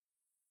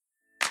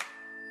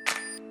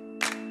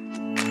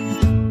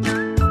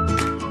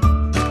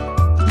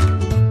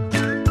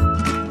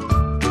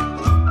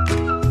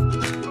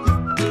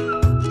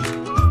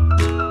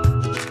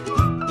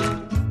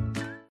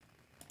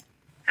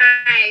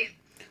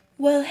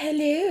Well,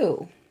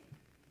 hello.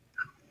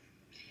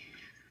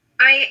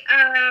 I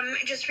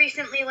just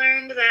recently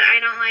learned that I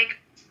don't like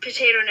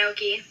potato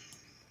gnocchi.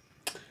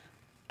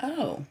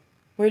 Oh,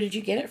 where did you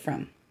get it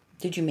from?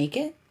 Did you make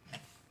it?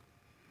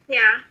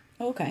 Yeah,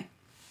 Oh, okay.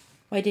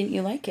 Why didn't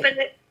you like it?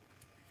 but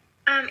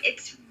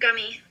it's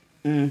gummy.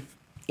 Mm,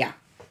 yeah.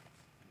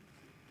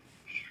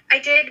 I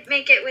did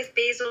make it with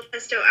basil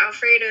pesto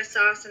Alfredo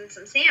sauce and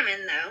some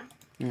salmon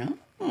though.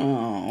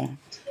 Oh,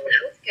 So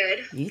that was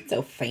good. you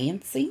so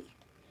fancy.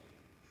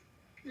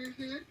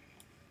 Mhm.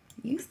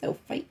 You so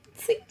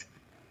fancy.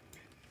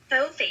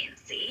 So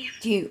fancy.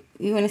 Do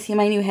you want to see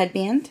my new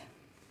headband?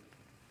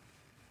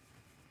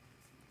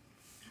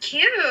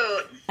 Cute.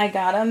 I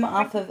got them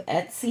off of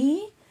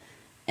Etsy,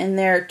 and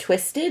they're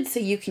twisted,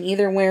 so you can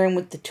either wear them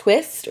with the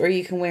twist, or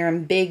you can wear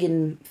them big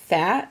and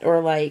fat,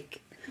 or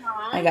like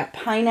I Aww. got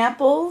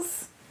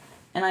pineapples,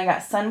 and I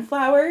got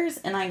sunflowers,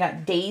 and I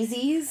got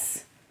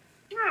daisies.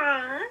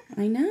 Aww.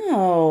 I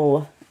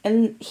know.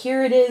 And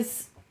here it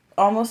is,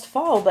 almost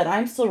fall, but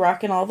I'm still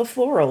rocking all the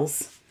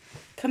florals.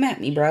 Come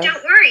at me, bro.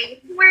 Don't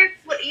worry.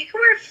 You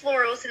can wear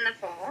florals in the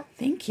fall.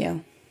 Thank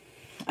you.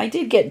 I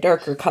did get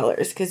darker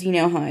colors because you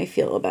know how I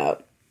feel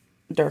about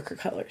darker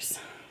colors.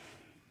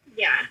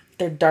 Yeah.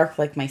 They're dark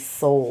like my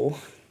soul.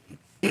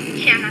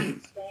 Yeah.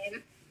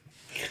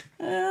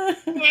 Same.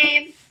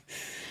 Same.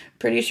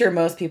 Pretty sure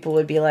most people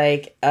would be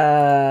like,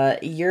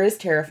 you're as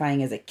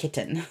terrifying as a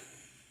kitten.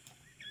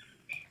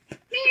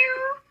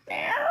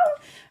 Meow.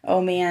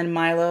 Oh man,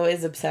 Milo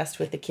is obsessed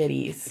with the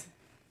kitties.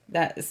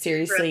 That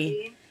seriously,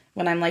 Really?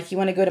 when I'm like, you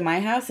want to go to my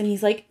house? And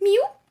he's like,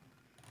 mew.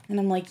 And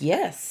I'm like,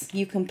 yes,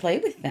 you can play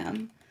with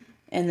them.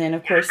 And then,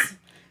 of course,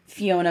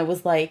 Fiona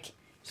was like,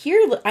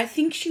 here, I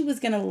think she was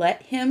going to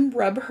let him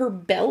rub her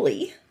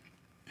belly.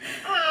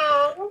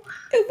 Oh.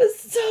 It was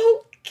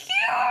so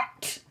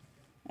cute.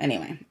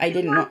 Anyway, I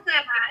Love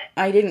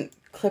that. didn't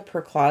clip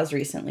her claws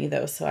recently,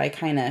 though, so I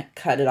kind of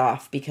cut it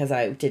off because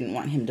I didn't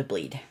want him to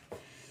bleed.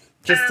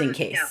 Just in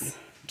case. No.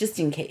 Just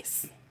in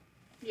case.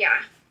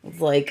 Yeah.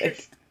 It's like,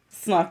 it's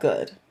not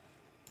good.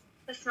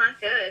 That's not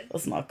good.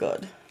 It's not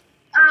good.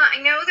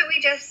 I know that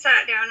we just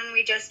sat down and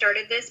we just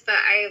started this, but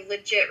I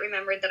legit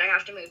remembered that I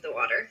have to move the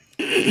water.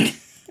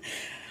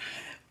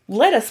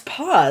 Let us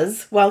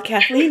pause while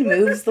Kathleen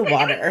moves the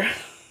water.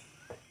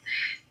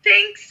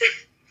 Thanks.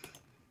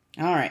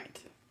 All right.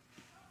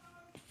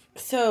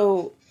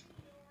 So,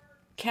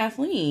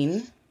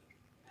 Kathleen,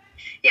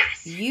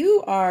 Yes.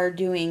 you are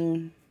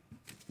doing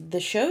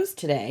the shows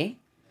today,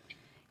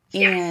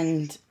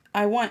 and Yes.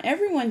 I want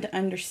everyone to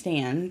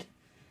understand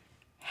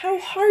how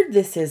hard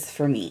this is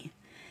for me.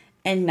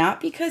 And not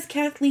because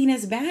Kathleen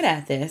is bad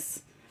at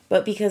this,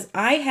 but because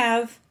I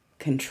have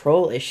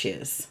control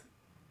issues.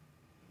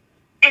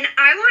 And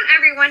I want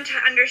everyone to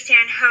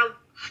understand how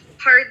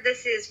hard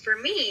this is for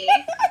me,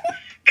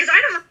 because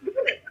I don't want to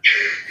do it.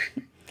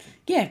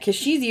 Yeah, because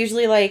she's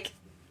usually like,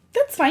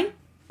 that's fine.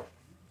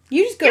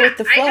 You just go with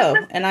the flow.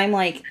 And I'm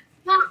like,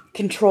 Well,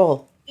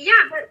 control. yeah,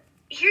 but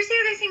here's the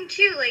other thing,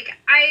 too. Like,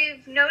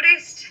 I've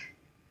noticed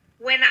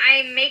when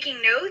I'm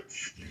making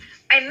notes,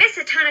 I miss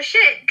a ton of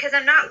shit because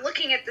I'm not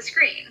looking at the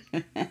screen.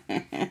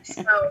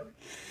 So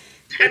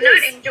I'm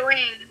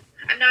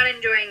not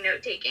enjoying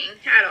note taking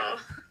at all.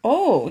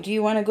 Oh, do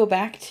you want to go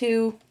back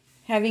to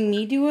having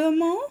me do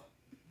them all?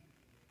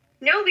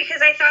 No,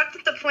 because I thought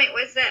that the point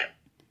was that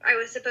I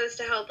was supposed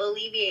to help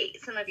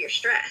alleviate some of your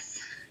stress.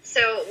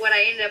 So what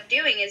I ended up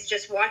doing is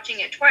just watching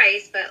it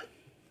twice, but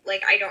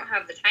like I don't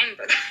have the time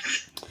for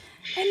that.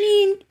 I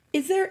mean,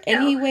 is there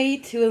any way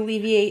to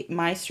alleviate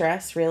my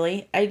stress,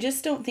 really? I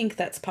just don't think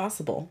that's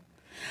possible.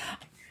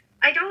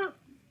 I don't,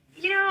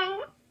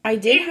 I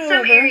did, in however,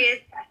 some areas.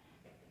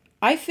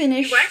 I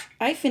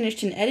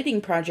finished an editing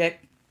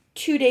project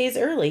 2 days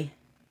early.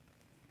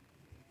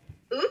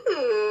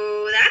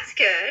 Ooh, that's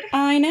good.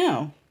 I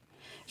know.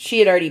 She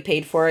had already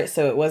paid for it,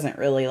 so it wasn't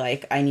really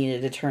like I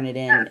needed to turn it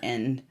in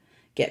and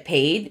get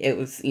paid. It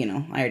was, I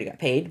already got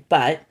paid,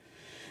 but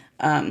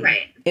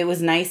Right. it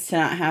was nice to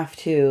not have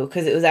to,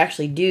 because it was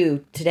actually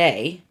due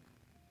today,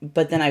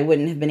 but then I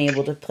wouldn't have been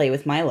able to play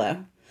with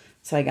Milo.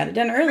 So I got it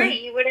done early.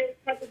 Right, you would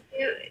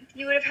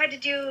have had to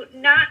do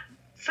not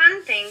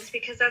fun things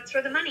because that's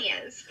where the money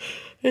is.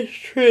 It's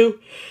true.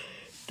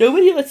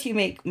 Nobody lets you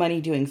make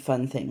money doing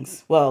fun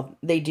things. Well,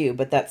 they do,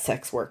 but that's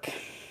sex work.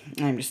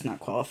 I'm just not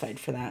qualified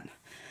for that.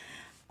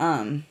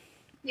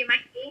 You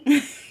might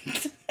be.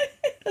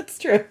 That's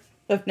true.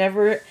 I've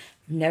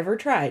never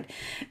tried.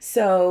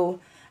 So,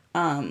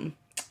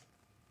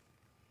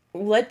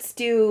 let's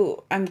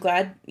do, I'm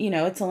glad,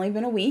 it's only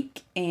been a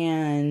week,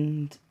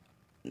 and,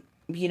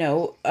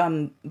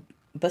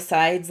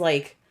 besides,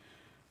 like,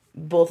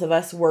 both of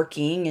us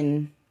working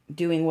and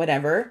doing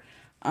whatever,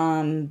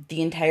 the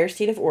entire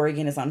state of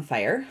Oregon is on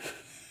fire.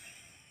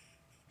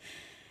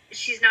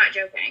 She's not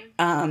joking.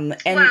 And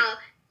Well,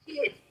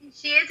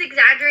 she is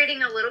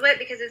exaggerating a little bit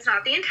because it's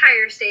not the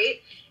entire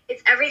state.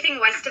 It's everything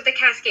west of the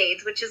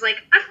Cascades, which is like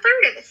a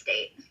third of the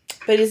state.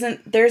 But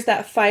there's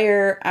that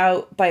fire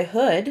out by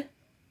Hood?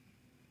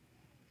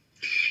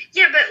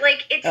 Yeah, but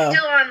like it's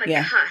still on the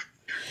cusp.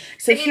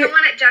 So I mean, the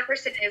one at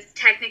Jefferson is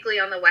technically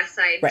on the west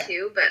side, right,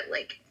 too, but,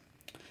 like,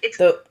 it's,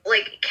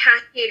 like,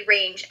 Cascade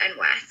Range and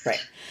west.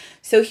 Right.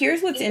 So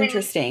here's what's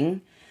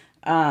interesting.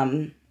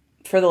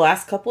 For the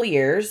last couple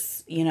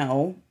years, you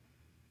know,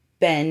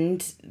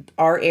 Bend,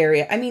 our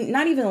area, I mean,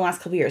 not even the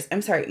last couple years,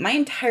 I'm sorry, my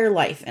entire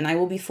life, and I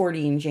will be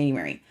 40 in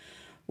January,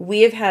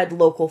 we have had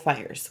local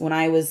fires. When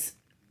I was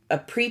a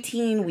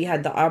preteen, we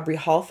had the Aubrey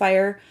Hall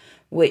fire,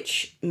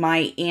 which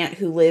my aunt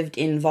who lived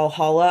in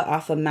Valhalla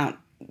off of Mount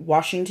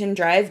Washington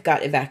Drive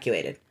got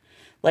evacuated.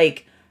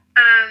 Like,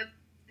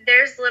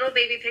 there's little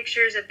baby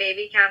pictures of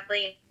baby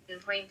Kathleen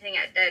pointing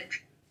at dead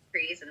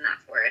trees in that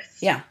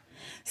forest. Yeah.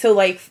 So,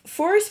 like,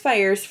 forest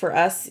fires for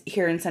us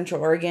here in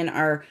Central Oregon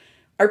are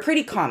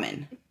pretty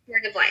common.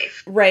 Part of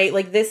life. Right.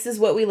 Like, this is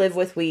what we live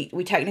with. We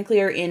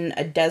technically are in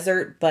a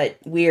desert, but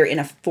we're in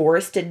a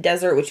forested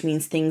desert, which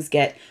means things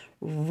get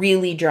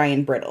really dry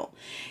and brittle.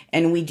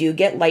 And we do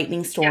get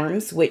lightning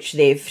storms, which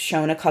they've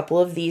shown a couple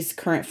of these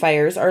current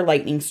fires are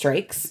lightning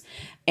strikes.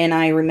 And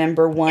I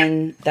remember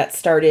one that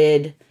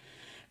started,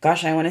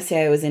 gosh, I want to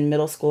say I was in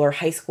middle school or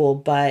high school,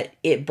 but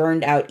it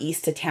burned out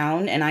east of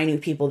town, and I knew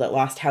people that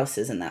lost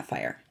houses in that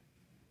fire.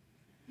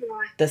 Yeah.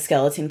 The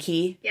Skeleton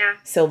Key. Yeah.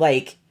 So,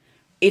 like,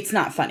 it's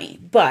not funny,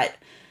 but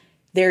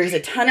there's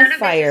a ton of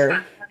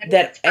fire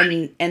that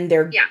and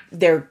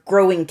they're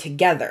growing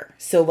together.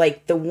 So,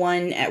 like, the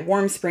one at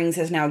Warm Springs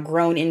has now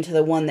grown into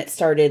the one that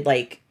started,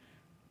 like,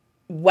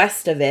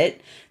 west of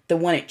it. The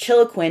one at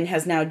Chiloquin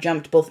has now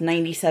jumped both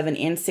 97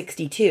 and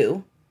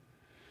 62.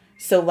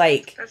 So,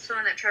 like, that's the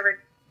one that Trevor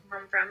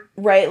came from.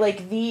 Right,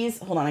 like these.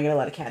 Hold on, I gotta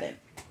let a cat in.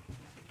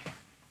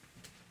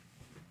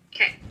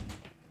 Okay.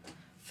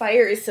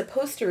 Fire is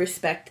supposed to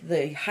respect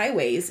the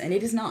highways, and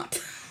it is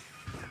not.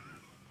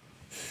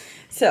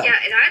 So. Yeah,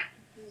 that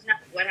is not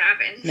what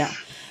happened. No.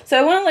 So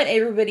I want to let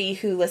everybody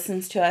who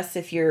listens to us,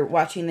 if you're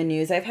watching the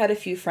news, I've had a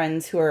few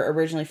friends who are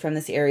originally from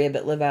this area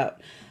but live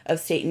out of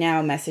state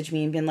now message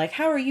me and been like,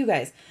 how are you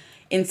guys?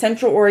 In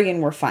Central Oregon,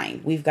 we're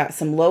fine. We've got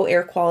some low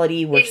air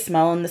quality. We're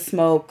smelling the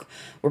smoke.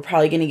 We're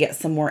probably going to get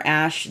some more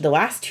ash. The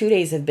last 2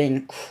 days have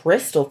been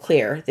crystal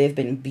clear. They've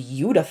been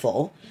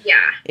beautiful.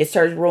 Yeah. It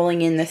started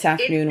rolling in this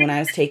afternoon when I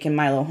was taking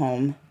Milo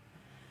home.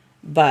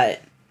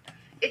 But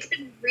it's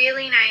been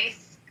really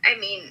nice. I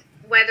mean,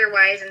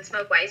 weather-wise and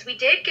smoke-wise. We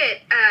did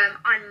get,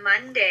 on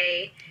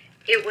Monday,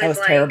 it was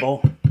like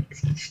terrible.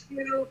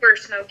 Super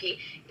smoky.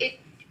 It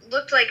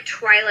looked like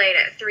twilight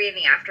at 3 in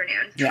the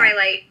afternoon. Yeah.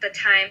 Twilight, the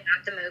time,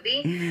 not the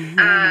movie.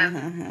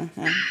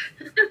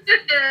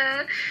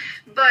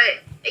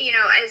 But, you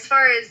know, as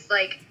far as,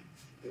 like,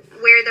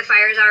 where the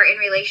fires are in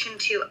relation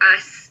to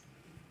us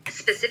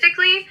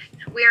specifically,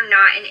 we are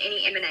not in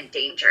any imminent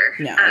danger.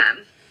 No.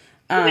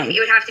 It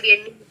would have to be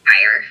a new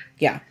fire.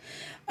 Yeah.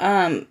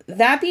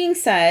 That being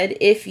said,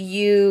 if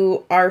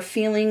you are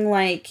feeling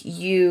like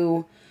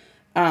you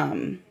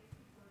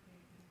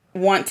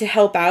want to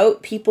help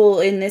out people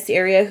in this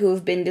area who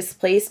have been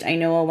displaced, I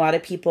know a lot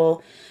of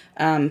people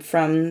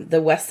from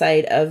the west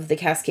side of the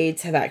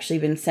Cascades have actually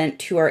been sent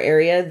to our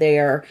area. They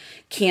are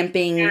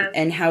camping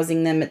and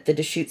housing them at the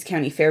Deschutes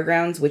County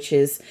Fairgrounds, which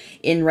is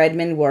in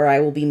Redmond, where I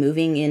will be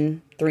moving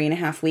in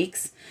 3.5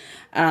 weeks.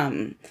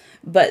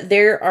 But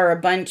there are a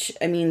bunch,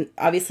 I mean,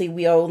 obviously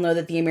we all know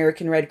that the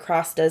American Red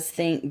Cross does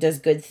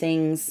good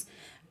things.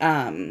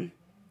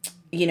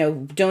 You know,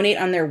 donate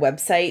on their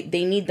website.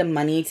 They need the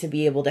money to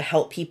be able to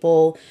help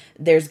people.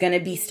 There's going to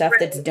be stuff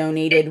that's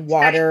donated,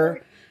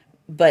 water,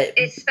 but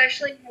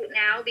especially right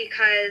now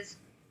because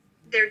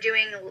they're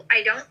doing,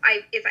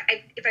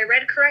 if I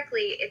read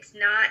correctly, it's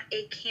not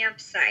a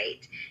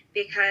campsite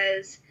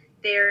because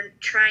they're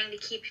trying to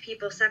keep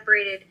people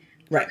separated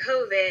from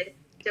COVID.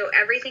 So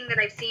everything that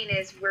I've seen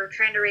is we're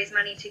trying to raise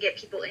money to get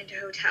people into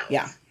hotels.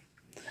 Yeah.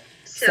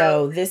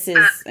 So this is,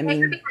 I mean,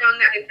 I could be wrong.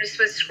 I just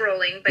was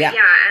scrolling, but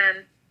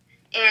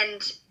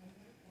and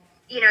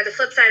you know, the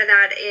flip side of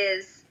that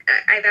is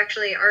I've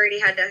actually already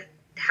had to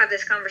have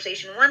this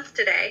conversation once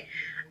today.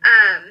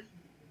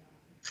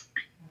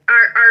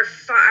 Our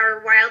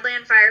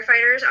wildland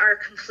firefighters are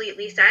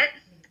completely set.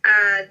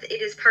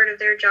 It is part of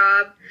their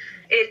job.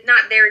 It's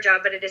not their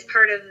job, but it is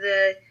part of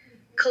the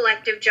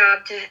collective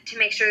job to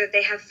make sure that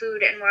they have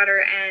food and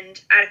water and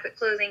adequate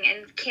clothing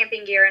and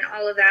camping gear and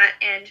all of that.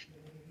 And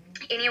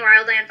any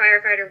wildland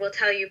firefighter will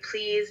tell you,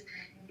 please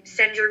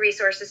send your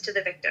resources to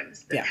the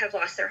victims that have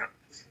lost their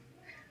homes.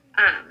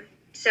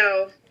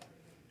 So,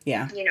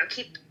 you know,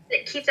 keep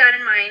that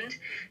in mind.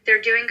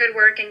 They're doing good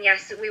work, and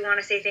yes, we want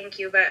to say thank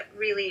you, but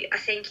really a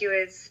thank you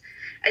is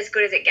as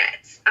good as it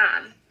gets.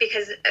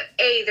 Because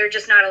A, they're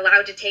just not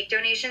allowed to take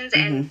donations,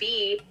 and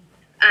B,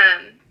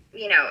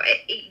 you know,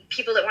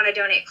 people that want to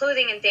donate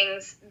clothing and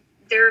things,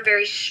 there are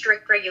very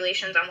strict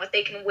regulations on what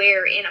they can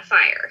wear in a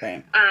fire.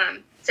 Right.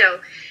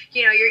 So,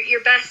 you know,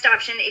 your best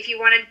option if you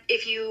want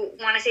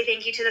to say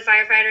thank you to the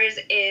firefighters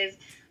is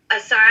a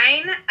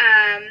sign,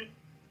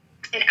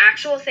 an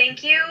actual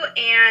thank you,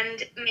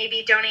 and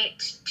maybe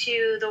donate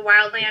to the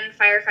Wildland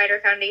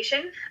Firefighter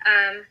Foundation.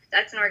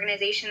 That's an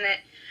organization that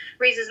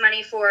raises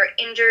money for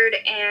injured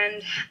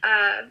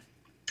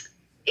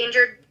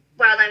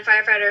wildland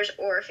firefighters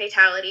or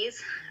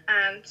fatalities.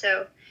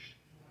 So,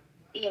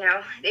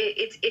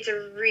 it's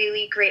a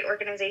really great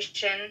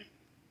organization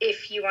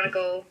if you want to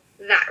go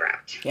that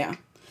route. Yeah.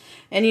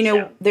 And,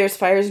 there's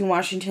fires in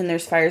Washington,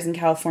 there's fires in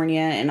California,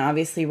 and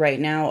obviously right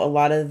now a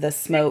lot of the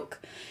smoke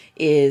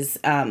is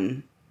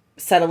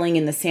settling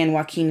in the San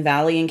Joaquin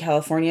Valley in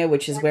California,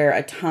 which is where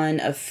a ton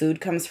of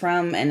food comes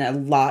from and a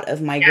lot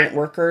of migrant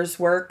workers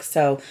work.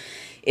 So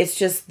it's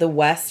just the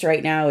West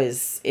right now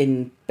is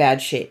in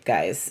bad shape,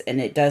 guys. And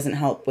it doesn't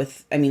help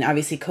with,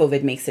 obviously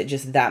COVID makes it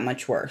just that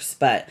much worse.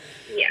 But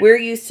we're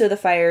used to the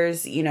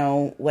fires,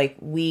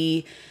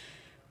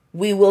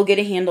 we will get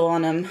a handle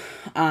on them,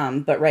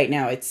 but right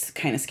now it's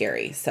kind of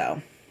scary.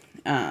 So,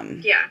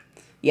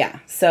 yeah.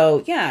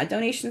 So,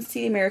 donations to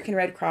the American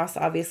Red Cross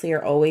obviously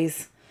are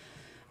always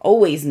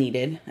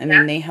needed.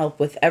 They help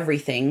with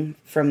everything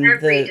from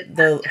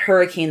the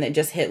hurricane that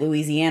just hit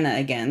Louisiana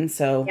again.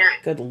 So,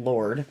 good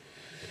Lord.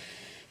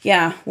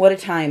 Yeah, what a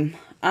time.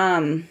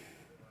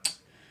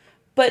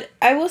 But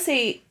I will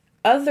say,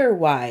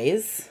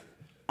 otherwise,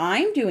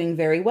 I'm doing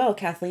very well.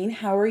 Kathleen,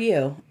 how are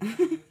you?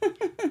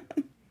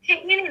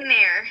 Hanging in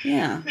there.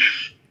 Yeah.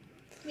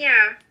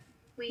 Yeah.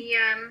 We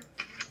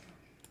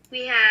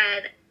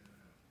had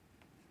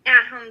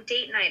at-home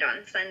date night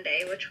on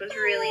Sunday, which was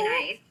really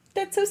nice.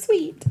 That's so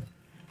sweet.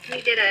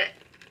 We did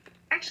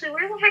actually,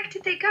 where the heck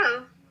did they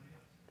go?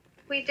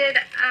 We did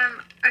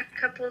a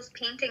couple's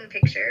painting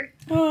picture.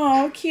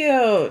 Oh,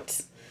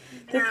 cute.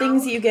 The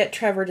things you get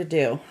Trevor to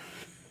do.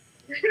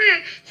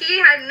 He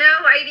had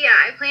no idea.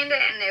 I planned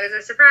it, and it was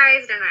a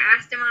surprise, and I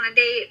asked him on a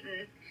date,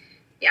 and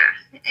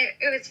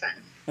it was fun.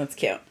 That's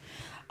cute.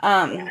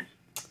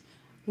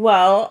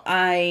 Well,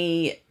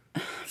 I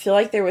feel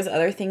like there was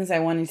other things I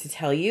wanted to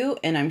tell you,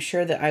 and I'm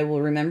sure that I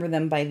will remember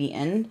them by the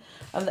end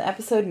of the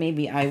episode.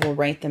 Maybe I will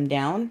write them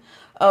down.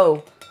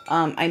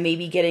 I may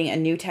be getting a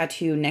new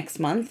tattoo next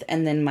month,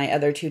 and then my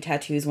other 2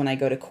 tattoos when I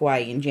go to Kauai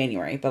in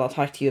January, but I'll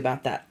talk to you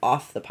about that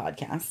off the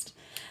podcast.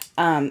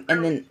 And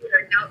then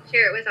don't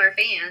share it with our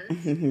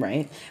fans.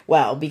 Right.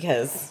 Well,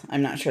 because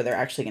I'm not sure they're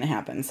actually going to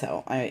happen.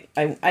 So I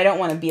don't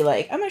want to be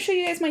like, I'm going to show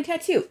you guys my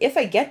tattoo. If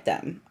I get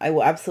them, I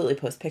will absolutely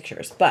post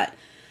pictures. But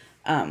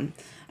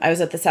I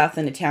was at the south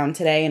end of town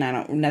today, and I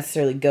don't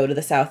necessarily go to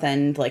the south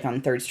end, like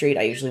on 3rd Street.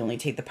 I usually only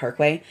take the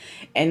Parkway.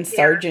 And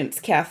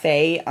Sergeant's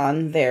Cafe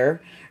on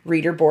their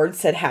reader board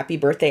said, "Happy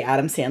birthday,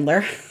 Adam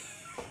Sandler."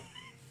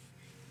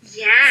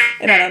 Yeah.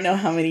 And I don't know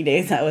how many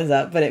days that was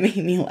up, but it made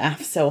me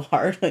laugh so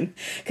hard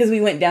because we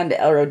went down to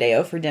El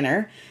Rodeo for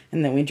dinner,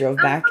 and then we drove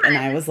back, and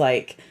I was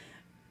like,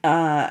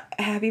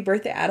 "Happy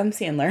birthday, Adam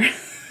Sandler."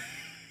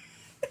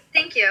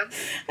 Thank you.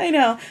 I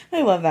know.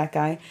 I love that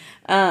guy.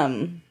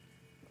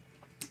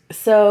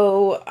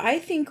 So I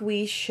think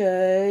we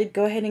should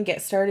go ahead and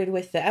get started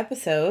with the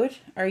episode.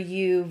 Are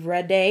you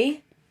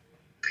ready?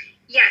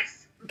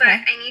 Yes, but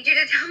I need you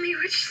to tell me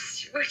which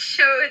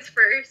show is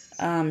first.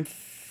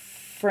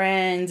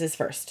 Friends is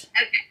first.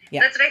 Okay.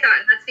 Yeah. That's what I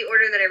thought. That's the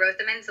order that I wrote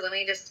them in. So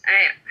I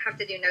have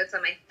to do notes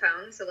on my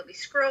phone. So let me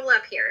scroll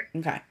up here.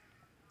 Okay.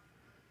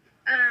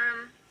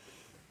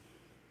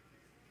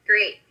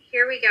 Great.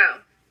 Here we go.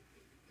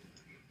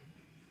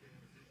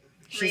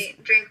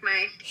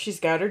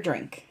 She's got her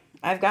drink.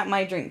 I've got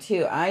my drink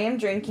too. I am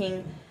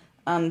drinking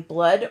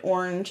Blood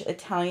Orange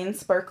Italian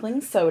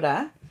Sparkling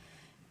Soda.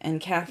 And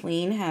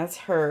Kathleen has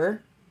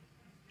her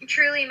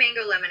Truly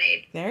Mango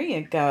Lemonade. There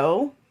you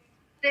go.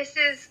 This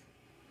is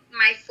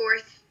my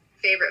 4th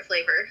favorite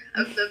flavor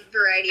of the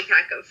variety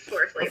pack of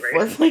 4 flavors.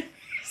 4 flavors.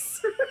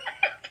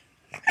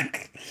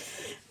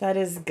 That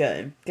is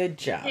good. Good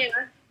job.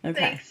 Yeah. Okay.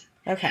 Thanks.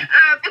 Okay.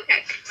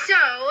 Okay. So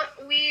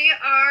we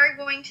are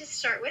going to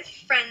start with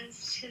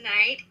Friends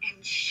tonight,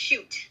 and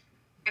shoot,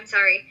 I'm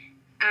sorry.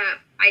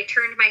 I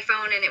turned my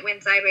phone and it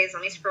went sideways.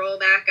 Let me scroll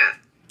back up.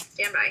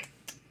 Stand by.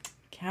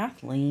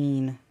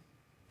 Kathleen.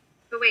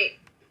 Oh wait.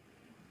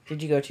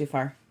 Did you go too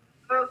far?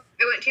 Oh,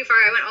 I went too far.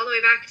 I went all the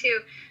way back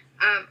to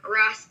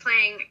Ross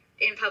playing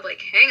in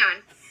public. Hang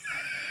on.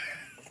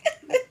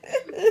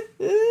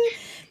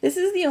 This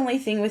is the only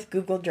thing with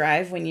Google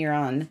Drive when you're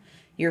on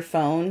your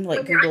phone,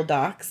 like Google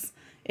Docs.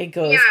 It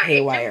goes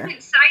haywire. It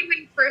just went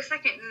sideways for a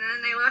second, and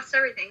then I lost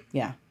everything.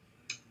 Yeah.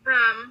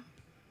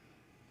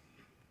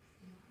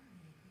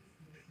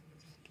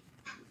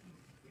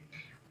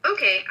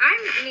 Okay,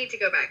 I need to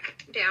go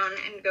back down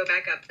and go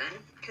back up then,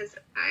 because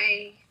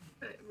I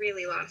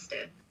really lost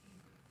it.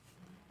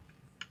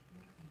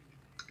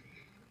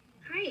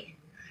 Hi,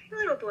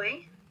 little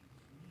boy.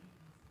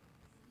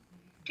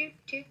 Kind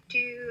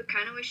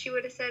of wish you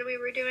would have said we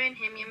were doing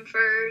him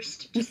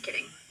first. Just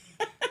kidding.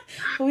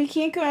 Well, we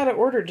can't go out of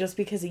order just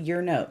because of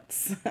your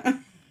notes.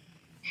 Well,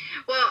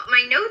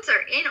 my notes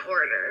are in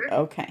order.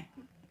 Okay.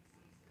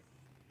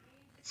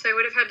 So I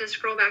would have had to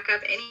scroll back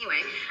up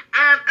anyway.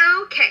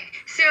 Okay,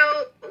 so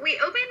we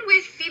opened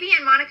with Phoebe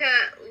and Monica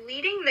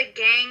leading the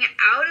gang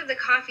out of the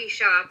coffee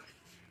shop,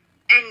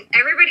 and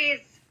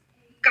everybody's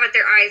got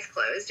their eyes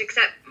closed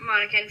except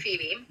Monica and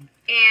Phoebe.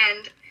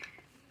 And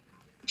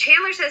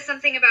Chandler says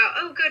something about,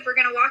 oh, good, we're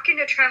going to walk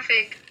into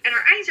traffic and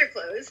our eyes are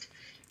closed.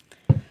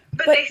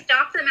 But they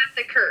stop them at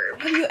the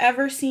curb. Have you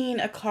ever seen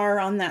a car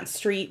on that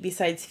street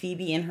besides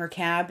Phoebe in her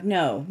cab?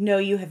 No. No,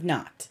 you have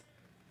not.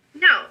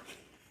 No.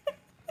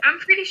 I'm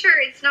pretty sure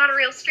it's not a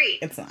real street.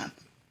 It's not.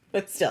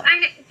 But still.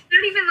 It's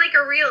not even like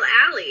a real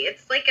alley.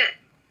 It's like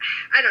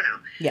I don't know.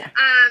 Yeah.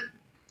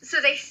 So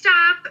they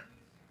stop.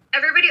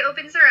 Everybody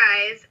opens their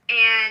eyes,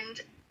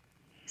 and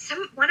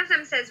one of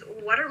them says,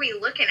 "What are we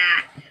looking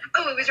at?"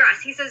 Oh, it was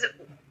Ross. He says,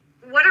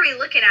 "What are we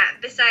looking at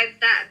besides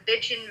that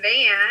bitchin'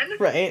 van?"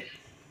 Right.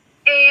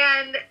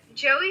 And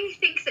Joey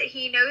thinks that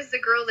he knows the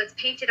girl that's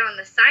painted on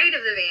the side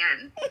of the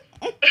van.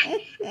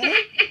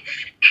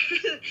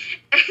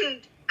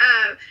 and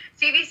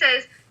Phoebe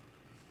says,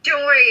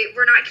 "Don't worry,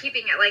 we're not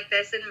keeping it like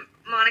this." And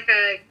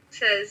Monica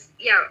says,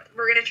 "Yeah,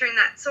 we're going to turn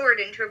that sword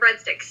into a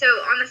breadstick." So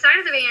on the side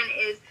of the van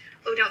is,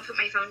 oh, don't put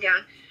my phone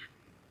down.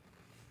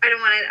 I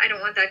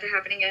don't want that to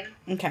happen again.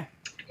 Okay.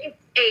 It's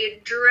a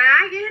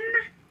dragon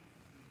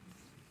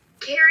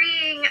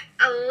carrying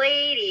a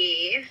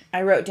lady.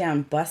 I wrote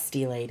down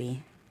busty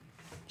lady.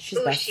 She's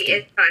busty. She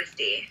is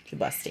busty. She's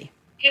busty.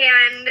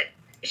 And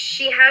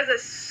she has a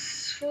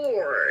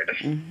sword.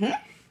 Mm-hmm.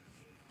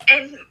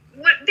 And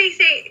what they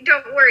say,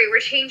 don't worry, we're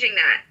changing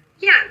that.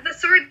 Yeah, the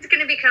sword's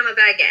going to become a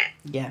baguette.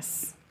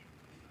 Yes.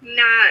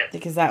 Not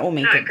because that will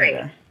make it great.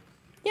 better.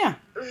 Yeah.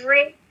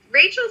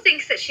 Rachel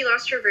thinks that she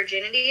lost her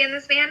virginity in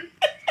this van.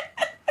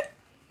 And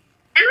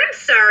I'm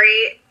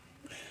sorry.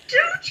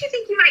 Don't you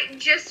think you might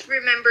just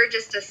remember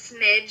just a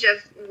smidge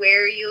of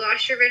where you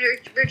lost your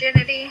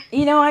virginity?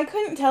 You know, I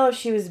couldn't tell if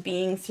she was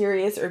being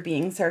serious or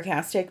being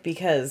sarcastic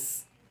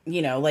because,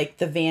 you know, like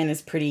the van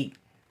is pretty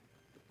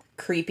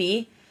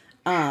creepy.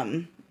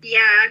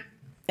 Yeah.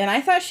 And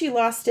I thought she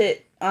lost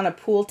it on a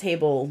pool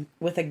table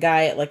with a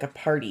guy at like a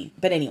party.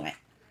 But anyway,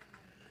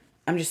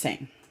 I'm just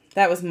saying.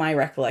 That was my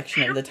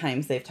recollection of the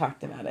times they've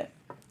talked about it.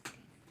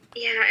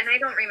 Yeah, and I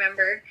don't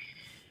remember.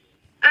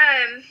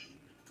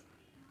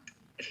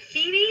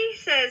 Phoebe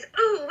says,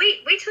 "Oh,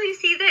 wait till you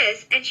see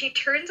this." And she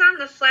turns on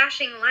the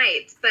flashing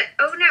lights. But,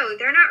 oh no,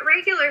 they're not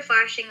regular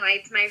flashing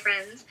lights, my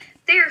friends.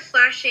 They are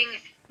flashing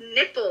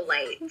nipple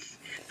lights.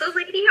 The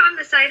lady on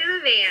the side of the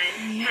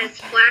van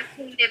has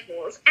flashing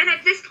nipples. And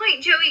at this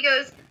point, Joey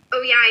goes,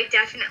 "Oh yeah, I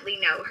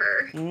definitely know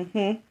her."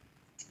 Mm-hmm.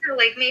 So,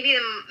 like, maybe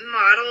the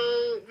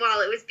model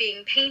while it was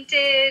being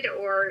painted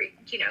or,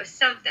 you know,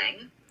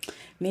 something.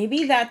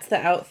 Maybe that's the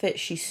outfit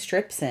she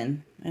strips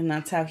in, and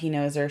that's how he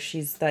knows her.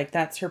 She's like,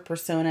 that's her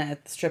persona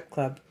at the strip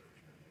club.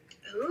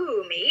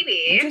 Ooh,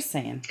 maybe. I'm just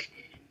saying.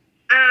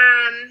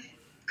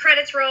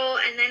 Credits roll,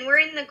 and then we're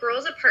in the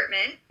girl's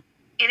apartment,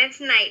 and it's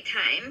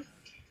nighttime.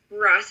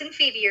 Ross and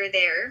Phoebe are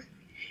there.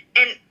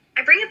 And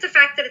I bring up the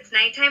fact that it's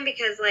nighttime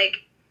because,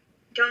 like,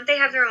 don't they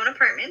have their own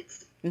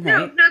apartments?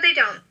 Right. No, they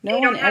don't. They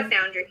don't have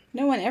boundaries.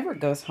 No one ever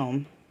goes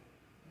home.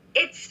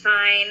 It's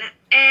fine.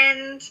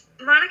 And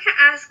Monica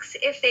asks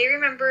if they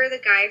remember the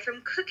guy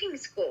from cooking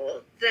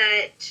school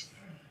that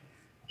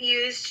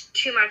used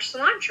too much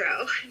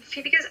cilantro. And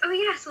Phoebe goes, "Oh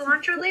yeah,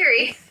 Cilantro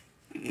Larry."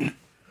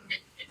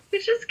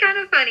 Which is kind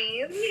of funny.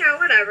 You know,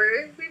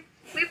 whatever.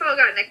 We've all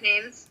got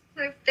nicknames.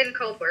 I've been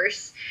called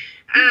worse.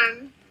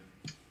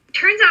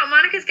 Turns out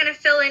Monica's going to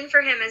fill in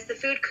for him as the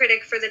food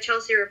critic for the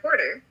Chelsea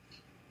Reporter.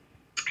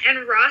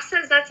 And Ross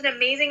says that's an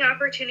amazing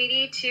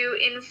opportunity to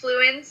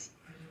influence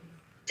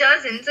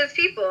dozens of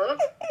people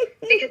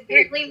because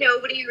apparently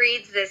nobody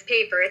reads this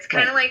paper. It's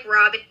kind of like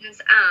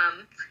Robin's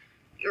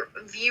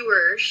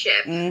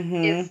viewership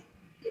is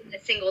in the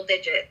single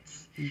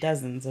digits.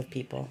 Dozens of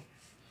people.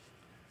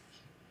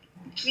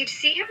 You'd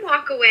see him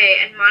walk away,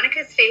 and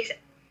Monica's face,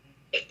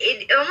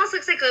 it almost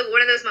looks like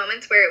one of those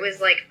moments where it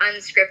was like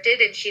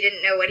unscripted and she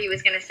didn't know what he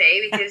was going to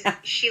say because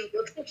she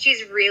looks like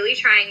she's really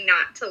trying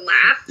not to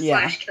laugh /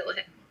 kill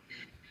him.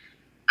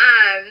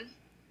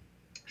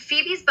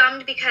 Phoebe's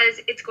bummed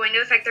because it's going to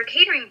affect their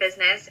catering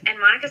business, and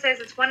Monica says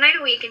it's one night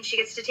a week and she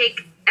gets to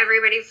take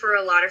everybody for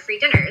a lot of free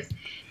dinners.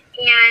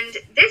 And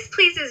this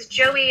pleases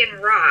Joey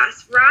and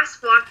Ross. Ross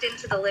walked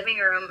into the living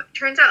room.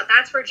 Turns out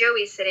that's where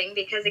Joey's sitting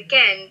because,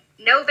 again,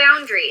 no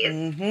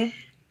boundaries.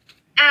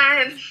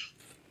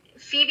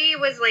 Phoebe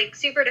was, like,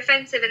 super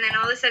defensive, and then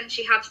all of a sudden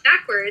she hops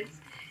backwards.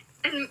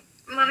 And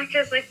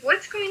Monica's like,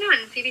 "What's going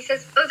on?" Phoebe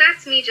says, "Oh,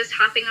 that's me just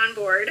hopping on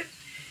board."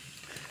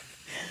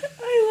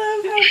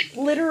 I love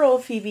how literal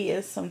Phoebe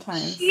is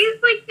sometimes.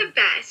 She's, like, the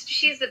best.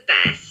 She's the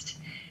best.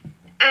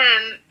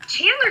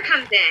 Chandler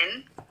comes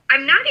in.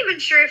 I'm not even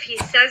sure if he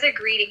says a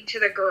greeting to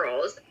the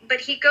girls, but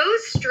he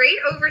goes straight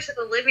over to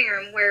the living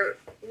room where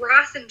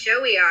Ross and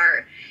Joey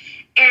are,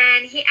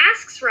 and he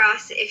asks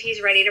Ross if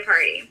he's ready to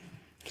party.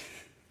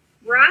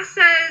 Ross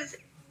says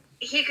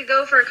he could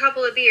go for a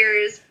couple of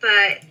beers,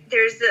 but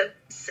there's a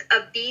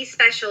bee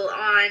special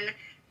on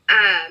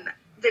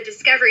the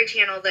Discovery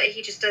Channel that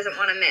he just doesn't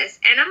want to miss.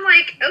 And I'm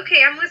like,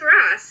 okay, I'm with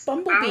Ross.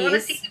 Bumblebees. I want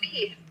to see the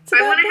bees.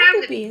 I want to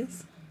have the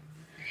bees.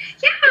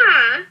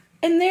 Yeah.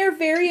 And they're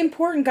very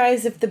important,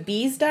 guys. If the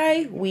bees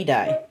die, we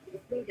die.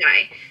 We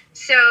die.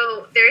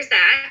 So there's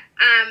that.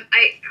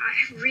 I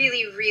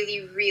really,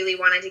 really, really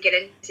wanted to get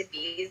into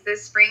bees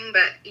this spring,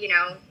 but, you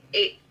know,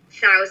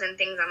 1,000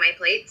 things on my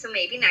plate, so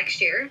maybe next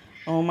year.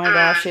 Oh my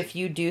gosh, if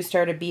you do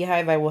start a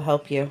beehive, I will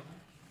help you.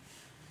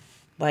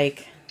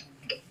 Like,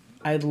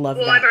 I'd love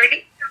that. Well, I've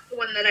already got the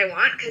one that I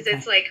want, because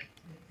it's like,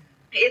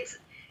 it's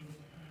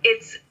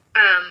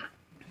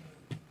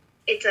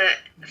a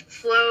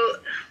flow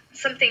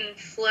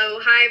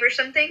hive or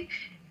something.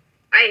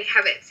 I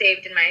have it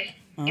saved in my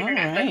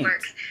internet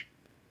bookmarks.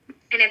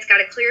 And it's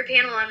got a clear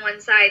panel on one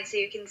side so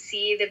you can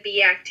see the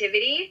bee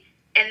activity.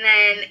 And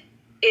then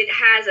it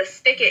has a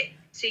spigot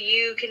so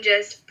you can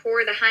just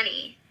pour the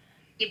honey.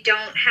 You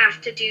don't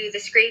have to do the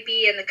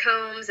scrapey and the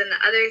combs and the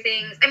other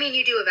things. I mean,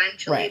 you do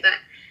eventually, but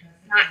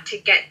not to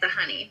get the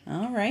honey.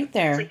 All right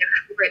there. It's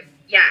like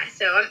yeah,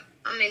 so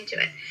I'm into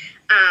it.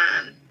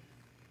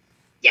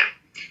 Yeah.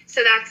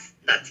 So that's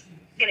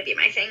going to be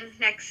my thing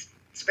next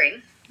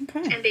spring.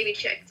 Okay. And baby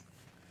chicks.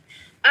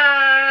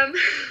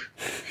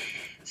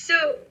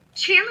 So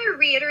Chandler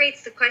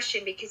reiterates the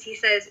question because he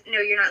says, "No,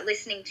 you're not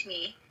listening to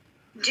me.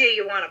 Do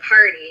you want a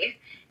party?"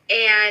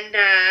 And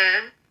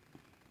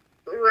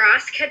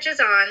Ross catches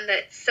on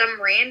that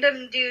some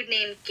random dude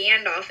named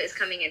Gandalf is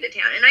coming into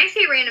town. And I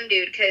say random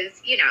dude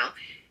because, you know,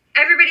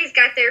 everybody's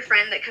got their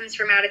friend that comes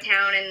from out of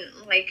town,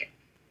 and like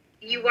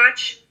you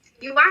watch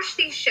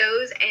these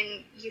shows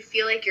and you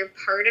feel like you're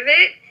part of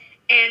it.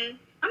 And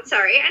I'm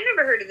sorry, I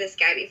never heard of this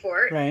guy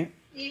before. Right.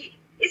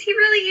 Is he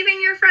really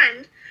even your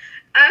friend?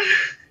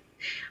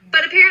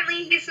 But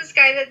apparently he's this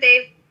guy that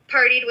they've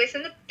partied with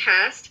in the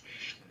past.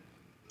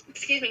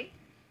 Excuse me.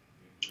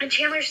 And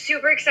Chandler's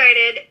super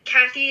excited.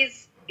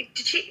 Kathy's...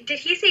 Did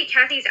he say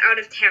Kathy's out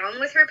of town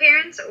with her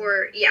parents?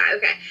 Or... Yeah,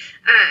 okay.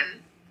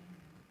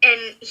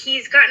 And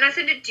he's got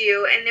nothing to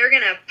do, and they're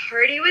gonna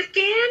party with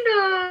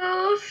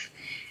Gandalf.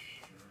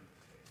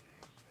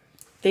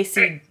 They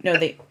say... No,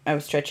 I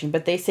was stretching,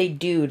 but they say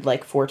dude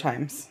like 4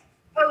 times.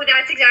 Oh,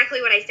 that's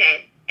exactly what I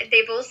said.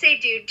 They both say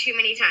dude too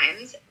many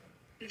times.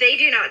 They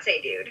do not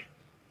say dude.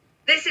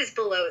 This is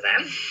below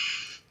them.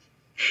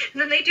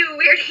 And then they do a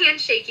weird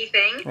handshakey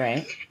thing.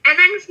 Right. And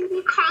then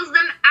he calls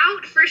them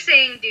out for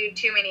saying dude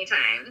too many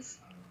times.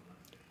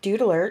 Dude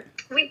alert.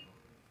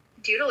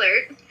 Dude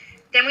alert.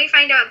 Then we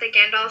find out that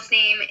Gandalf's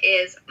name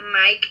is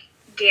Mike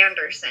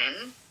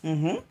Ganderson.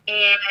 Mm-hmm.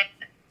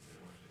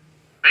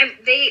 And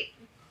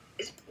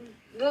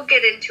we'll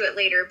get into it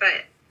later,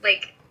 but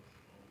like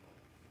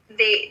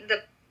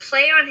the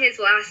play on his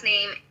last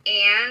name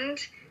and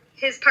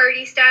his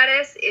party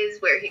status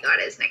is where he got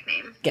his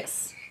nickname.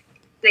 Yes.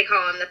 They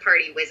call him the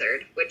party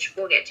wizard, which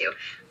we'll get to.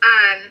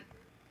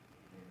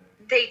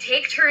 They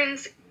take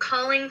turns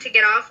calling to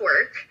get off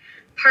work.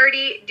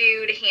 Party,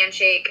 dude,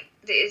 handshake.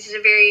 It's just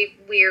a very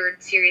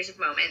weird series of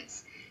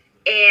moments.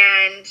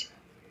 And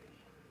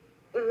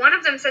one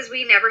of them says,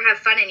 "We never have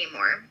fun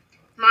anymore."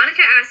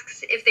 Monica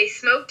asks if they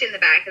smoked in the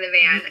back of the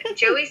van.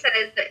 Joey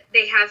says that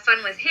they have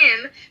fun with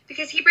him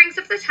because he brings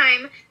up the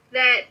time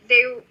that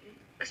they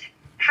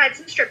had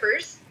some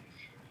strippers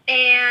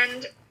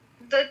and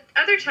the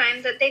other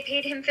time that they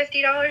paid him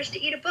 $50 to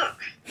eat a book.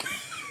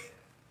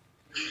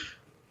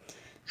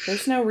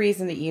 There's no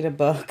reason to eat a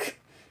book.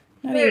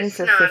 Not even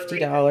for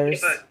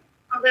 $50.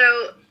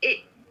 Although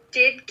it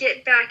did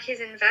get back his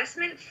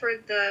investment for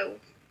the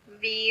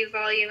V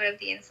volume of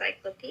the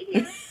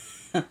encyclopedia.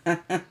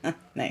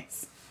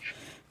 Nice.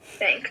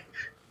 Thanks.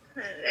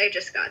 I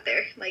just got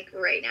there, like,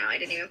 right now. I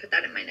didn't even put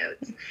that in my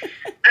notes.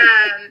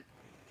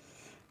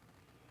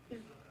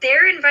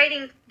 They're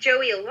inviting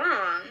Joey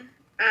along.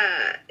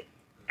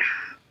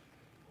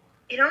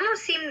 It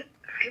almost seemed...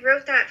 I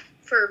wrote that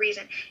for a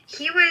reason.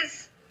 Joey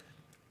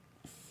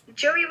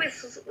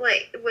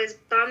was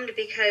bummed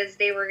because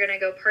they were going to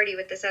go party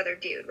with this other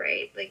dude,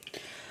 right?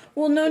 Like...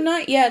 Well, no,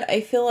 not yet.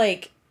 I feel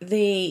like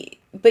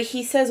but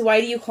he says, "Why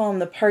do you call him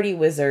the party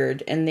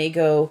wizard?" And they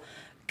go,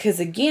 "Because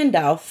of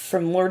Gandalf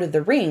from Lord of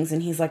the Rings."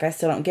 And he's like, "I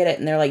still don't get it."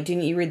 And they're like,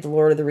 "Didn't you read the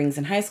Lord of the Rings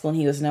in high school?" And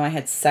he goes, "No, I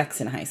had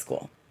sex in high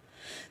school."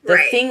 The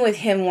thing with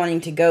him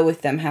wanting to go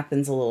with them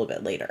happens a little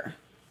bit later.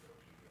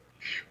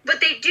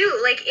 But they do,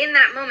 like, in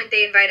that moment,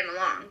 they invite him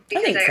along.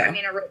 Because I think so.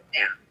 I wrote it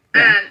down.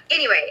 Yeah.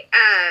 Anyway,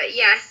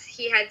 yes,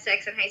 he had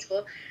sex in high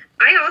school.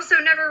 I also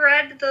never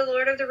read the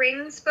Lord of the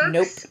Rings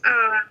books.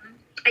 Nope.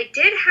 I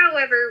did,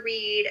 however,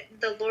 read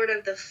The Lord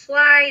of the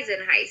Flies in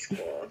high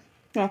school.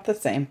 Not the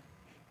same.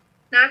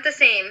 Not the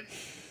same.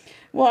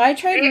 Well, I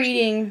tried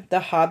reading The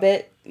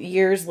Hobbit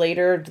years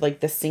later, like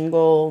the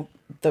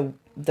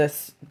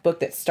book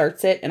that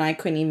starts it, and I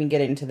couldn't even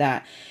get into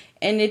that.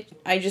 And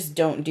I just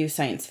don't do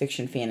science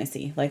fiction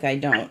fantasy. Like, I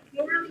don't.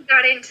 I really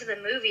got into the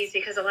movies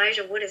because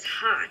Elijah Wood is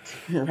hot.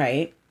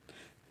 Right.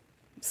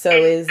 So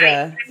is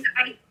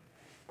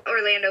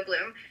Orlando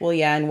Bloom. Well,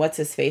 yeah, and what's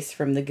his face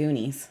from The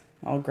Goonies?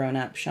 All grown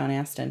up, Sean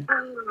Astin.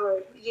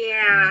 Oh,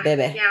 yeah.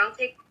 Baby. Yeah, I'll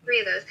take 3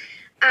 of those.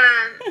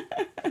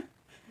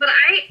 But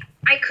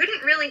I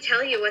couldn't really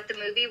tell you what the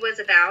movie was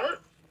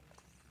about.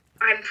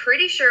 I'm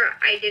pretty sure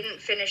I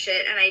didn't finish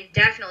it, and I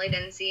definitely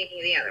didn't see any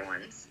of the other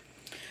ones.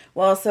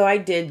 Well, so I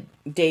did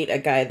date a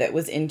guy that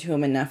was into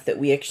him enough that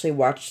we actually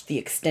watched the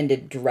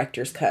extended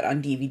director's cut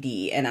on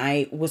DVD, and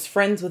I was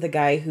friends with a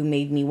guy who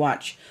made me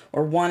watch,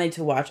 or wanted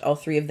to watch, all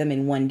 3 of them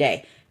in one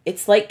day.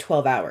 It's like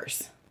 12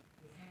 hours.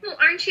 Well,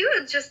 aren't you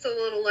just a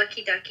little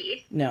lucky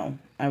ducky? No,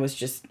 I was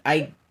just,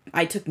 I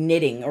took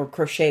knitting or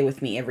crochet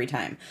with me every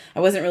time. I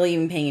wasn't really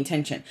even paying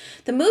attention.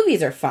 The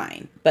movies are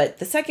fine, but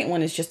the second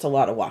one is just a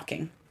lot of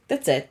walking.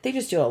 That's it. They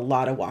just do a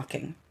lot of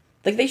walking.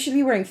 Like, they should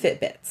be wearing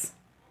Fitbits.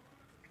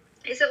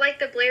 Is it like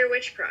the Blair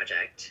Witch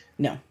Project?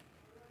 No.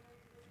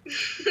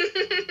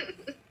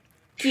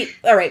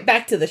 All right,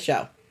 back to the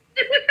show.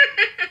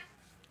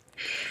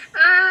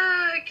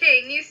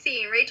 Okay, new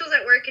scene. Rachel's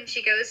at work and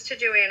she goes to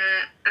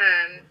Joanna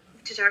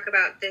to talk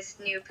about this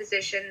new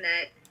position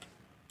that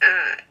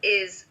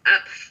is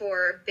up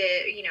for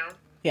bid,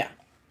 Yeah.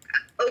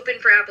 open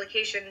for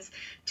applications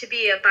to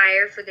be a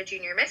buyer for the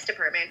Junior Miss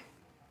department.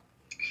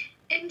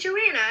 And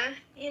Joanna,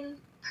 in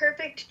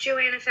perfect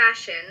Joanna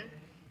fashion,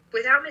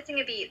 without missing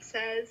a beat,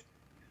 says,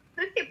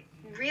 "That'd be a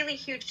really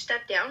huge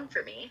step down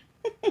for me."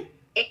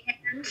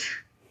 And,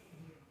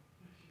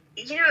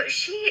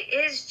 she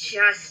is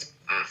just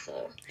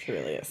awful. She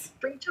really is.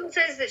 Rachel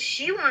says that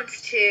she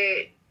wants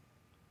to,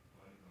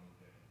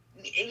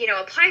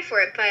 apply for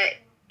it, but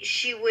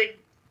she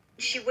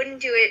wouldn't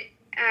do it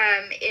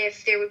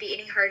if there would be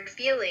any hard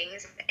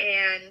feelings.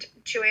 And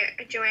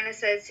Joanna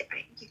says,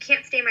 "You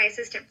can't stay my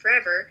assistant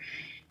forever."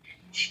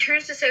 She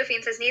turns to Sophie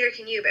and says, "Neither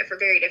can you, but for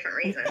very different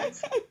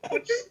reasons."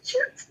 Which is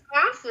just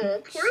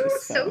awful. Poor little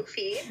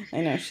Sophie.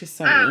 I know, she's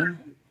so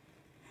mean.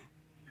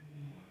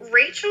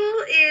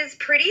 Rachel is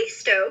pretty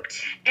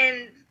stoked,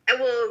 and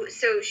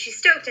so she's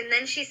stoked, and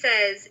then she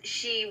says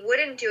she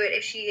wouldn't do it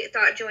if she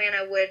thought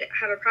Joanna would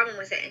have a problem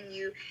with it.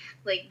 And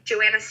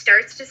Joanna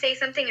starts to say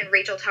something, and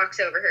Rachel talks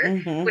over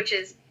her, which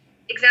is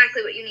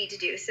exactly what you need to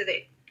do so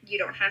that you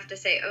don't have to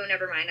say, "Oh,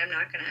 never mind, I'm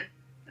not gonna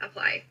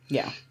apply."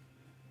 Yeah.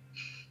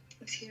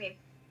 Excuse me.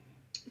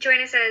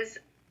 Joanna says,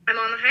 "I'm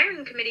on the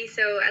hiring committee,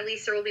 so at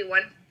least there will be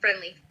one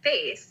friendly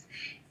face.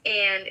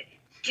 And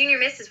Junior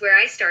Miss is where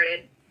I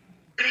started,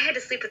 but I had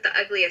to sleep with the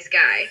ugliest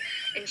guy."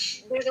 And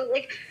there's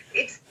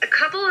it's a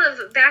couple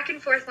of back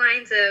and forth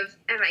lines of,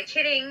 "Am I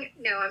kidding?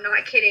 No, I'm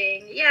not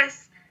kidding.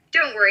 Yes,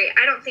 don't worry.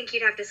 I don't think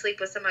you'd have to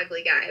sleep with some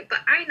ugly guy, but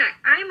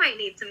I might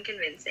need some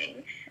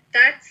convincing."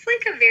 That's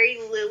like a very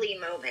Lily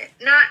moment.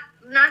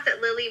 Not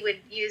that Lily would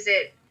use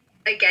it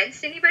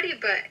against anybody,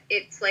 but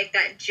it's like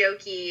that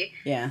jokey.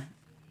 Yeah.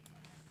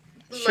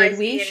 Should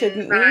we?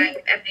 Shouldn't we?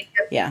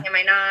 Yeah. Am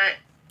I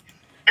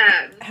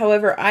not?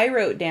 However, I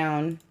wrote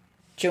down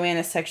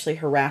Joanna sexually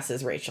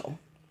harasses Rachel.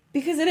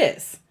 Because it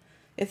is.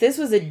 If this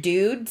was a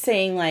dude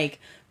saying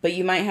 "But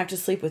you might have to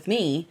sleep with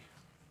me,"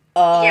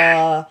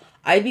 I'd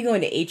be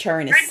going to HR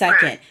in a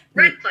second.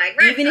 Red flag.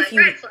 Even if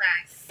you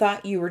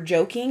thought you were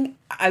joking,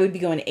 I would be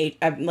going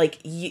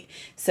to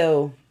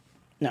so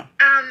no.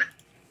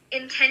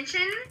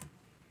 Intention.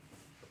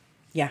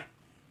 Yeah.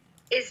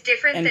 Is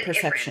different and than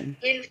perception.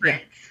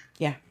 Inference.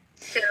 Yeah.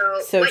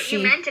 So what you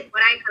meant and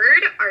what I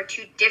heard are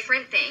two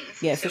different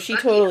things. Yeah, so she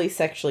totally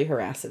sexually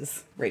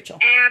harasses Rachel.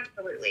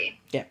 Absolutely.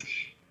 Yeah.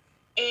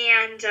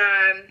 And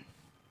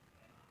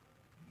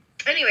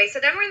anyway, so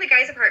then we're in the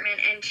guy's apartment,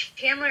 and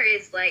Chandler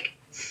is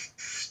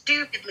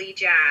stupidly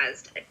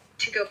jazzed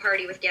to go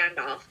party with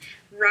Gandalf.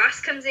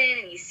 Ross comes in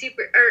and he's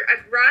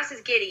Ross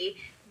is giddy.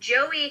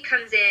 Joey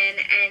comes in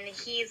and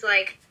he's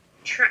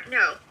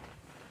no.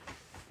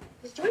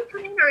 Does Joey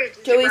come in, or is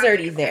Joey's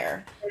already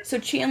there? So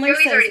Chandler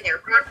Joey's already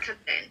there. Ross comes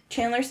in.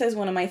 Chandler says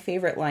one of my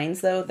favorite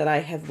lines, though, that I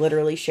have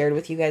literally shared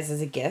with you guys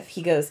as a GIF.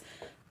 He goes,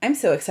 "I'm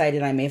so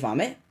excited I may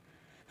vomit."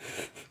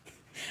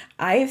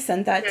 I have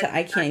sent that to,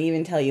 I can't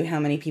even tell you how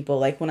many people,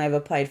 when I've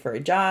applied for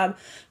a job,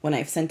 when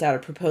I've sent out a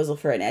proposal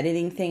for an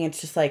editing thing, it's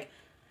just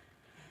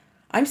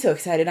I'm so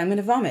excited I'm going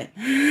to vomit.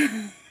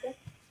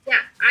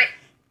 Yeah,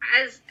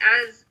 as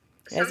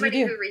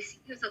somebody who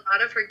receives a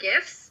lot of her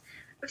gifts,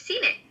 I've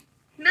seen it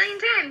a million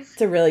times.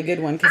 It's a really good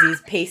one because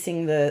he's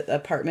pacing the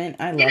apartment.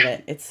 I love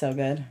it. It's so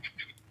good.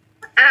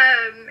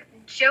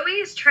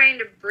 Joey is trying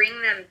to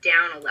bring them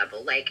down a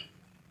level.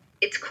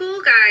 It's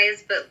cool,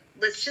 guys, but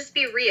let's just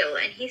be real.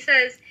 And he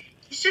says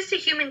he's just a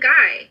human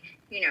guy.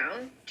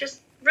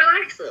 Just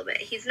relax a little bit.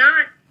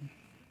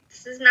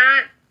 This is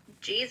not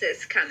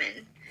Jesus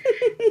coming.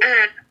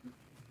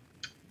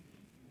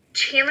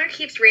 Chandler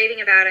keeps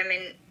raving about him,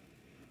 and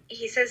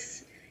he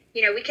says,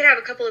 we could have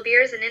a couple of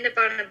beers and end up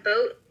on a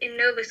boat in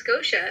Nova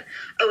Scotia.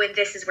 Oh, and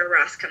this is where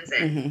Ross comes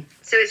in. Mm-hmm.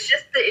 So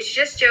it's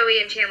just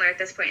Joey and Chandler at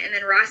this point, and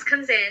then Ross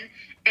comes in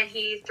and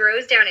he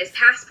throws down his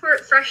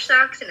passport, fresh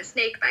socks, and a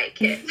snake bite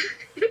kit.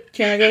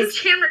 Chandler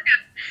goes,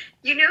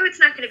 it's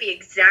not going to be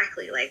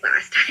exactly like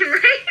last time,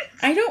 right?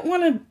 I don't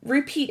want to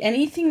repeat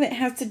anything that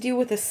has to do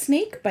with a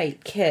snake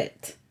bite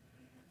kit.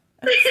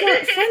 That's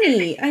not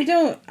funny.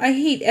 I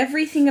hate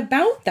everything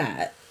about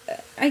that.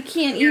 I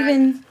can't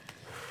even,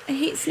 I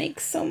hate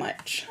snakes so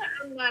much.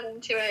 I'm not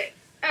into it.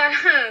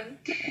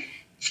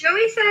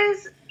 Joey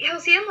says he'll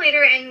see him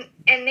later, and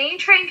they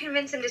try and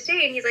convince him to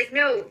stay, and he's like,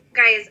 no,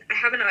 guys, I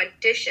have an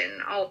audition.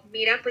 I'll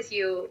meet up with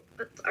you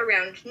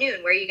around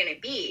noon. Where are you going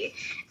to be?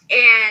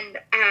 And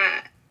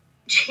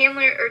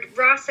Chandler, or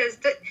Ross says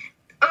that,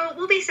 oh,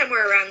 we'll be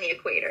somewhere around the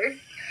equator.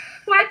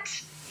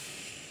 What?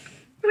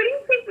 Who do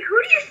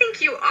you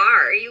think you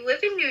are? You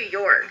live in New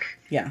York.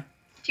 Yeah.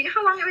 Do you know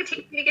how long it would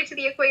take you to get to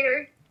the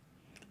equator?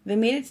 They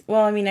made it,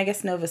 well, I mean, I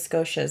guess Nova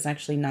Scotia is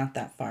actually not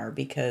that far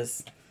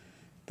because,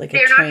 like,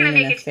 they're a not train going to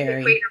and make a it to the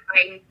ferry. equator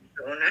by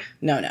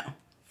noon. No,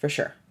 for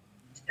sure.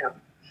 So,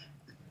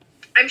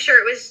 I'm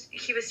sure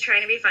he was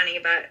trying to be funny,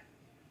 but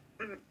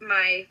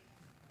my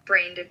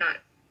brain did not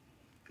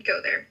go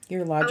there.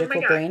 Your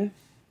logical brain?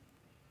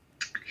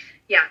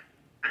 Yeah.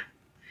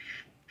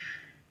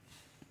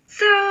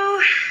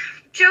 So,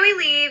 Joey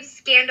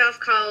leaves, Gandalf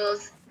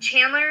calls,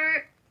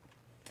 Chandler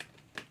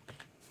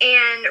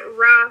and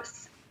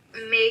Ross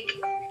make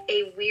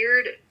a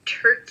weird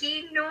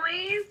turkey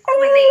noise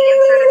when they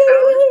answer the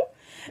phone.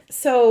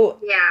 So,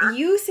 yeah.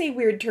 You say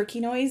weird turkey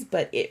noise,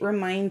 but it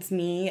reminds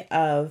me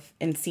of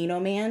Encino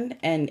Man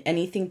and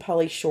anything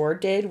Pauly Shore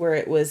did, where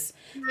it was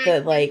the,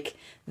 like,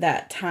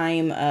 that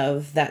time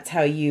of, that's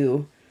how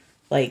you,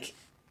 like,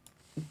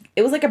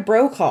 it was like a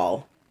bro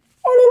call.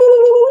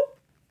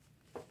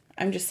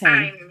 I'm just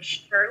saying. I'm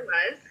sure it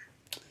was.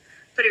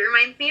 But it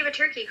reminds me of a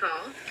turkey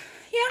call.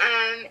 Yeah,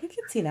 I can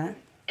see that.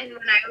 And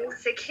when I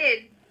was a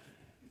kid,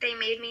 they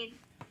made me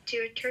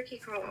do a turkey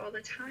call all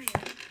the time.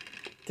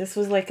 This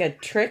was like a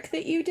trick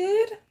that you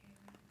did?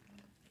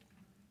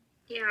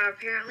 Yeah,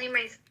 apparently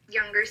my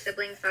younger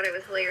siblings thought it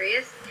was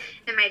hilarious,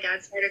 and my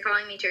dad started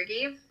calling me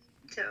Turkey,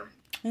 so.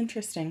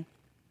 Interesting.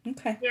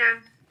 Okay. Yeah,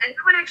 and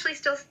that one actually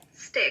still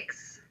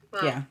sticks.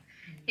 Well, yeah.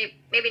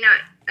 Maybe not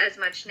as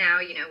much now,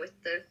 with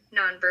the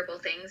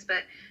nonverbal things,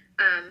 but,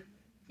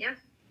 yeah.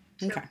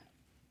 So, okay.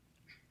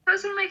 that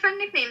was one of my fun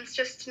nicknames,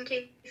 just in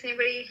case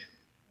anybody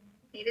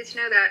needed to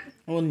know that.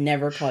 I will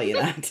never call you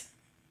that.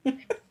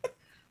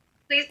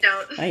 Please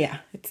don't. Oh, yeah.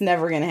 It's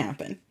never going to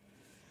happen.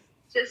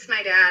 Just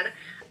my dad.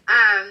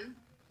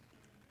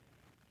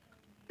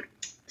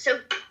 So,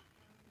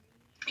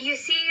 you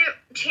see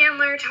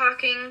Chandler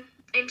talking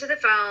into the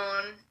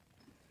phone,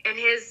 and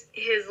his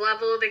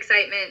level of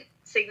excitement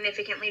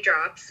significantly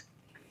drops.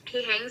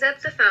 He hangs up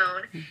the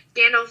phone.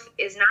 Gandalf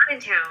is not in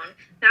town.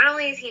 Not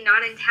only is he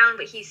not in town,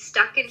 but he's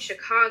stuck in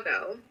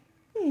Chicago.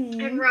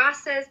 And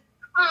Ross says,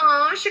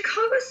 "Aw,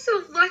 Chicago's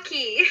so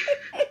lucky."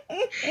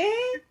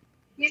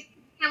 You see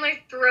Chandler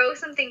throw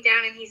something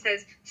down, and he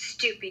says,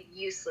 "Stupid,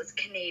 useless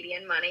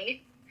Canadian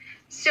money."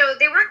 So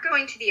they weren't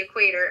going to the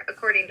equator,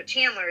 according to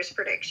Chandler's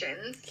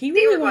predictions. He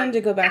really wanted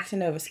to go back to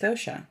Nova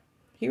Scotia.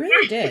 He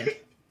really did.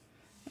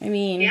 I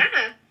mean,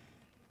 yeah.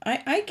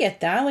 I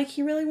get that. Like,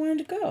 he really wanted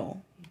to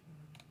go.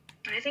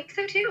 I think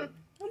so, too.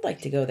 I'd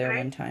like to go there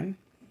one time.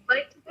 I'd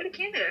like to go to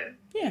Canada.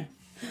 Yeah.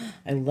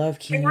 I love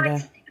Canada. I'm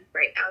not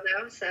right now,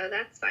 though, so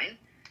that's fine.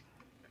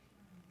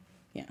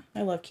 Yeah,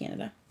 I love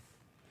Canada.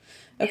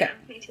 Okay.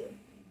 Yeah, me too.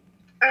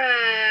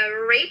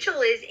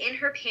 Rachel is in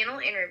her panel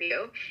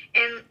interview,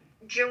 and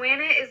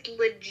Joanna is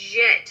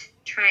legit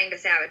trying to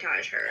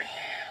sabotage her.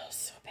 Oh,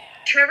 so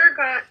bad. Trevor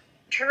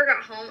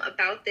got home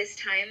about this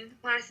time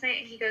last night,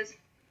 and he goes,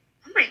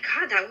 "Oh my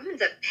God, that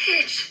woman's a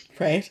bitch."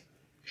 Right.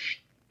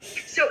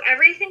 So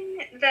everything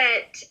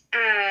that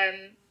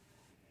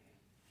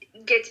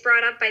gets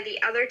brought up by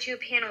the other two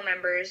panel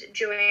members,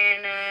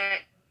 Joanna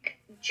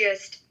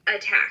just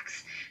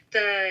attacks.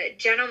 The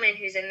gentleman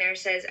who's in there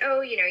says,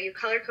 "Oh, you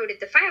color-coded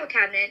the file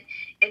cabinet,"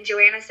 and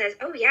Joanna says,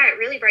 "Oh yeah, it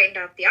really brightened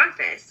up the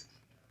office."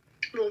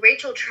 Well,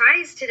 Rachel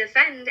tries to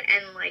defend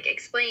and,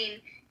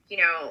 explain,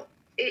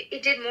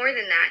 it did more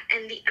than that.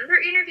 And the other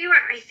interviewer,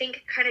 I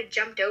think, kind of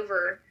jumped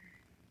over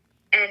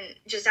and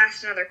just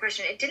asked another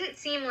question. It didn't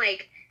seem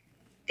like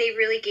they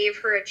really gave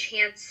her a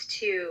chance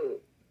to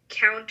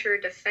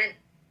counter-defend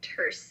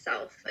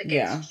herself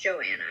against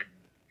Joanna.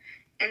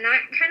 And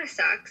that kind of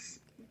sucks.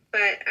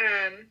 But,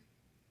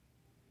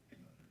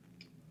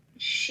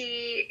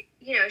 she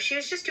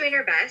was just doing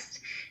her best.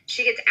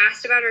 She gets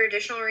asked about her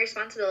additional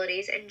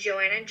responsibilities, and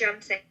Joanna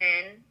jumps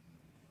in.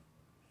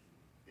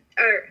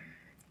 Or,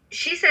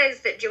 she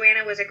says that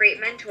Joanna was a great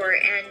mentor,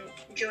 and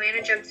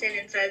Joanna jumps in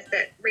and says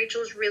that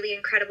Rachel's really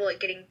incredible at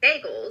getting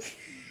bagels,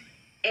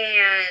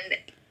 and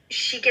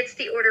she gets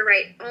the order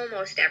right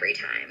almost every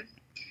time.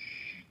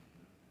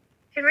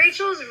 And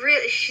Rachel's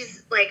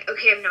she's like,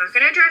 "Okay, I'm not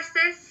going to address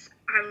this.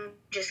 I'm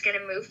just going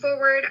to move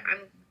forward.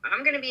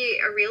 I'm going to be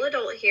a real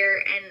adult here,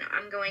 and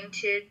I'm going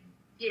to,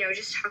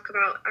 just talk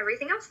about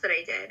everything else that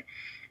I did."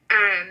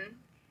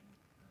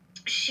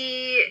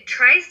 She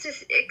tries to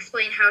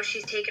explain how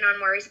she's taken on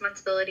more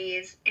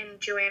responsibilities, and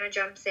Joanna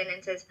jumps in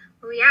and says,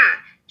 "Oh yeah,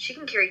 she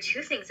can carry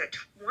two things at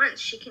once.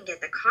 She can get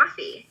the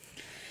coffee."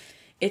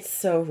 It's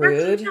so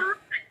rude.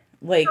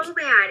 That's so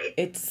bad.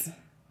 It's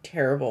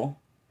terrible.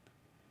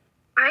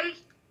 I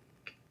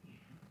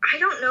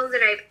don't know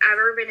that I've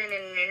ever been in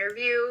an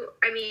interview.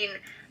 I mean,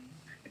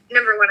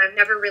 number one, I've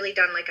never really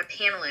done a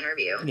panel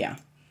interview. Yeah.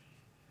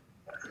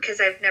 because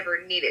I've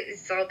never needed.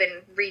 It's all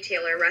been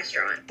retail or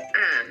restaurant.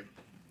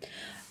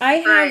 I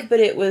have,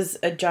 but it was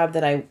a job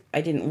that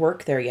I didn't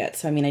work there yet.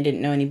 So, I mean, I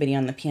didn't know anybody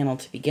on the panel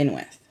to begin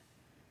with.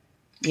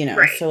 You know,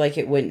 right. So, like,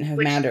 it wouldn't have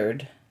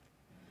mattered.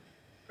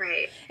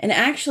 Right. And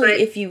actually,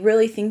 if you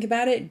really think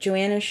about it,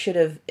 Joanna should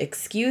have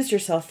excused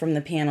herself from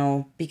the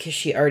panel because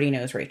she already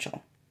knows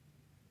Rachel.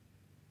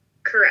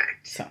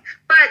 Correct. So.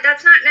 But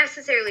that's not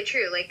necessarily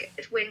true. Like,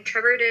 when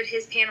Trevor did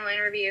his panel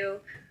interview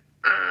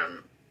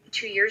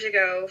 2 years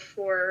ago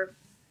for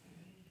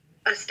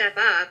a Step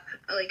Up,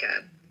 like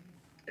a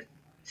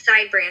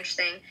side branch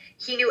thing,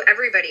 he knew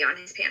everybody on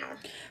his panel.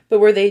 But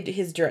were they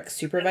his direct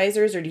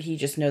supervisors, or did he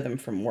just know them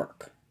from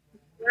work?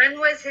 One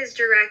was his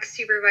direct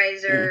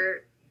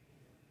supervisor,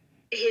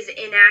 his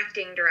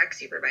inacting direct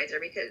supervisor,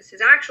 because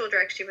his actual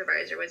direct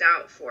supervisor was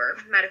out for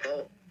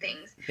medical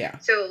things. Yeah.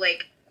 So,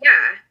 like,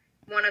 yeah,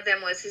 one of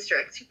them was his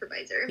direct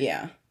supervisor.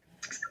 Yeah.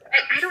 So,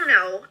 I don't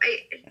know.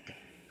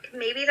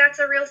 Maybe that's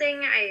a real thing.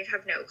 I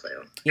have no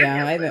clue.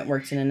 Yeah, I haven't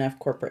worked in enough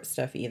corporate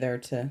stuff either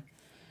to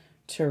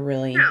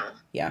really. No.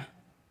 Yeah.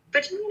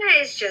 But Joanna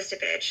is just a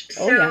bitch.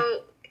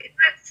 So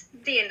that's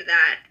the end of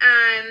that.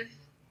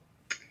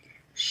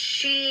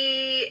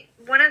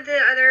 One of the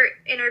other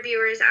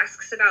interviewers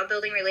asks about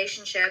building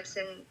relationships,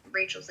 and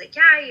Rachel's like,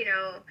 yeah, you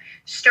know,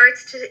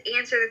 starts to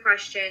answer the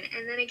question.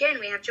 And then again,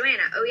 we have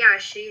Joanna. Oh yeah,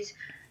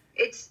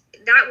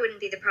 that wouldn't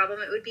be the problem.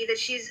 It would be that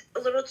she's a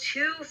little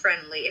too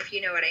friendly, if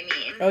you know what I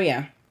mean. Oh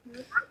yeah.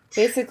 What?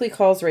 Basically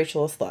calls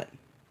Rachel a slut.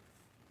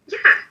 Yeah.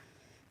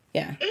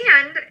 Yeah.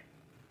 And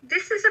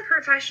this is a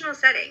professional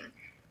setting.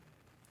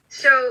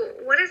 So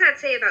what does that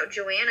say about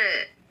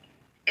Joanna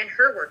and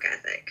her work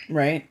ethic?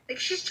 Right. Like,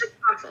 she's just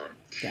awful.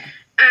 Yeah.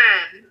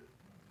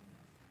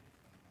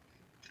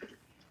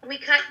 We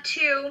cut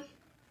to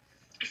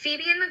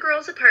Phoebe in the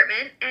girls'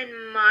 apartment, and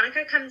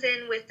Monica comes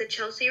in with the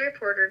Chelsea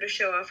Reporter to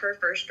show off her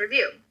first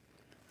review.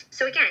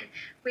 So again,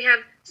 we have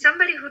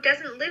somebody who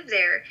doesn't live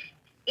there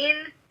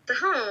in the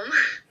home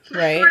for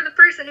the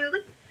person who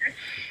lives there.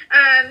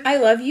 I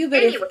love you,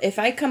 but anyway. if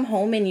I come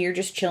home and you're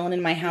just chilling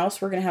in my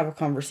house, we're going to have a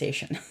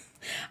conversation.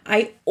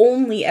 I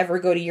only ever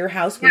go to your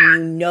house when you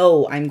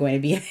know I'm going to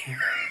be there.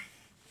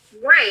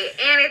 Right.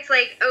 And it's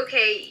like,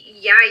 okay,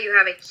 yeah, you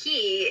have a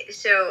key,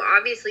 so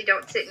obviously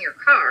don't sit in your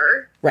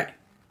car. Right.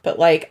 But,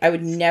 like, I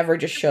would never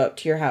just show up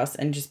to your house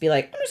and just be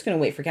like, I'm just going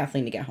to wait for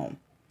Kathleen to get home.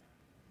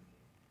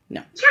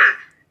 No.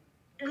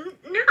 Yeah.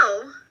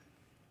 No.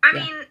 I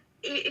mean,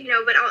 you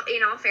know, but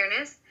in all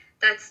fairness,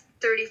 that's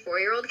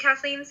 34-year-old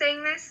Kathleen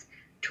saying this.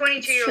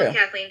 22-year-old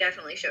Kathleen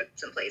definitely showed up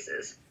some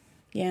places.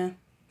 Yeah.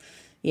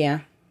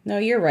 Yeah. No,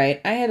 you're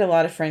right. I had a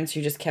lot of friends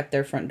who just kept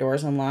their front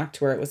doors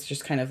unlocked, where it was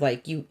just kind of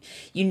like you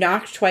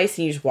knocked twice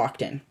and you just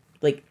walked in.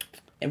 Like,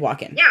 and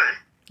walk in. Yeah.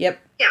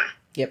 Yep. Yeah.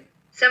 Yep.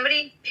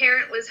 Somebody,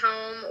 parent was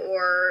home,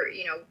 or,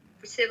 you know,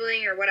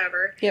 sibling or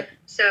whatever. Yep.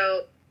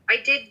 So I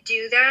did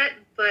do that,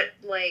 but,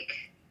 like,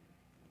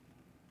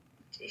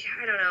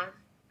 I don't know.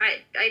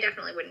 I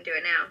definitely wouldn't do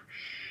it now.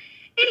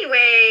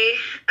 Anyway,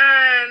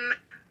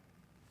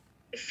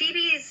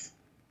 Phoebe's,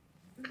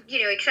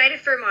 you know, excited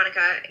for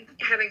Monica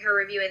having her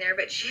review in there,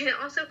 but she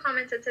also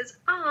comments and says,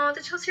 "Oh,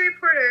 the Chelsea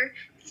Reporter,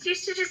 these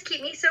used to just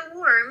keep me so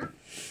warm."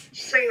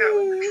 She's talking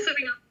about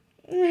slipping on.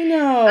 I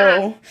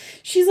know.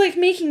 She's like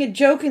making a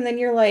joke, and then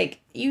you're like,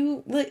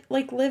 you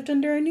lived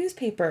under a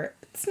newspaper.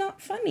 It's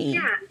not funny.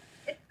 Yeah,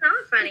 it's not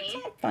funny. It's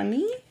not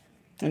funny.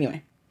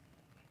 Anyway.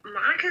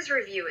 Monica's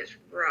review is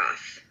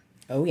rough.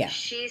 Oh, yeah.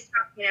 She's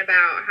talking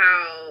about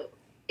how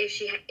if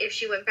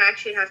she went back,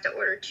 she'd have to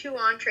order 2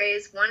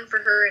 entrees, one for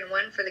her and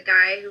one for the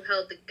guy who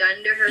held the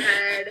gun to her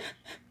head.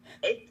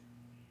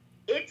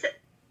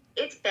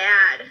 It's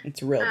bad.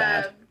 It's real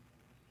bad.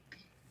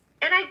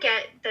 And I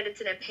get that it's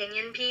an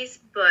opinion piece,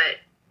 but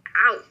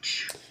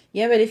ouch.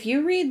 Yeah, but if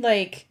you read,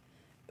 like,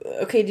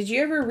 okay, did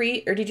you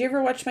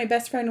ever watch My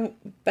Best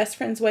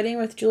Friend's Wedding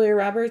with Julia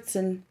Roberts?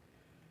 And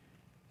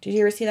did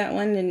you ever see that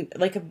one? And,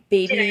 like, a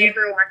baby. Did I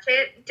ever watch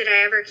it? Did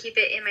I ever keep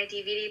it in my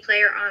DVD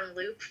player on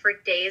loop for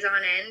days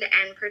on end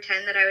and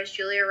pretend that I was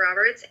Julia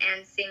Roberts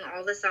and sing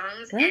all the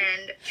songs? Right.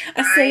 And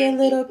I say a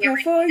little prayer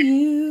for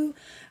you.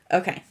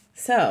 Okay,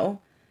 so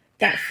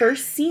that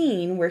first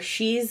scene where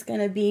she's going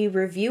to be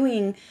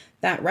reviewing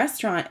that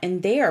restaurant,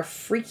 and they are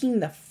freaking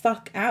the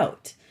fuck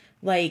out.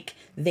 Like,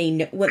 they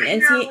know.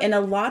 And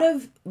a lot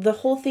of the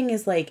whole thing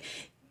is, like,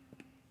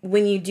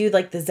 when you do,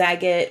 like, the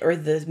Zagat or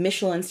the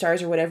Michelin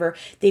stars or whatever,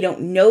 they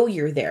don't know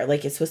you're there.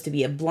 Like, it's supposed to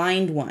be a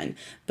blind one.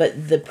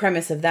 But the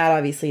premise of that,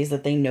 obviously, is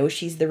that they know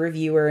she's the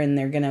reviewer and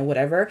they're gonna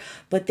whatever.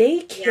 But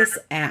they kiss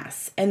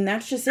ass. And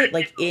that's just it.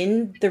 Like,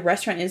 in the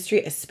restaurant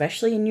industry,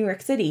 especially in New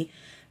York City,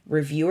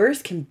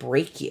 reviewers can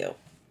break you.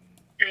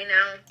 I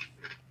know.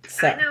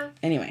 So,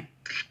 anyway.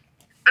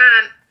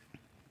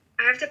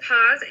 I have to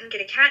pause and get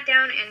a cat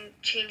down and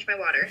change my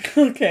water.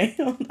 Okay,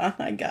 hold on.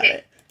 I got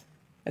it.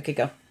 Okay,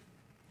 go.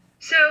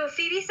 So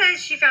Phoebe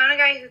says she found a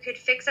guy who could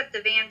fix up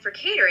the van for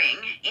catering,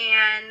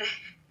 and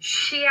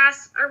she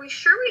asks, "Are we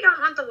sure we don't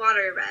want the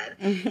water red?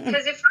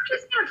 Because if we're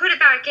just gonna put it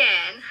back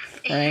in,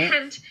 right.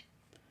 and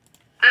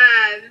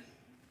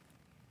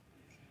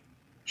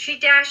she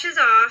dashes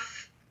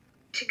off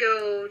to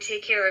go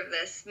take care of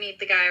this, meet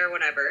the guy or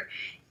whatever,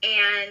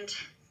 and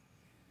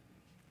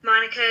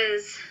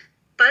Monica's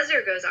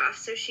buzzer goes off,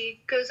 so she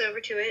goes over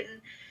to it,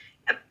 and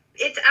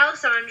it's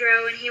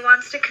Alessandro, and he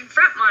wants to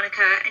confront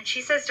Monica, and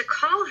she says to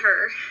call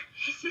her,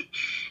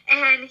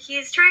 and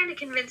he's trying to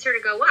convince her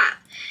to go up.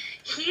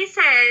 He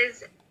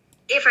says,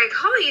 if I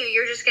call you,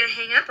 you're just going to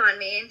hang up on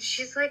me. And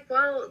she's like,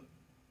 well,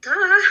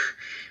 duh.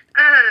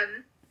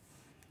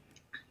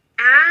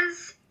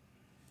 As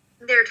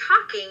they're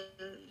talking,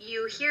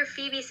 you hear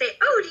Phoebe say,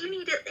 oh, do you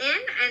need it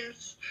in? And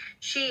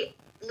she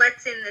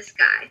lets in this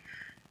guy.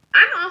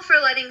 I'm all for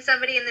letting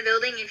somebody in the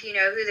building if you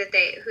know who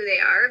they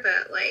are,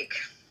 but, like,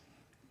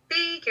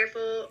 be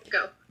careful.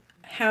 Go.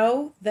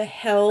 How the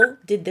hell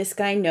did this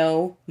guy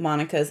know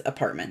Monica's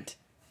apartment?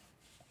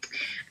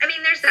 I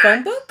mean, there's that.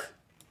 Phone book?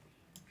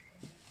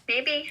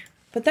 Maybe.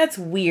 But that's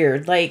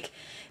weird. Like,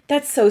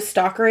 that's so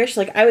stalkerish.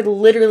 Like, I would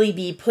literally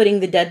be putting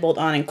the deadbolt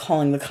on and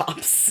calling the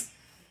cops.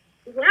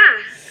 Yeah,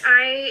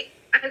 I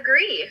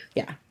agree.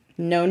 Yeah.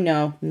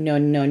 No.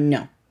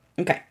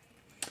 Okay.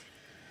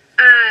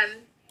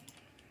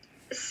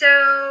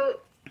 So,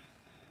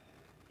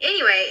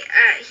 anyway,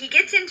 he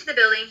gets into the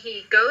building,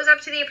 he goes up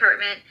to the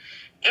apartment,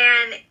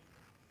 and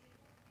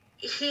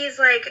he's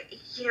like,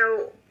 you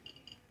know,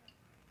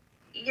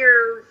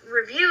 your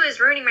review is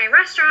ruining my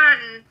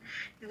restaurant,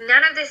 and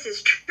none of this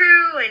is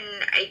true,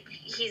 and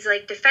he's,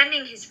 like,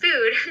 defending his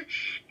food,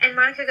 and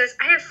Monica goes,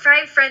 I have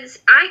 5 friends,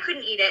 I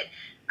couldn't eat it,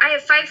 I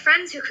have 5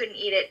 friends who couldn't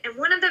eat it, and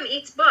one of them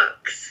eats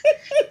books.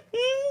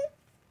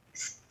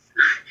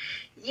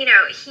 You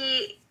know,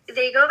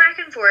 they go back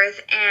and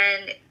forth,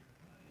 and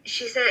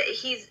she said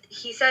he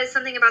says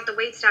something about the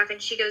waitstaff,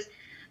 and she goes,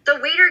 the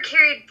waiter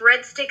carried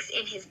breadsticks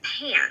in his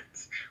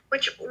pants.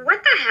 Which,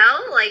 what the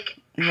hell? Like,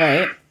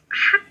 right?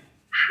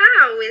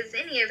 How is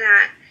any of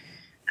that?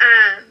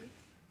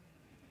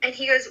 And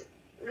he goes,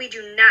 we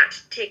do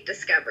not take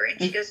Discover. And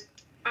she goes,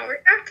 I'll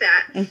retract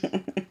that.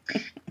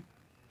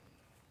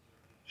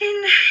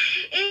 And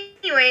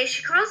anyway,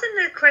 she calls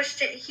into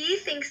question. He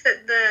thinks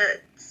that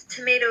the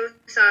tomato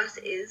sauce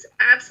is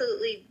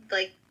absolutely,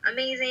 like,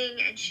 amazing.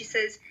 And she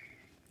says,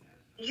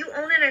 you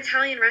own an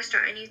Italian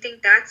restaurant and you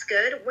think that's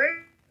good?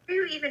 Where are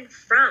you even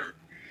from?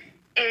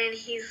 And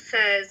he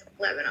says,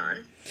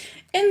 Lebanon.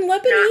 And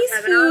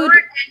Lebanese food.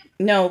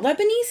 No,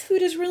 Lebanese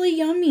food is really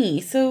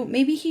yummy. So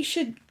maybe he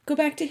should go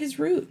back to his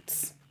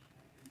roots.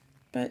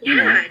 But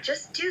yeah,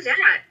 just do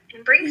that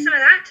and bring some of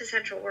that to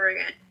Central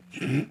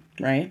Oregon.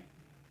 Right.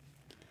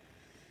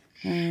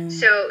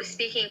 So,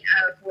 speaking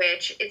of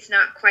which, it's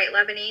not quite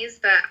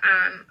Lebanese, but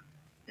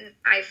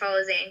I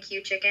follow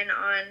ZanQ Chicken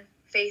on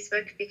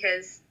Facebook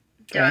because,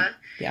 duh.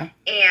 Yeah.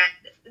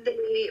 And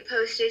they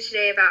posted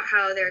today about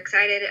how they're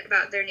excited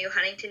about their new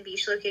Huntington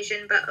Beach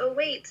location, but oh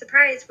wait,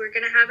 surprise, we're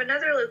going to have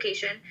another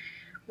location.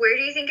 Where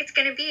do you think it's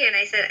going to be? And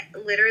I said,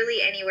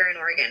 literally anywhere in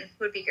Oregon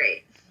would be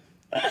great.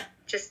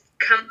 Just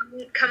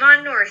come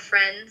on north,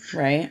 friends.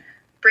 Right.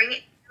 Bring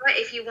it.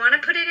 If you want to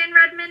put it in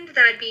Redmond,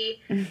 that'd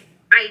be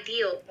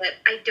ideal, but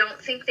I don't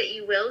think that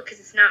you will because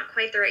it's not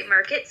quite the right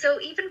market.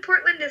 So even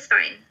Portland is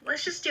fine.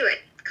 Let's just do it.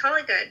 Call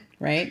it good.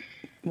 Right.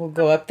 We'll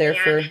go up there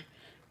for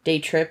day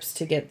trips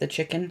to get the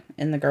chicken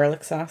and the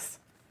garlic sauce.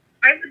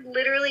 I would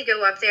literally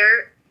go up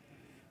there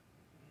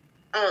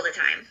all the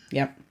time.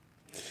 Yep.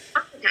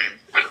 All the time.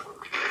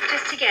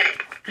 Just to get it.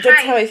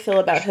 That's how I feel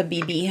about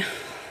Habibi,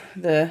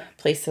 the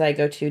place that I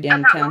go to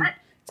downtown. What?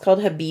 It's called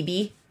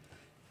Habibi,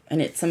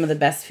 and it's some of the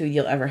best food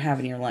you'll ever have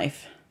in your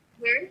life.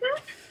 Where is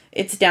it?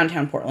 It's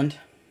downtown Portland.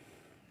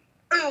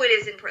 Oh, it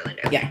is in Portland.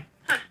 Okay. Yeah.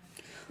 Huh.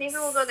 Maybe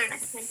we'll go there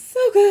next time. So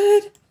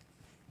good.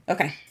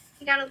 Okay.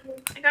 I got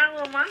a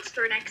little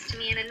monster next to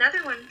me, and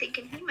another one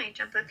thinking he might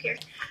jump up here.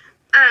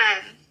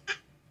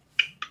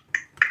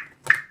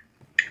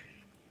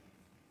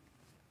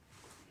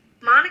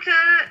 Monica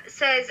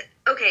says,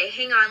 okay,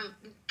 hang on,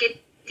 get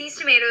these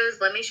tomatoes,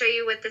 let me show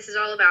you what this is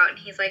all about. And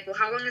he's like, well,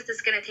 how long is this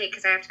going to take?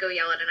 Because I have to go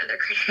yell at another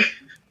critic.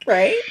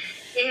 Right?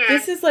 Yeah.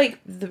 This is like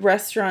the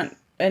restaurant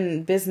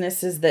and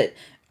businesses that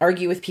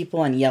argue with people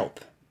on Yelp.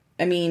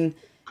 I mean,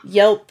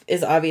 Yelp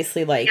is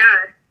obviously like,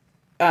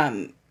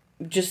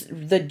 just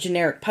the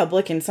generic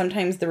public, and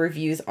sometimes the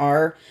reviews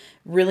are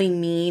really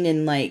mean.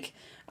 And like,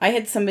 I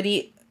had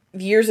somebody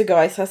years ago,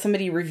 I saw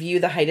somebody review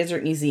the High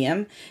Desert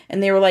Museum,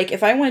 and they were like,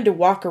 if I wanted to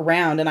walk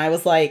around, and I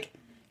was like,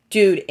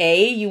 dude,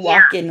 A, you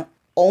walk in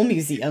all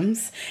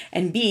museums,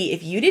 and B,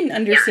 if you didn't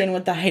understand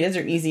what the High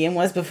Desert Museum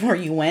was before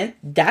you went,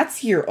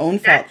 that's your own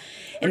fault.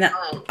 And that,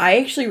 I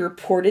actually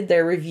reported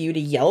their review to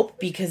Yelp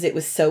because it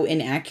was so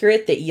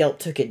inaccurate that Yelp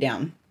took it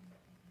down.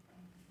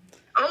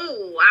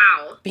 Oh,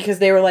 wow. Because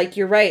they were like,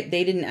 you're right,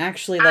 they didn't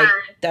actually, like,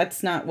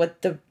 that's not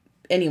what the,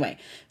 anyway.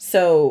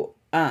 So,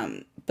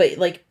 but,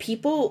 like,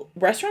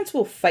 restaurants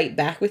will fight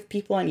back with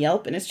people on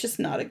Yelp, and it's just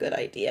not a good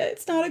idea.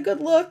 It's not a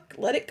good look.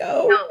 Let it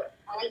go. No,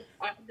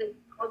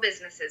 all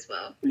businesses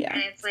will. Yeah,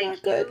 and it's like,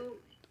 not good.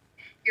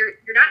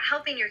 You're not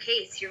helping your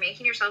case. You're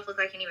making yourself look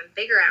like an even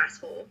bigger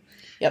asshole.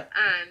 Yep.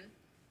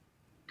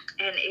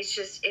 And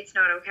it's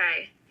not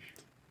okay.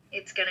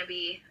 It's going to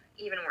be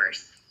even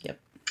worse. Yep.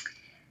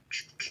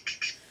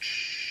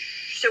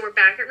 So we're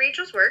back at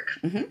Rachel's work.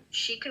 Mm-hmm.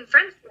 She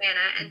confronts Joanna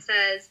and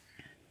says,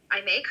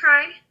 I may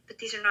cry, but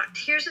these are not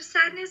tears of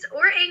sadness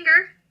or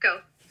anger.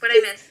 Go. What'd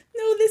I miss?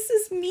 No, this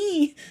is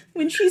me.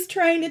 When she's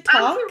trying to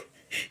talk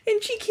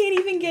and she can't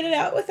even get it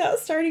out without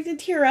starting to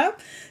tear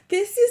up.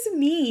 This is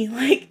me.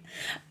 Like,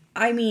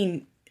 I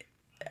mean,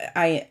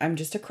 I'm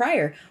just a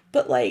crier.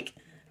 But, like,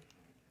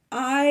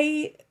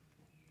 I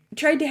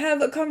tried to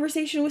have a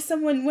conversation with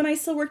someone when I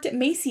still worked at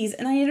Macy's,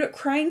 and I ended up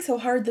crying so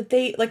hard that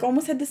they, like,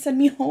 almost had to send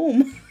me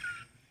home.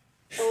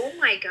 Oh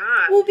my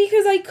god. Well,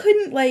 because I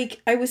couldn't,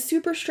 like, I was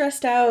super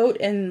stressed out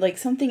and, like,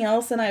 something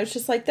else, and I was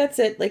just like, that's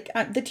it. Like,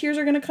 the tears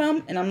are gonna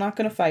come, and I'm not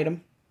gonna fight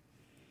them.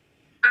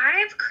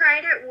 I've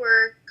cried at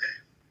work.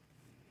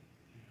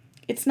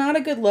 It's not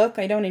a good look.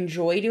 I don't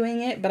enjoy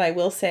doing it, but I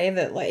will say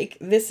that, like,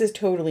 this is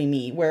totally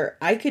me, where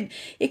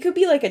it could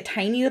be, like, a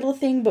tiny little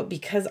thing, but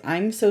because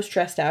I'm so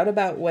stressed out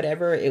about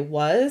whatever it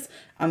was,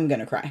 I'm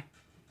gonna cry.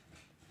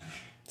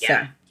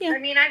 Yeah. So, yeah. I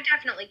mean, I've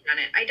definitely done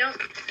it. I don't...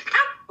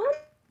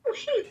 Oh,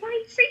 hey, why are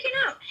you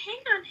freaking out?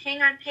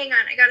 Hang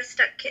on. I got a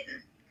stuck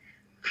kitten.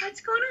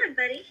 What's going on,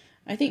 buddy?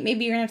 I think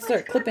maybe you're gonna have to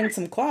start clipping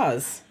some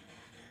claws.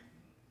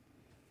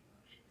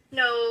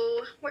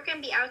 No, we're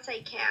gonna be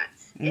outside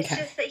cats. Okay. It's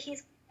just that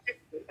he's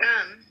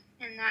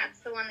and that's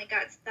the one that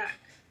got stuck.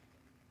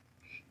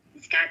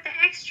 He's got the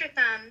extra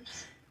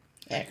thumbs.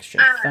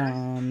 Extra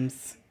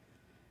thumbs.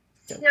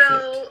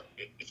 So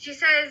she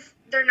says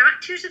they're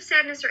not tears of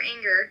sadness or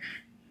anger,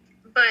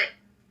 but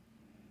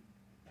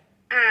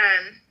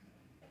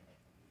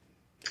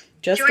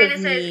just Joanna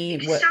of me,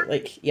 says, what,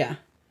 like, yeah.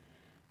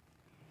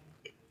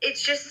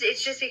 It's just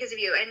because of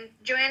you. And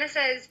Joanna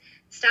says,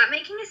 stop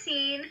making a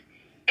scene.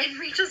 And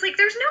Rachel's like,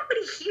 there's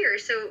nobody here.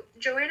 So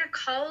Joanna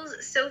calls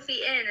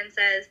Sophie in and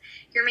says,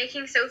 you're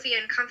making Sophie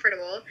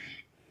uncomfortable.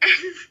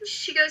 And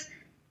she goes,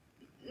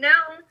 no,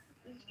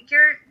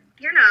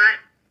 you're not.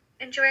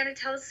 And Joanna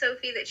tells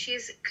Sophie that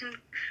she's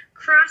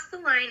crossed the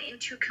line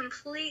into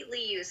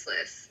completely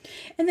useless.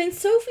 And then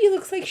Sophie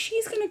looks like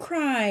she's gonna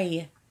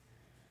cry.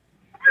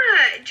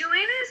 Yeah,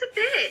 Joanna is a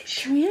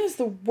bitch. Joanna's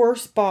the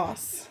worst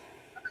boss.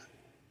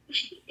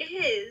 She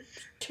is.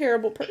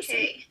 Terrible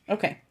person.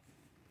 Okay.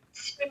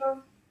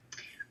 So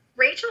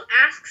Rachel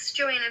asks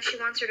Joanna if she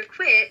wants her to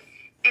quit,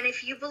 and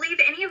if you believe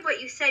any of what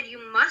you said,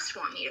 you must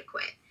want me to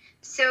quit.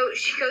 So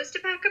she goes to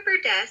pack up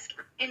her desk,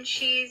 and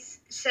she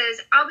says,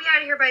 I'll be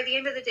out of here by the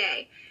end of the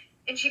day.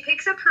 And she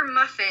picks up her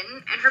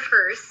muffin and her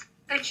purse,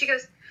 and she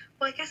goes,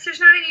 well, I guess there's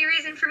not any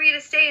reason for me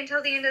to stay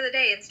until the end of the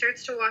day, and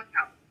starts to walk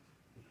out.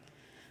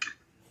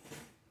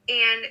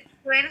 And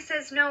Joanna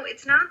says, no,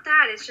 it's not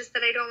that. It's just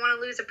that I don't want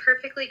to lose a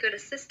perfectly good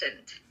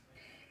assistant.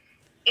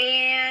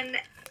 And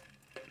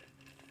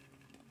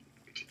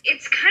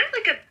it's kind of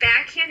like a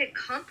backhanded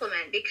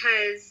compliment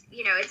because,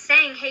 you know, it's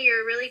saying, hey,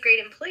 you're a really great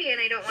employee and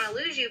I don't want to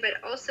lose you,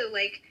 but also,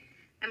 like,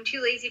 I'm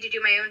too lazy to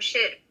do my own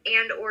shit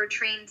and or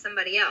train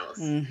somebody else.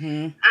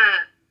 Mm-hmm.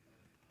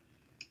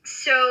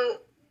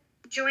 So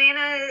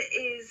Joanna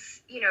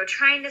is, you know,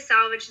 trying to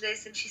salvage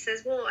this, and she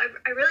says, well,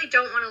 I really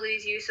don't want to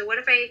lose you, so what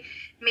if I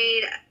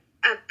made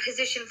a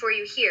position for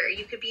you here?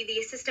 You could be the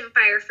assistant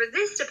buyer for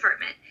this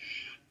department.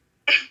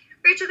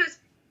 Rachel goes,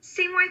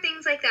 say more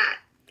things like that.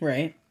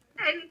 Right.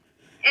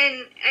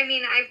 And I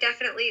mean, I've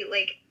definitely,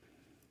 like,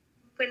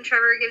 when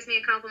Trevor gives me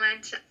a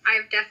compliment,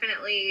 I've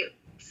definitely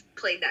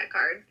played that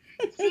card.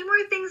 Say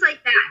more things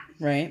like that.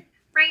 Right.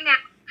 Right now.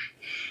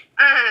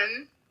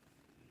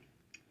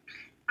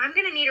 I'm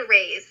gonna need a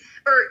raise.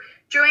 Or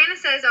Joanna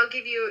says I'll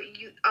give you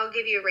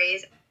a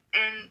raise,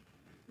 and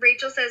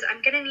Rachel says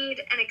I'm gonna need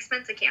an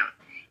expense account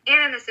and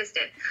an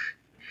assistant.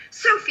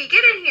 Sophie,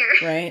 get in here.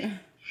 Right.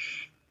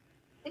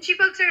 And she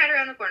pokes her head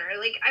around the corner.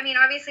 Like, I mean,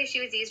 obviously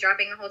she was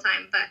eavesdropping the whole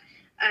time, but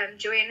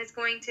Joanna's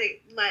going to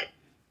let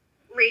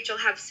Rachel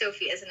have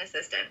Sophie as an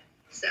assistant.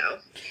 So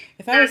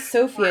if I was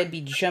Sophie, I'd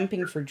be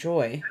jumping for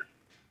joy.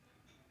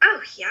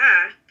 Oh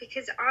yeah,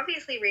 because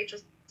obviously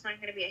Rachel's not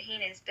going to be a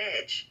heinous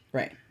bitch.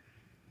 Right.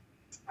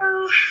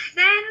 So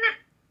then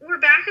we're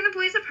back in the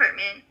boys'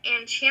 apartment,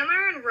 and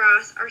Chandler and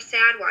Ross are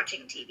sad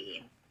watching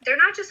TV. They're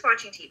not just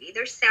watching TV,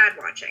 they're sad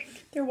watching.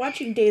 They're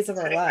watching Days of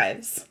Our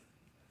Lives.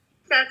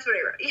 That's what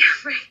I wrote. Yeah,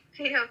 right.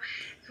 I know,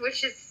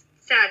 which is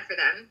sad for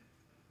them.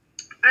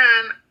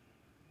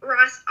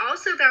 Ross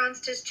also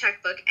balanced his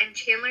checkbook, and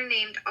Chandler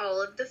named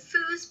all of the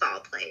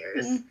foosball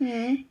players. Mm-hmm.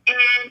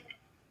 And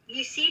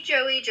you see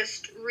Joey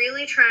just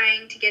really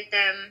trying to get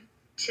them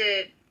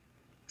to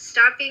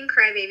stop being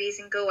crybabies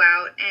and go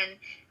out, and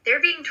they're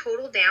being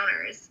total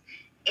downers.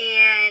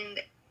 And,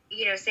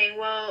 you know, saying,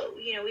 well,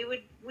 you know, we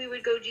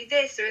would go do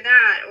this or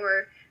that,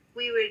 or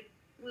we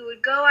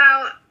would go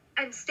out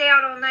and stay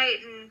out all night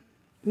and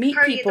meet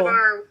party people. At the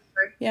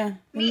bar. Yeah,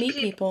 meet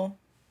people.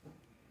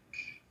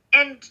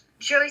 And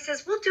Joey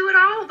says, we'll do it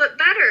all, but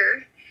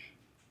better.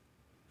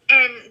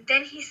 And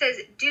then he says,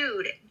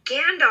 dude,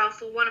 Gandalf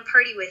will want to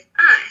party with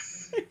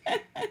us.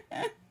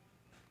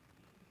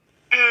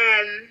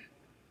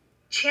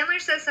 Chandler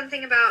says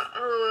something about,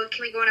 oh,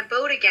 can we go on a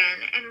boat again?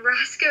 And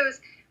Ross goes,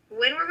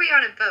 when were we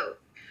on a boat?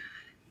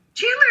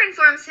 Chandler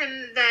informs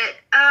him that,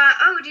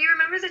 oh, do you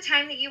remember the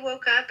time that you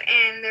woke up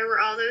and there were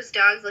all those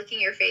dogs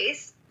licking your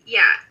face?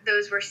 Yeah,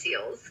 those were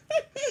seals.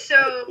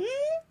 So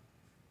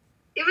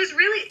it was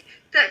really,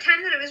 that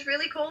time that it was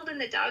really cold and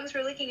the dogs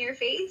were licking your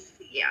face?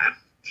 Yeah.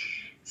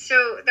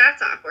 So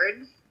that's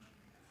awkward.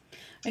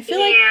 I feel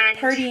like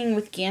partying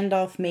with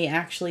Gandalf may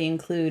actually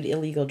include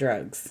illegal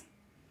drugs.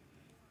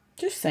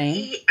 Just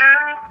saying.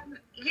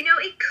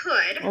 It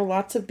could. Or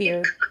lots of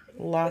beer.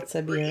 Lots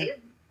of beer.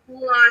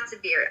 Lots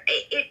of beer.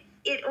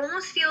 It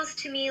almost feels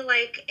to me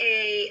like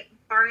a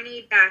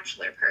Barney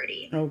bachelor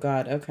party. Oh,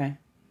 God. Okay.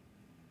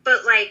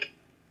 But, like,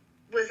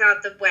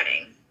 without the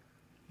wedding.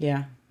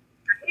 Yeah.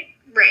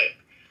 Right.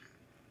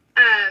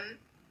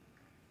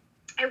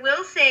 I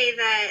will say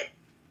that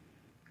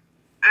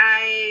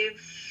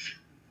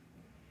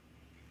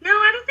No,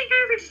 I don't think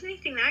I ever did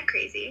anything that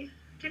crazy.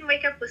 Didn't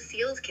wake up with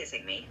seals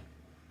kissing me.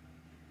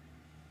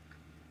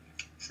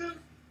 So...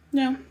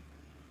 No.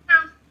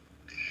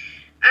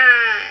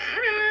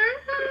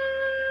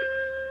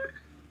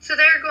 So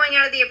they're going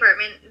out of the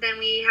apartment. Then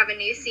we have a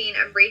new scene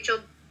of Rachel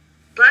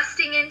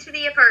busting into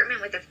the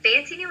apartment with a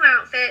fancy new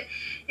outfit,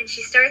 and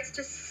she starts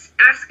to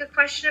ask a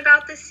question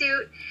about the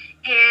suit,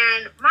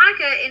 and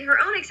Monica, in her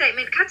own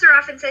excitement, cuts her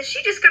off and says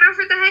she just got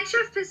offered the head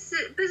chef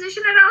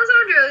position at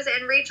Alessandro's,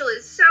 and Rachel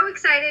is so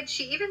excited.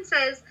 She even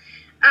says,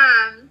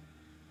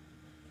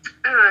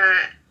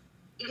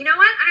 you know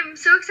what? I'm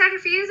so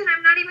excited for you that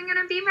I'm not even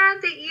going to be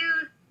mad that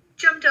you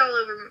jumped all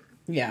over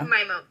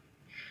my moment.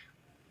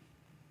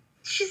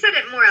 She said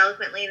it more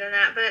eloquently than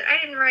that, but I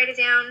didn't write it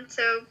down,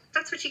 so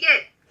that's what you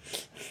get.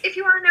 If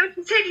you want to know what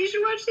she said, you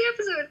should watch the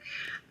episode.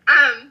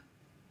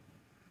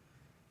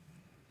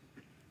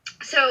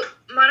 So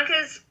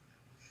Monica's,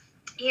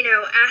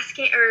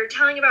 asking or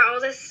telling about all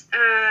this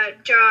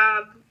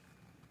job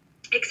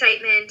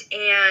excitement,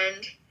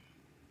 and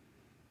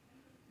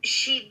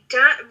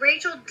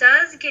Rachel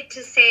does get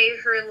to say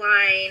her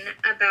line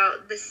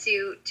about the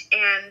suit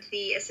and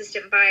the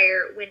assistant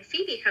buyer when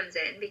Phoebe comes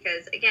in,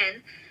 because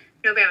again,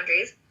 no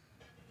boundaries.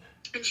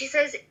 And she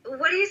says,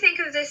 what do you think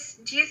of this?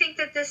 Do you think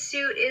that this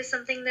suit is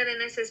something that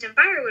an assistant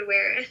buyer would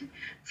wear? And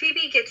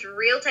Phoebe gets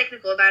real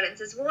technical about it and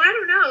says, well, I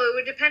don't know. It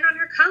would depend on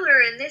her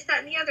color and this, that,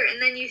 and the other.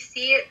 And then you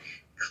see it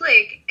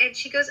click, and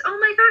she goes, oh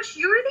my gosh,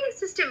 you're the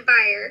assistant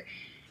buyer.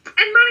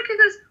 And Monica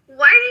goes,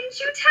 why didn't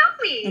you tell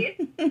me?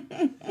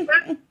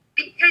 Well,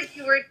 because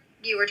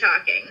you were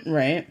talking.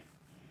 Right.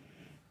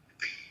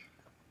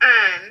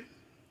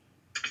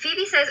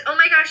 Phoebe says, oh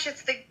my gosh,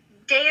 it's the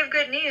day of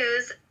good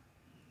news.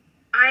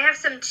 I have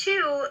some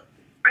too.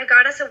 I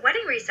got us a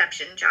wedding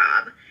reception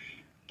job.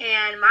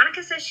 And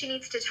Monica says she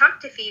needs to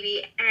talk to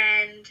Phoebe,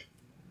 and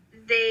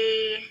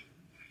they,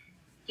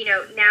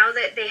 now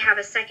that they have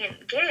a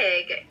second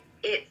gig,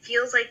 it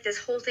feels like this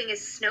whole thing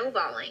is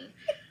snowballing.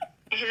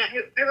 And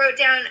I wrote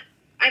down,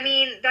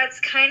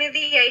 that's kind of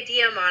the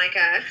idea,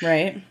 Monica.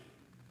 Right.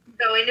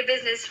 Go into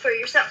business for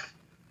yourself.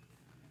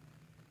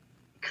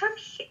 Come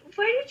here.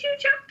 Why did you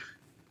jump?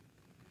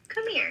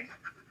 Come here.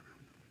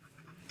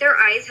 Their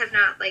eyes have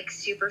not,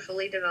 super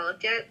fully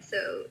developed yet,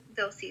 so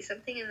they'll see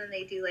something and then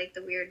they do,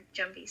 the weird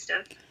jumpy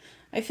stuff.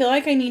 I feel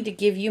like I need to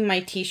give you my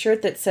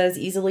t-shirt that says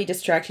easily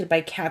distracted by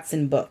cats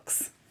and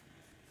books.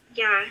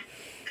 Yeah,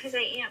 because I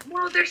am.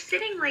 Well, they're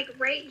sitting, right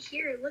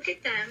here. Look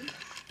at them.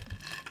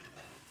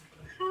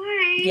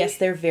 Hi. Yes,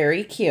 they're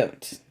very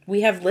cute. We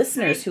have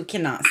listeners who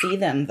cannot see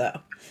them, though.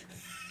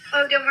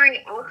 Oh, don't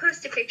worry. I'll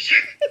post a picture.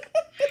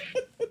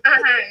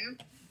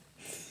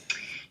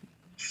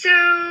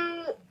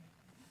 So...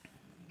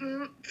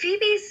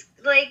 Phoebe's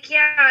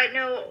yeah,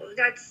 no,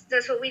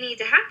 that's what we need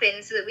to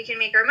happen so that we can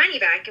make our money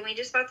back, and we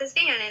just bought this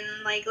van,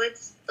 and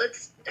let's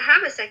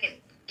have a second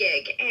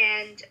gig.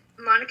 And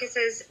Monica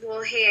says,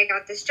 well, hey, I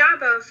got this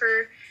job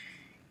offer,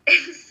 and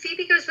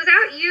Phoebe goes,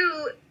 without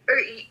you,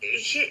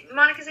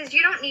 Monica says,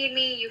 you don't need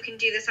me, you can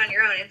do this on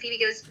your own. And Phoebe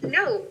goes,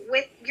 no,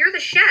 you're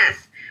the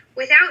chef.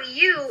 Without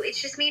you,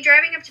 it's just me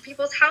driving up to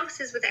people's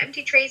houses with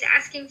empty trays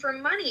asking for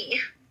money.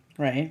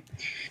 Right.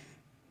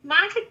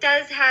 Monica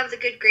does have the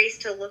good grace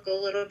to look a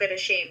little bit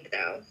ashamed,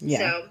 though. Yeah.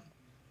 So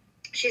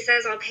she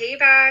says, I'll pay you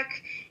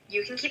back.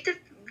 You can keep the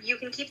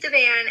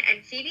van.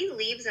 And Phoebe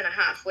leaves in a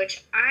huff,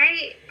 which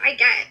I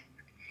get.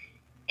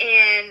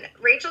 And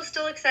Rachel's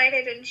still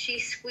excited, and she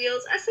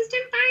squeals,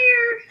 assistant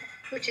buyer,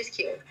 which is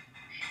cute.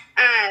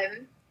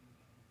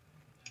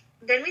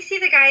 Then we see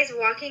the guys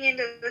walking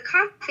into the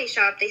coffee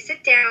shop. They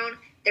sit down.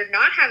 They're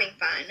not having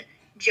fun.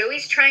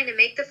 Joey's trying to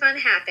make the fun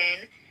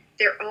happen.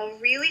 They're all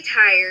really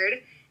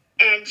tired.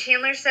 And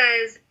Chandler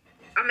says,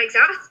 I'm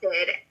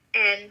exhausted.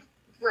 And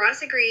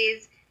Ross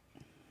agrees.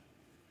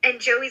 And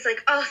Joey's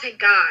like, oh, thank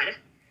God.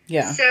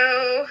 Yeah.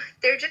 So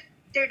they're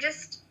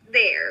just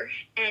there.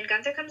 And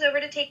Gunther comes over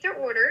to take their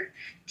order.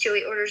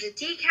 Joey orders a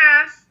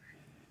decaf.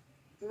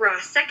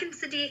 Ross seconds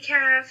the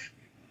decaf.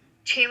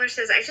 Chandler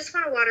says, I just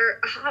want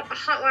a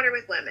hot water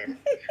with lemon.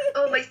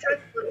 Oh, my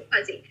throat's a little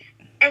fuzzy.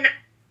 And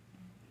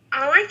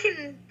all I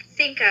can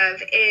think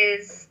of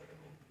is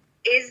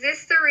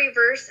this the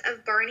reverse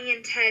of Barney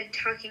and Ted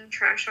talking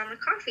trash on the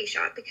coffee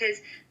shop?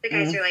 Because the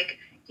guys are like,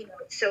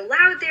 it's so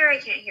loud there. I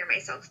can't hear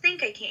myself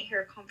think. I can't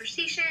hear a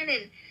conversation.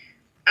 And,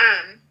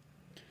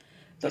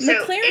 But so,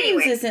 McLaren's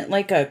anyway. isn't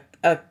like a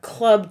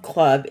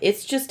club.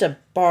 It's just a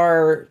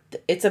bar.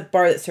 It's a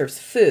bar that serves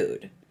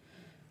food.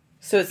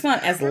 So it's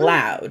not as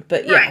loud,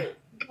 but yeah. Right.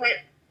 But,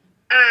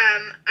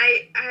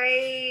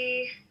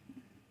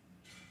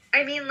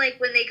 I mean, like,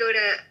 when they go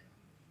to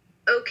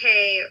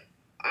Okay,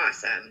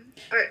 Awesome.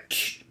 Or,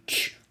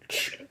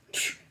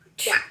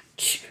 yeah.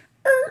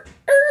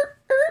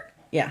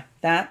 Yeah,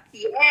 that.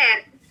 Yeah.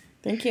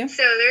 Thank you.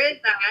 So there is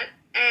that.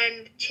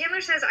 And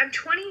Chandler says, I'm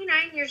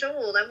 29 years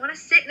old. I want to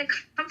sit in a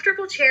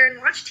comfortable chair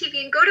and watch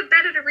TV and go to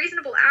bed at a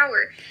reasonable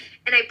hour.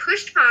 And I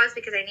pushed pause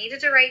because I needed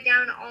to write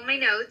down all my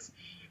notes.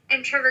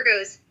 And Trevor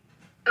goes,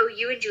 oh,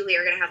 you and Julie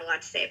are going to have a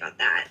lot to say about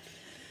that.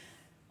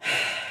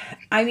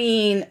 I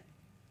mean,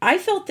 I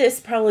felt this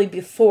probably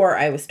before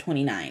I was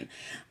 29.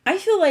 I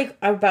feel like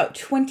about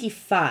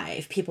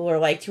 25, people are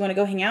like, do you want to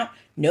go hang out?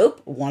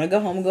 Nope, want to go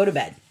home and go to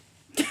bed.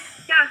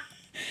 Yeah.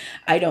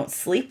 I don't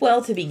sleep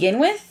well to begin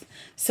with,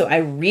 so I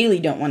really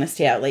don't want to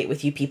stay out late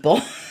with you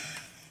people.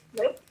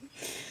 Nope.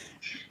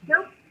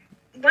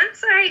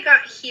 Once I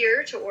got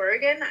here to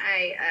Oregon,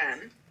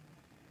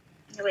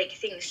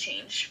 things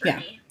changed for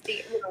me.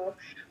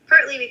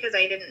 Partly because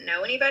I didn't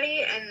know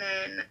anybody, and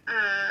then,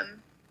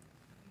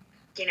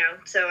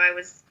 so I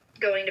was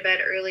going to bed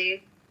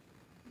early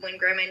when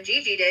Grandma and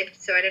Gigi did,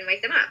 so I didn't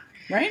wake them up.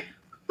 Right?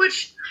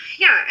 Which,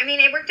 yeah, I mean,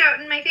 it worked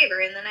out in my favor,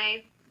 and then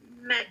I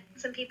met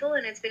some people,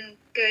 and it's been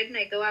good, and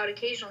I go out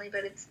occasionally,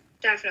 but it's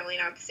definitely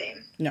not the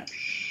same. No.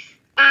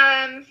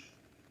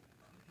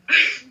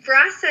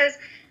 Ross says,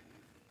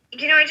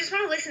 I just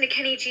want to listen to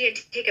Kenny G and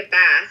take a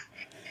bath.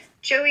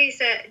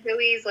 Joey's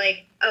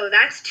like, oh,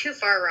 that's too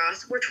far,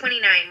 Ross. We're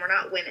 29. We're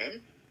not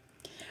women.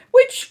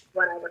 Which,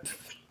 whatever.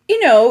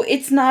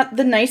 It's not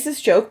the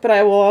nicest joke, but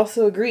I will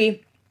also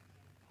agree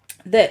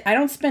that I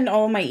don't spend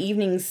all of my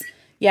evenings,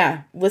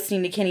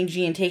 listening to Kenny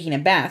G and taking a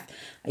bath.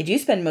 I do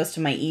spend most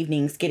of my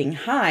evenings getting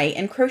high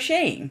and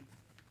crocheting.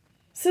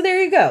 So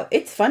there you go.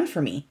 It's fun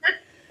for me.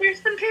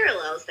 There's some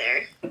parallels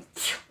there.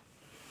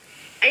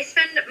 I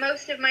spend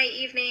most of my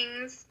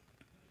evenings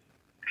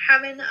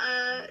having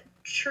a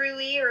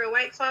Truly or a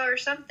White Claw or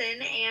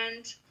something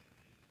and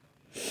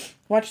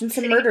watching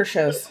some murder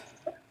shows.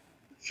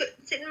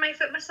 Sitting in my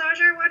foot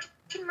massager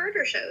watching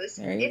murder shows.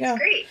 There you go. It's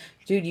great.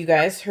 Dude, you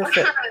guys,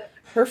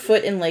 her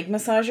foot and leg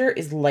massager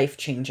is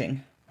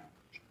life-changing.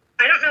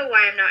 I don't know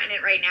why I'm not in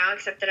it right now,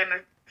 except that I'm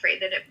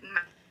afraid that it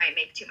might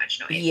make too much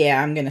noise.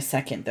 Yeah, I'm going to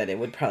second that it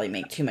would probably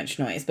make too much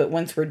noise. But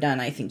once we're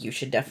done, I think you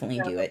should definitely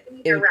do it.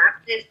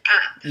 Wrap this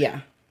up.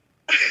 Yeah.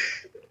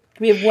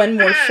 We have one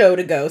more show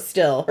to go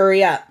still.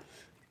 Hurry up.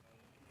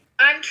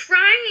 I'm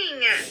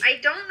trying. I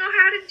don't know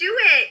how to do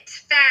it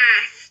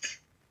fast.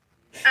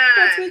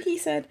 That's what he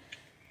said.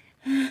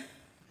 Thank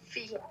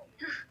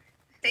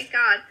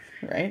God.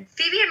 Right.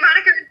 Phoebe and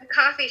Monica are at the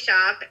coffee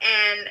shop,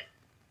 and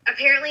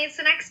apparently it's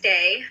the next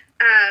day.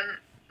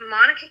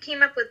 Monica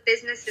came up with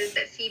businesses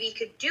that Phoebe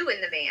could do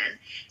in the van,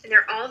 and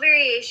they're all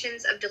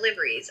variations of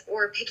deliveries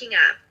or picking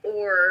up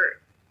or,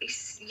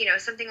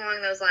 something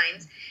along those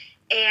lines.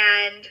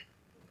 And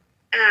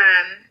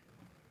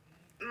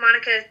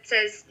Monica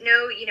says,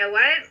 no, you know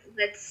what?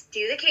 Let's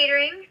do the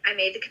catering. I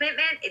made the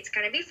commitment. It's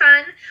going to be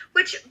fun.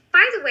 Which,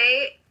 by the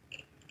way,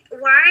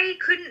 why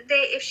couldn't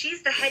they, if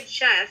she's the head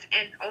chef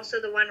and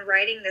also the one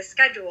writing the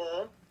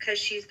schedule, because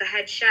she's the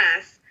head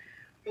chef,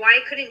 why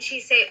couldn't she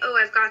say, oh,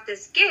 I've got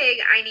this gig.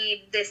 I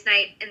need this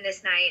night and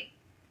this night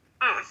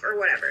off or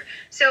whatever.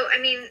 So, I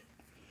mean,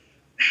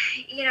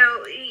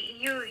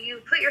 you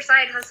put your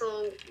side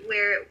hustle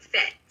where it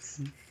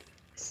fits.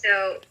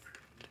 So,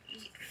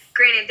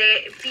 granted,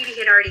 Phoebe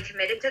had already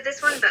committed to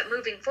this one, but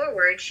moving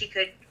forward, she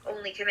could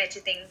only commit to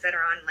things that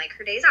are on, like,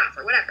 her days off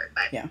or whatever.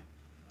 But yeah,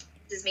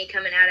 this is me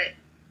coming at it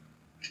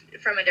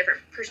from a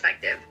different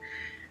perspective.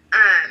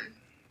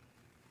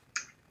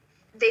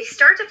 They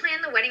start to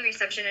plan the wedding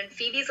reception, and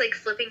Phoebe's, like,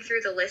 flipping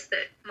through the list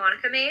that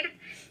Monica made,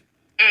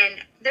 and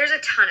there's a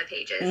ton of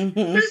pages.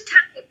 Mm-hmm. There's a ton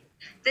of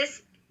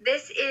This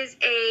is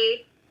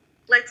a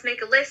let's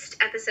make a list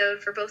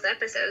episode for both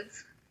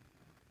episodes.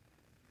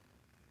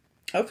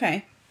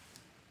 Okay.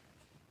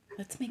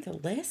 Let's make a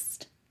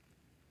list?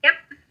 Yep.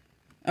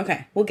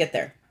 Okay, we'll get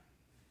there.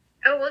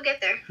 Oh, we'll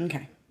get there.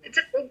 Okay.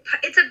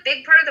 It's a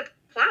big part of the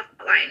plot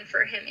line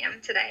for him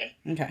today.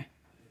 Okay.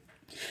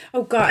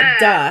 Oh, God,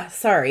 duh.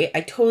 Sorry,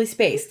 I totally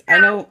spaced. I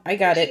know, I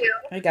got it.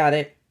 I got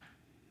it.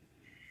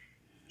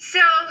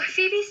 So,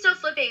 Phoebe's still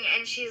flipping,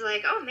 and she's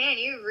like, oh, man,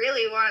 you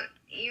really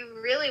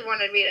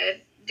wanted me to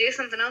do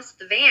something else with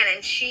the van.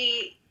 And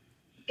she,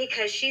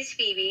 because she's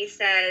Phoebe,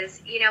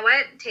 says, you know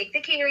what? Take the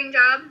catering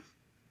job.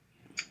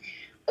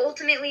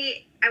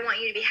 Ultimately, I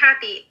want you to be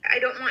happy. I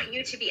don't want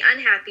you to be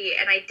unhappy,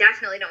 and I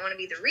definitely don't want to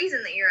be the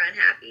reason that you're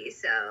unhappy,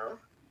 so...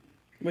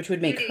 Which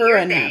would make her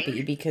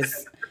unhappy,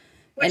 because...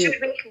 Which would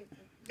make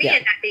me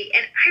unhappy,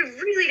 and I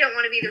really don't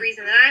want to be the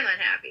reason that I'm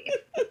unhappy.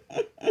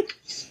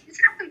 It's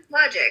got some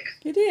logic.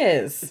 It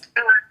is.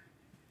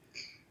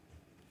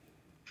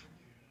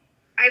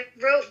 I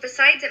wrote,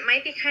 besides, it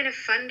might be kind of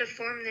fun to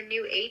form the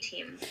new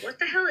A-team. What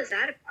the hell is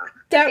that about?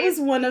 That was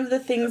one of the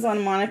things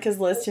on Monica's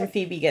list, and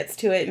Phoebe gets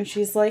to it, and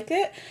she's like,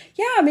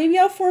 yeah, maybe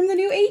I'll form the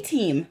new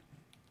A-team.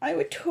 I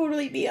would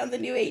totally be on the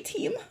new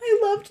A-team. I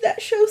loved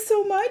that show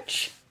so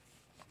much.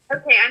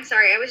 Okay, I'm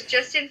sorry. I was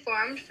just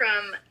informed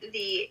from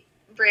the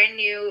brand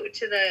new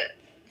to the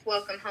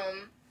Welcome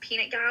Home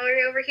Peanut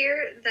Gallery over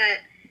here that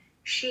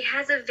she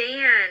has a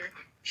van.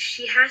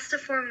 She has to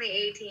form the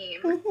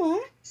A-team.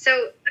 Mm-hmm.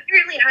 So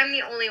apparently I'm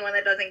the only one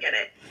that doesn't get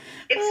it.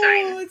 It's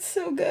fine. Oh, it's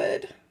so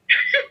good.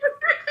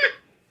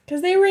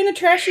 Because they were in a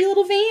trashy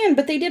little van,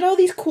 but they did all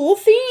these cool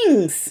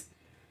things.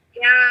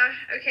 Yeah,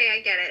 okay,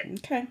 I get it.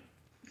 Okay.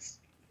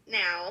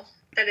 Now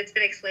that it's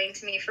been explained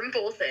to me from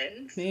both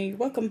ends. You're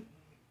welcome.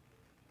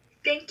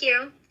 Thank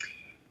you.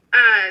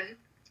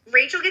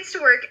 Rachel gets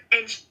to work,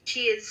 and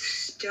she is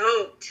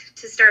stoked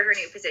to start her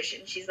new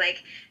position. She's,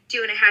 like,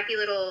 doing a happy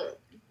little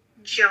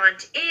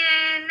jaunt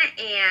in,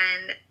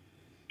 and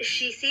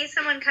she sees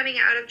someone coming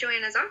out of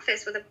Joanna's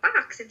office with a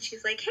box, and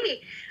she's like,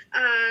 hey,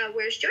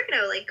 where's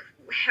Joanna? Like,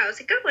 how's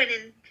it going?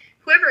 And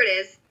whoever it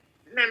is,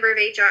 member of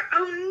HR,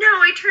 oh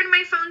no, I turned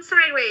my phone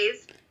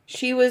sideways.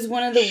 She was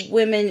one of the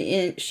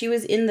women she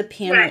was in the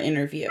panel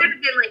interview. It could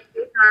have been like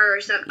HR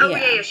or something. Oh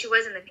yeah, she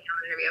was in the panel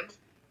interview.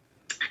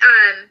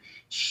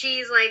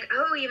 She's like,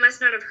 oh, you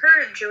must not have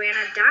heard,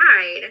 Joanna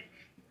died.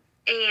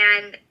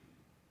 And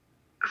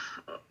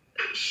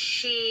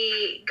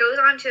she goes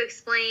on to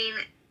explain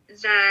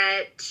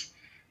that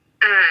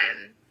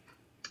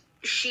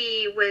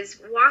she was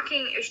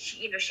walking,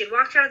 she had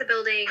walked out of the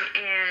building,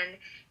 and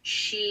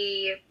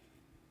she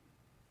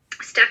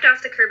stepped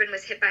off the curb and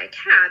was hit by a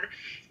cab.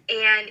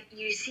 And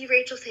you see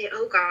Rachel say,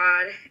 oh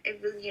God,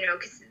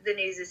 because the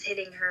news is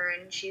hitting her,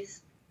 and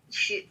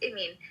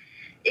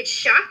it's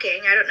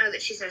shocking. I don't know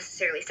that she's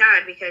necessarily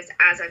sad, because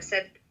as I've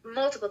said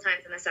multiple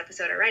times in this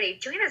episode already,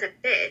 Joanna's a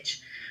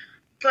bitch.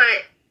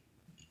 But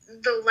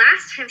the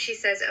last time she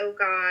says, oh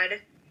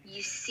God,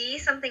 you see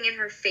something in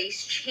her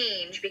face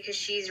change, because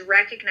she's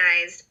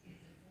recognized,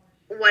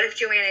 what if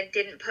Joanna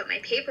didn't put my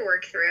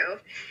paperwork through?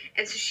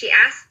 And so she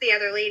asked the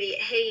other lady,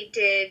 hey,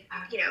 did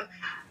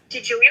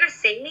Joanna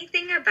say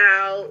anything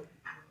about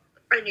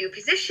a new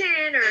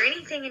position or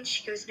anything? And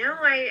she goes, no,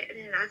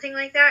 nothing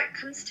like that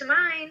comes to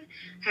mind.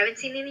 I haven't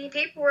seen any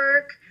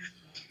paperwork.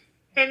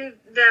 And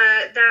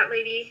that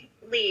lady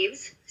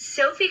leaves.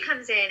 Sophie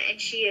comes in,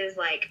 and she is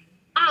like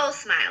all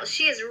smiles.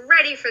 She is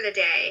ready for the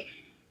day.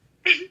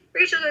 And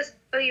Rachel goes,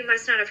 oh, you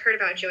must not have heard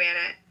about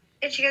Joanna.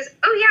 And she goes,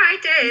 oh yeah, I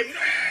did.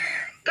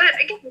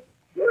 But again,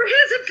 you're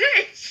as a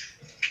bitch.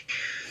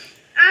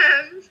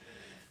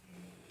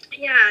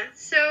 Yeah,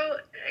 so,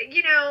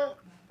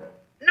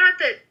 not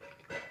that,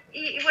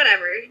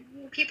 whatever,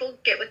 people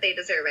get what they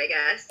deserve, I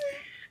guess.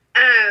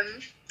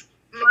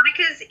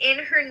 Monica's in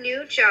her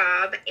new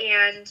job,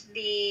 and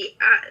the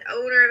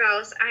owner of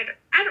Alice,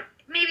 I don't,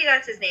 maybe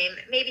that's his name,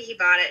 maybe he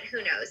bought it, who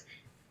knows.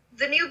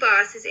 The new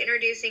boss is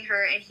introducing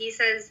her, and he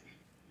says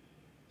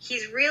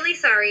he's really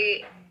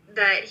sorry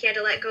that he had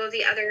to let go of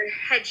the other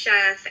head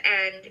chef,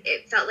 and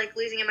it felt like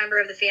losing a member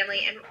of the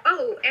family.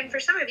 And for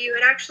some of you,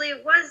 it actually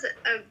was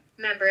a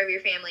member of your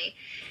family.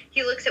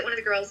 He looks at one of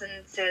the girls and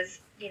says,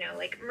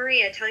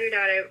 Maria, tell your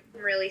dad I'm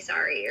really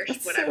sorry, or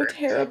That's whatever. So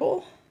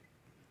terrible.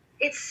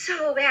 It's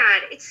so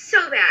bad. It's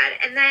so bad.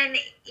 And then,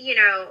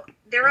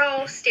 they're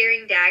all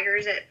staring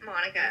daggers at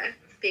Monica,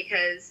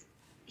 because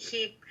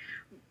he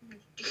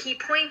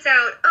points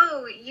out,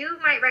 oh, you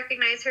might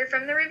recognize her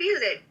from the review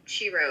that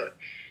she wrote,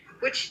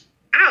 which,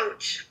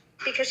 ouch,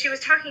 because she was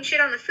talking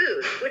shit on the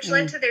food, which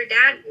led to their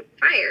dad being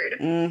fired.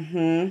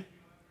 Mm-hmm.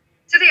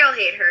 So they all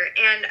hate her,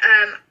 and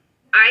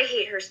I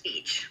hate her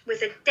speech,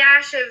 with a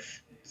dash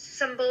of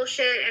some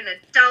bullshit and a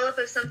dollop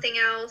of something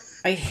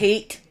else. I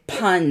hate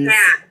puns.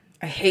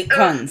 I hate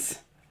puns.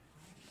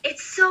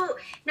 It's so,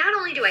 not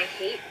only do I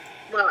hate,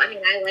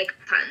 I like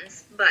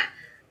puns, but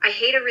I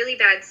hate a really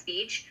bad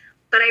speech.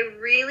 But I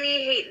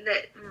really hate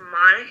that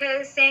Monica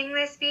is saying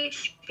this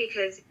speech,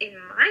 because in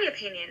my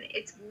opinion,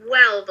 it's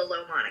well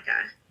below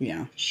Monica.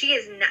 Yeah.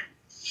 She's not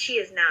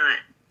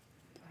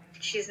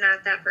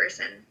that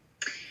person.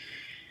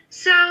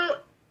 So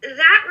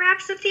that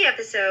wraps up the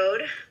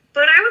episode,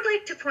 but I would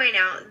like to point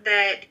out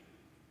that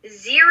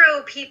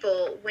 0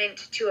 people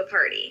went to a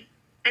party.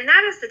 And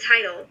that is the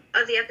title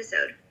of the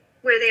episode,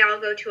 where they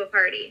all go to a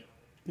party.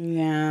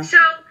 Yeah. So,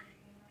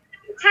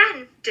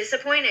 10,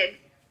 disappointed.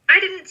 I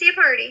didn't see a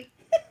party.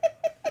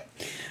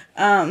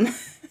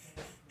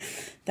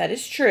 That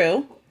is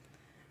true.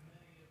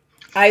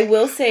 I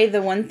will say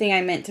the one thing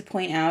I meant to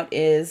point out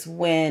is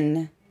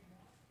when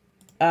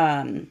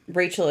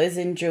Rachel is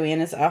in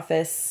Joanna's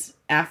office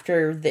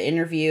after the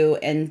interview,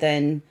 and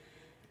then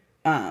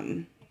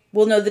the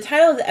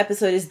title of the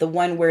episode is the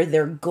one where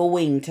they're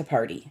going to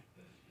party.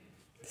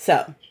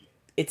 So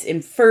it's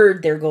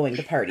inferred they're going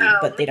to party,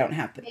 but they don't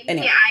have to.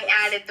 Anyway. I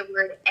added the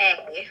word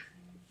A.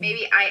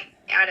 Maybe I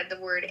added the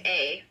word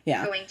A.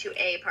 Yeah. Going to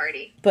a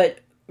party. But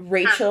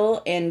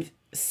Rachel and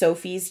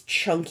Sophie's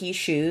chunky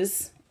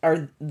shoes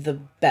are the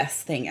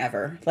best thing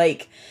ever.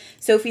 Like,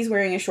 Sophie's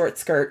wearing a short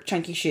skirt,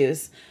 chunky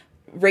shoes.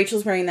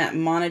 Rachel's wearing that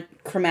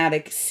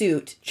monochromatic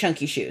suit,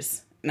 chunky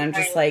shoes. And I'm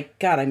just like,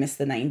 God, I miss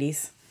the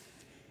 90s.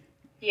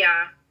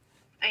 Yeah,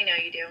 I know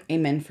you do.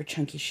 Amen for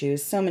chunky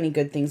shoes. So many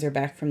good things are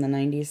back from the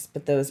 90s,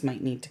 but those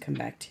might need to come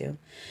back too.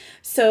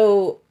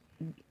 So,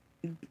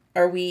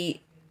 are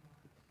we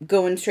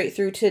going straight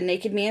through to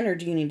Naked Man, or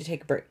do you need to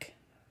take a break?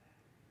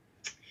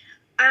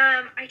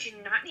 I do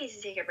not need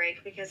to take a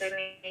break because I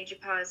made you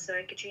pause so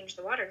I could change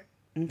the water.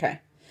 Okay.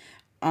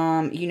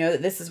 You know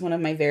that this is one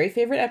of my very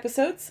favorite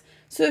episodes,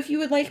 so if you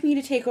would like me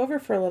to take over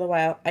for a little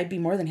while, I'd be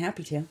more than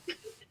happy to.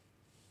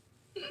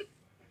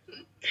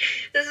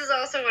 This is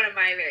also one of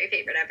my very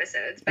favorite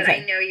episodes, but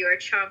Okay. I know you are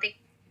chomping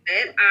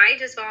at it. I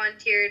just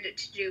volunteered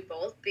to do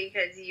both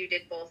because you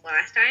did both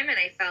last time, and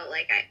I felt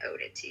like I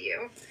owed it to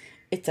you.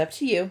 It's up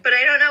to you. But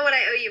I don't know what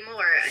I owe you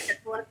more, a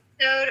full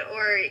episode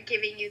or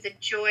giving you the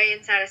joy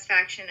and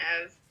satisfaction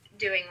of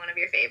doing one of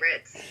your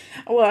favorites.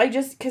 Well, I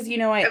just, because, you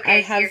know, I So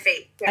your have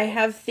fate. I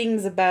have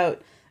things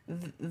about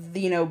the,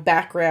 you know,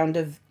 background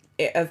of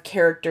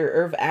character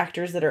or of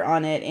actors that are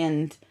on it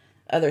and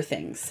other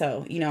things.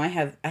 So, you know, I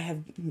have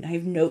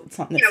notes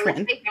on this which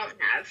one. I don't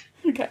have.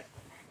 Okay.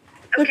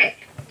 Okay.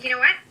 You know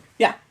what?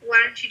 Yeah.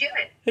 Why don't you do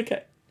it?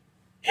 Okay.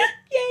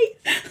 Yay.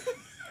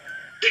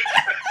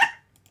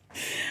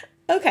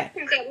 Okay.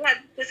 I'm glad we had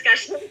this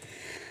discussion.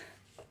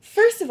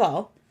 First of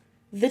all,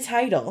 the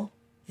title,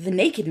 The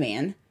Naked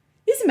Man,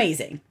 is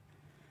amazing.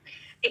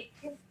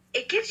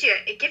 It gives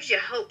you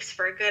hopes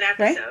for a good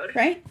Right? episode.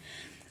 Right?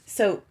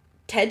 So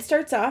Ted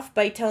starts off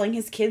by telling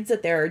his kids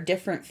that there are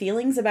different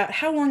feelings about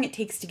how long it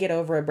takes to get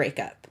over a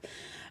breakup.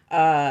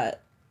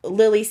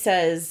 Lily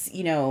says,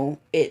 you know,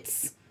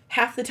 it's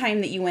half the time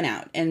that you went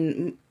out.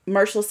 And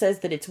Marshall says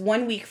that it's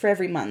 1 week for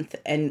every month.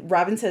 And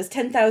Robin says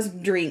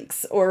 10,000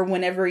 drinks or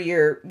whenever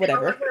you're,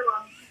 whatever.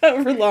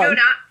 However long.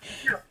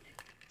 No.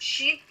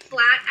 She's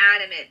flat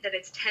adamant that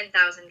it's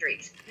 10,000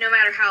 drinks, no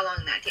matter how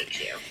long that takes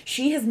you.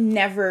 She has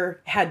never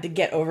had to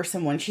get over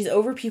someone. She's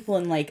over people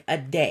in like a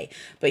day.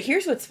 But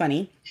here's what's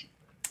funny.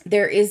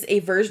 There is a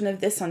version of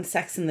this on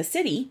Sex and the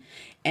City,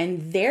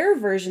 and their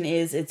version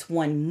is it's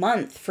 1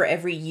 month for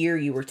every year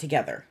you were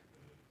together.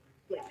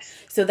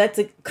 Yes. So that's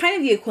kind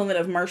of the equivalent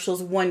of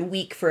Marshall's 1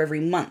 week for every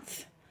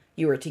month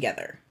you were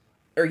together.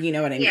 Or you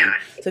know what I mean? Yeah.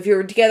 So if you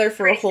were together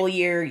for a whole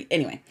year,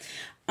 anyway.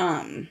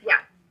 Yeah.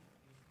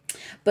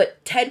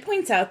 But Ted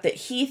points out that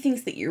he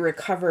thinks that you're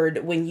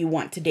recovered when you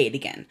want to date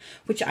again,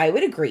 which I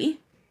would agree,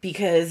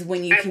 because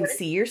when you can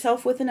see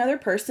yourself with another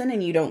person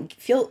and you don't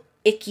feel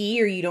icky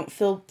or you don't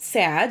feel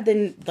sad,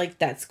 then like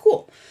that's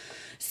cool.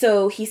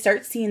 So he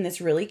starts seeing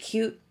this really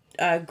cute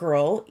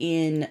girl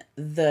in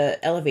the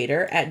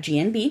elevator at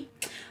GNB.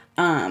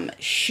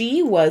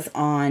 She was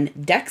on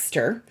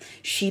Dexter.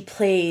 She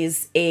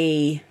plays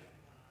a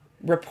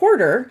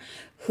reporter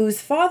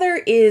whose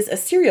father is a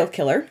serial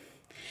killer.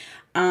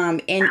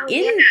 And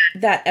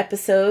that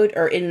episode,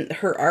 or in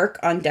her arc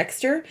on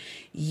Dexter,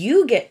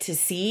 you get to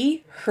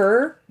see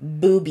her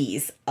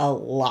boobies a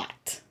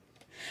lot.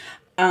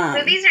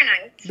 Boobies are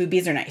nice.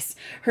 Boobies are nice.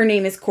 Her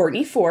name is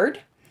Courtney Ford.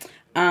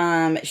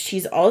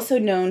 She's also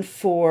known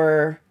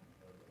for,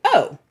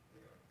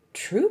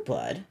 True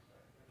Blood.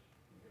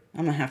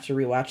 I'm gonna have to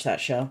rewatch that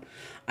show.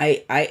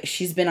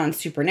 She's been on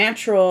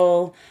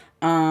Supernatural.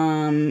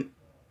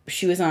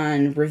 She was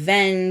on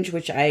Revenge,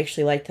 which I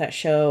actually liked that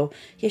show.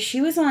 Yeah, she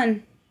was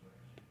on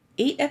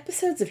 8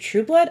 episodes of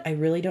True Blood. I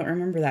really don't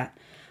remember that.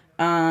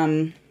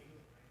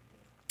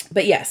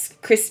 But yes,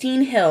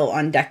 Christine Hill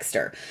on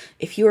Dexter.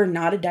 If you are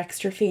not a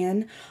Dexter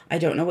fan, I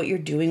don't know what you're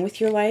doing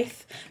with your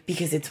life,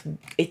 because it's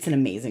an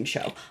amazing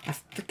show. I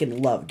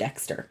freaking love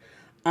Dexter.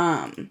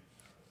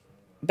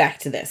 Back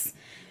to this.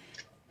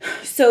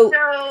 So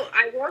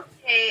I will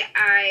say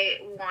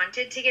I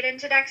wanted to get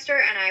into Dexter,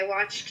 and I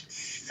watched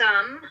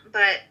some,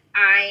 but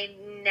I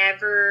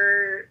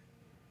never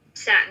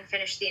sat and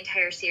finished the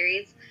entire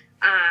series.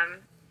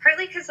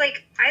 Partly because,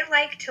 like, I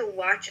like to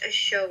watch a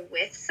show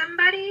with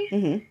somebody,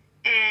 mhm.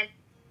 and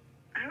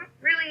I don't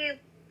really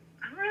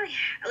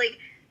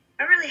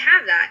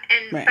have that.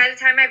 And Right. by the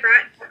time I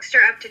brought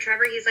Dexter up to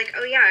Trevor, he's like,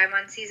 "Oh yeah, I'm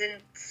on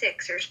season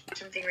 6 or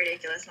something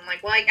ridiculous." And I'm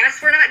like, "Well, I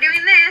guess we're not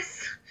doing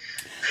this."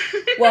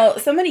 Well,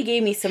 somebody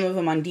gave me some of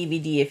them on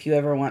DVD if you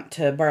ever want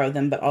to borrow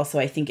them, but also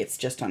I think it's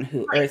just on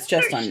Hulu, or it's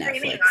just on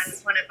streaming Netflix.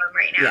 on one of them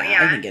right now.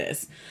 Yeah, I think it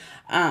is.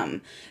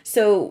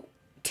 So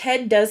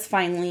Ted does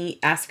finally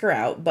ask her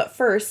out, but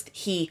first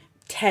he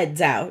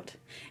Teds out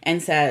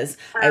and says,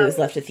 I was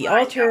left at the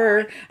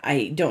altar. God.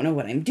 I don't know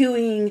what I'm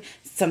doing.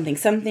 Something.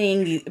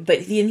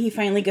 But then he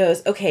finally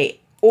goes, okay,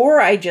 or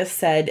I just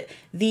said,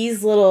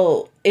 these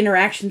little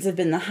interactions have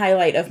been the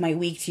highlight of my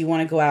week. Do you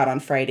want to go out on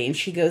Friday? And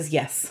she goes,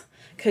 yes.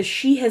 Because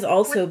she has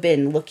also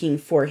been looking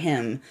for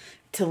him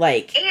to,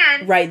 like,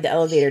 ride the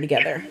elevator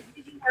together.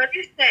 Did you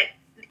notice that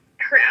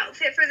her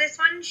outfit for this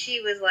one,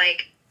 she was,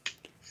 like,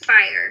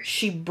 fire.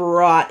 She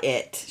brought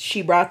it.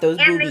 She brought those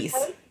boobies.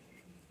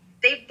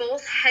 They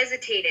both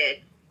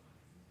hesitated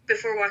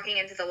before walking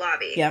into the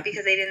lobby. Yep.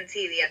 Because they didn't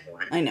see the other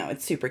one. I know,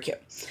 it's super cute.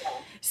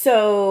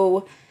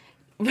 So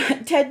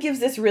Ted gives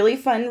this really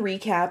fun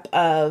recap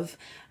of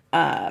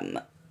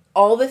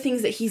all the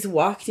things that he's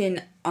walked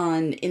in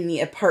on in the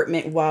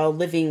apartment while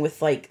living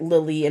with like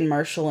Lily and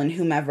Marshall and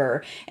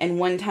whomever. And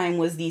one time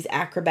was these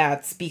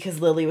acrobats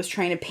because Lily was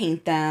trying to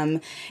paint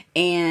them,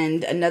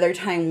 and another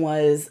time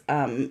was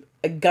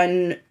a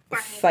gun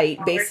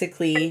fight,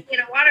 basically. In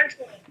a water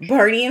tank.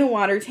 Barney in a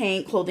water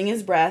tank holding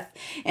his breath,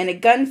 and a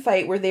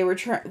gunfight where they were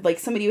like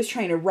somebody was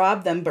trying to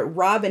rob them, but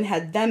Robin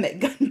had them at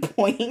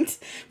gunpoint,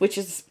 which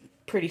is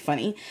pretty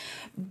funny.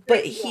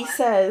 But he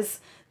says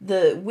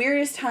the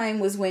weirdest time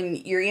was when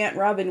your Aunt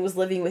Robin was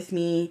living with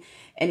me,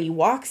 and he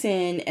walks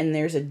in and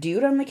there's a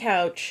dude on the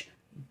couch,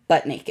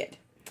 butt naked.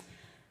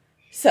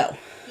 So,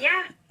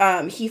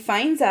 yeah, he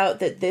finds out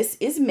that this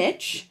is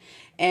Mitch,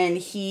 and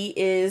he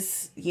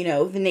is, you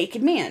know, the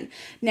naked man.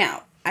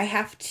 Now, I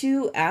have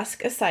to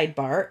ask a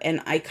sidebar,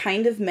 and I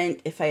kind of meant,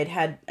 if I had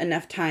had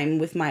enough time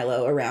with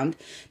Milo around,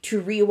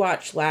 to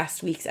rewatch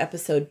last week's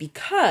episode,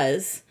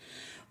 because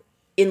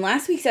in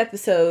last week's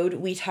episode,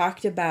 we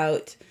talked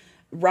about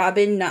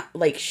Robin, not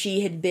like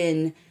she had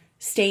been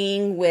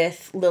staying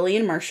with Lily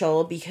and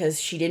Marshall because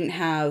she didn't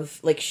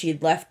have, like, she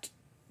had left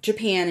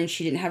Japan and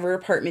she didn't have her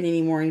apartment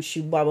anymore, and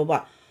she blah, blah,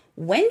 blah.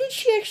 When did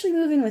she actually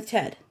move in with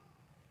Ted?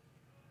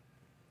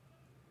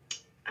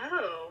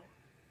 Oh.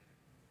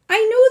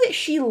 I know that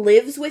she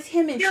lives with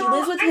him, and she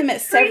lives with him at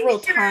several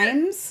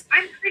times.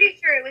 I'm pretty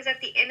sure it was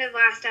at the end of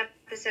last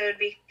episode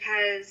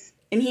because...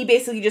 And he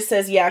basically just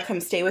says, yeah,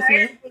 come stay with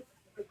me.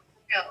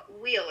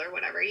 Wheel or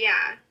whatever,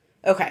 yeah.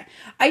 Okay.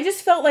 I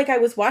just felt like I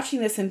was watching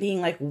this and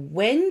being like,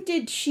 when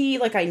did she...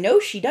 Like, I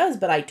know she does,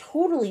 but I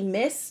totally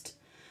missed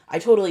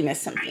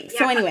something. Yeah.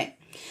 So anyway...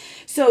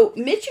 So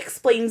Mitch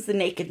explains the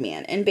naked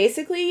man, and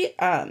basically,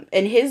 and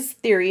his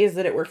theory is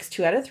that it works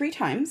 2 out of 3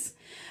 times,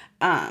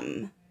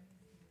 that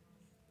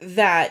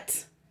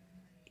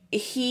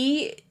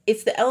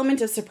it's the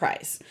element of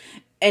surprise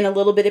and a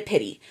little bit of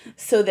pity,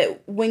 so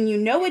that when you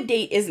know a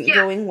date isn't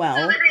going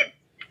well,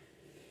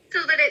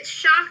 so that it's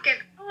shock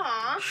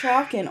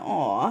and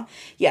awe.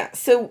 Yeah,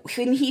 so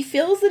when he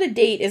feels that a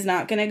date is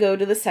not going to go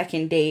to the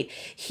second date,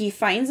 he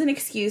finds an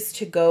excuse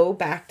to go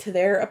back to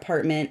their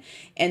apartment,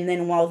 and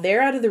then while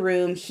they're out of the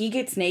room, he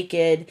gets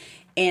naked,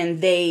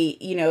 and they,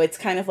 you know, it's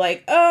kind of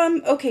like,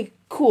 okay,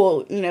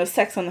 cool, you know,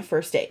 sex on the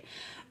first date.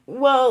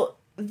 Well,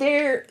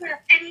 they're... Yeah,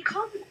 and he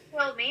calls it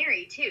Hail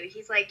Mary, too.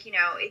 He's like, you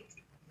know, it's...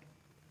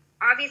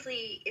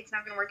 Obviously, it's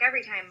not going to work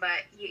every time, but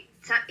you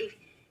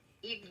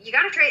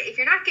gotta try it. If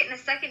you're not getting a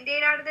second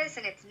date out of this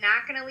and it's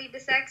not gonna lead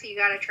to sex, you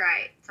gotta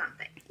try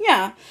something.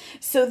 Yeah.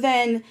 So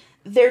then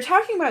they're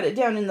talking about it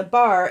down in the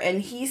bar,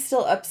 and he's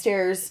still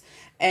upstairs,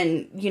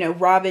 and, you know,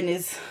 Robin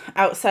is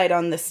outside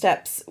on the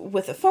steps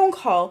with a phone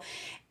call,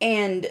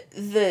 and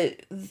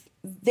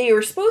they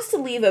were supposed to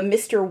leave a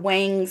Mr.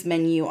 Wang's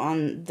menu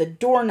on the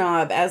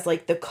doorknob as,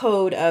 like, the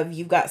code of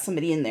you've got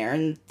somebody in there,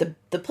 and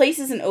the place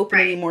isn't open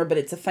anymore, but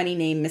it's a funny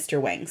name, Mr.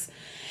 Wang's.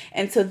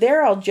 And so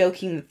they're all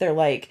joking that they're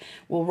like,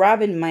 well,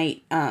 Robin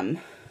might,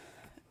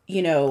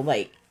 you know,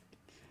 like,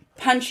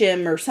 punch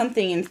him or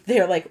something. And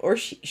they're like, or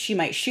she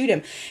might shoot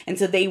him. And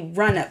so they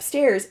run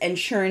upstairs, and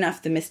sure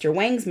enough, the Mr.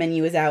 Wang's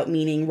menu is out,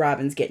 meaning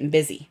Robin's getting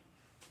busy.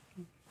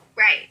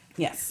 Right.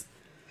 Yes.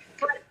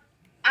 But,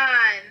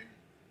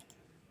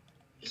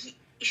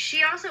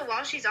 she also,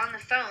 while she's on the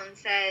phone,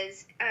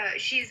 says,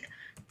 she's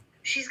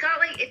got,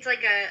 like, it's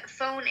like a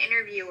phone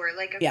interview or,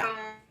 like, a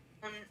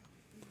phone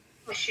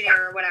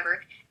questionnaire or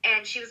whatever.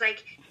 And she was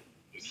like,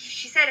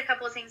 she said a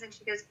couple of things, and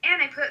she goes,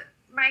 and I put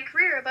my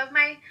career above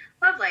my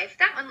love life.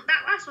 That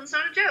last one's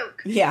not a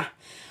joke. Yeah.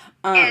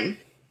 And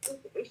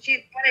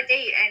she's got a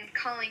date and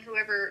calling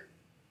whoever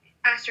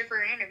asked her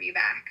for an interview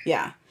back.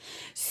 Yeah.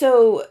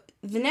 So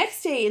the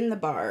next day in the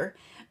bar,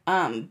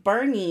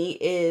 Barney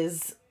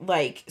is,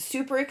 like,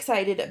 super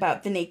excited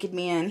about the naked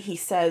man. He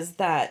says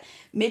that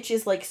Mitch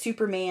is like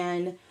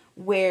Superman,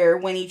 where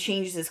when he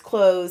changes his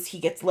clothes, he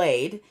gets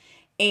laid.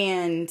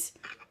 And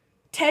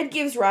Ted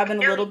gives Robin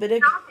a little bit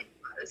of...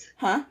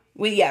 Huh?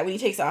 Well, yeah, when he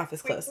takes off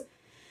his clothes.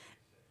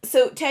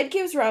 So Ted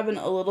gives Robin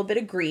a little bit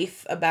of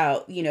grief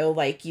about, you know,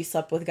 like, you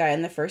slept with a guy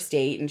on the first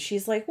date. And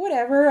she's like,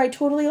 whatever, I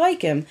totally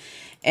like him.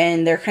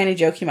 And they're kind of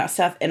joking about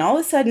stuff. And all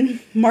of a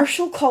sudden,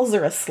 Marshall calls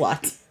her a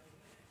slut.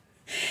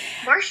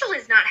 Marshall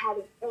is not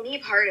having any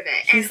part of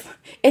it.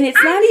 And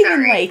it's not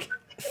even, like,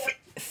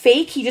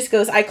 fake. He just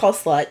goes, I call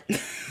slut.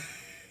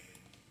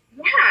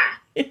 Yeah.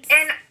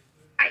 And...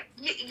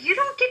 You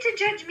don't get to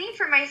judge me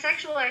for my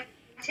sexual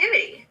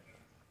activity.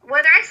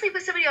 Whether I sleep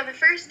with somebody on the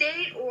first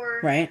date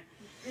or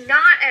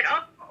not at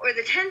all, or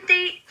the 10th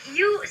date,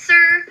 you,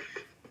 sir,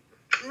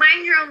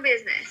 mind your own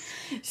business.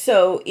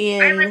 So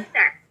I like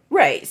sex.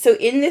 Right. So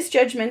in this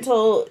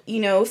judgmental, you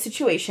know,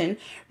 situation,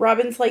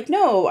 Robin's like,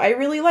 no, I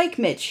really like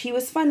Mitch. He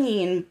was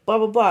funny and blah,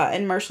 blah, blah.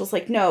 And Marshall's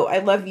like, no, I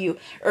love you,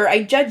 or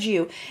I judge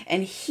you.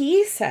 And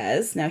he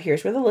says, now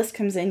here's where the list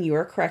comes in. You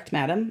are correct,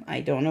 madam.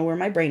 I don't know where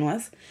my brain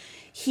was.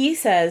 He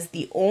says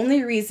the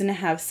only reason to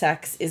have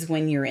sex is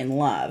when you're in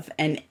love.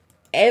 And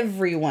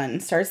everyone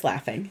starts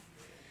laughing.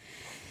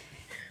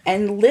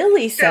 And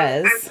Lily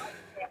says...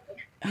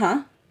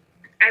 Huh?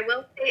 I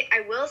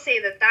will say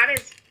that that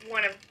is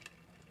one of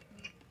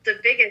the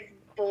biggest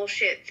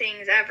bullshit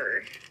things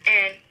ever.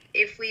 And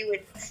if we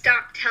would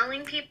stop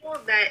telling people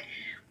that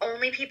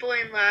only people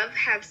in love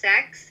have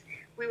sex,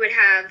 we would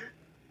have,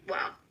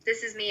 well,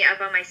 this is me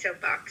up on my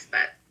soapbox,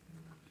 but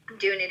I'm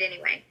doing it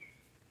anyway.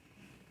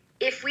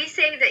 If we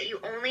say that you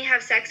only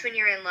have sex when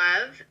you're in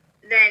love,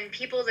 then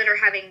people that are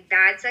having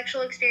bad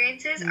sexual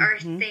experiences are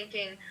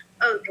thinking,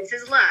 oh, this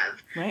is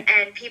love. Right.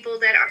 And people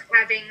that are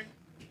having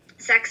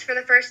sex for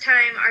the first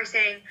time are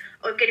saying,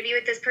 oh, I'm going to be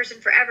with this person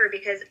forever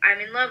because I'm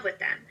in love with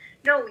them.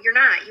 No, you're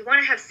not. You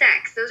want to have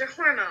sex. Those are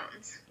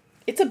hormones.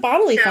 It's a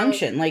bodily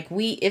function. Like,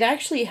 it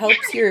actually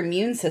helps your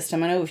immune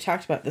system. I know we've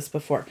talked about this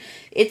before.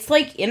 It's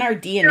like in our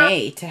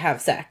DNA to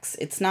have sex.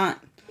 It's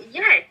not.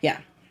 Yes. Yeah.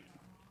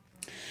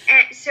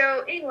 And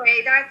so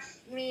anyway, that's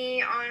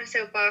me on a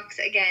soapbox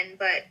again,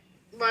 but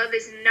love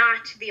is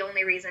not the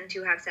only reason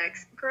to have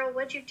sex. Girl,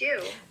 what'd you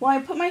do? Well,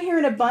 I put my hair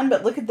in a bun,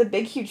 but look at the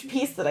big, huge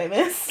piece that I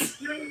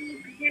missed. You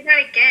need to do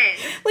that again.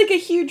 Like a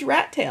huge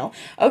rat tail.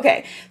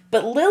 Okay,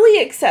 but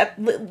Lily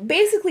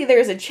basically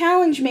there's a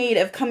challenge made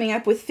of coming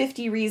up with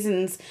 50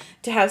 reasons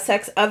to have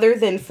sex other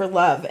than for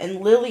love, and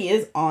Lily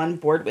is on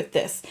board with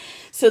this.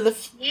 So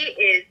he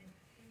is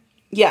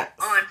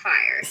on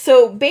fire.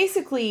 So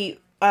basically,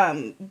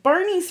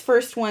 Barney's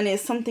first one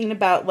is something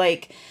about,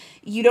 like,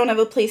 you don't have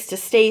a place to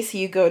stay, so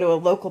you go to a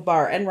local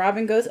bar. And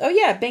Robin goes, oh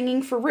yeah,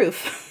 banging for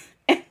roof.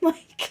 And,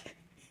 like,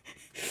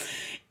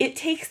 it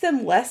takes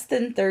them less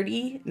than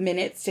 30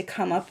 minutes to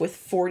come up with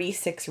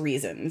 46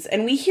 reasons.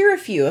 And we hear a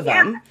few of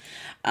them.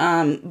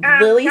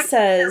 Lily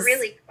says...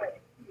 really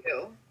quick,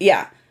 too.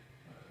 Yeah.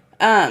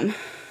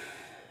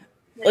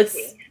 Let's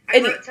see. I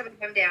wrote some of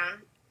them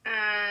down.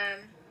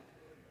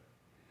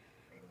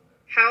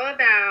 How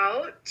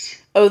about...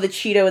 Oh, the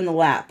Cheeto in the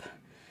lap.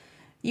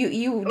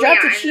 You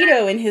dropped a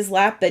Cheeto in his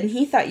lap and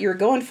he thought you were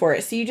going for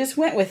it, so you just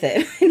went with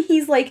it. And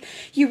he's like,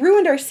 you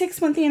ruined our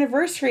 6-month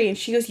anniversary. And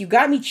she goes, you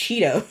got me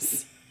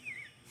Cheetos.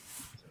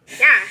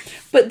 Yeah.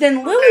 But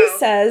then Lily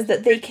says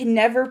that they can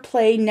never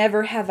play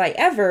Never Have I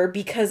Ever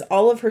because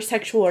all of her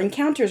sexual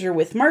encounters are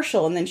with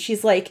Marshall. And then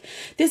she's like,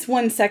 this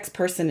one sex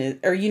person is,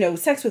 or,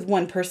 sex with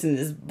one person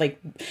is like,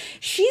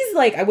 she's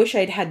like, I wish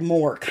I'd had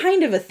more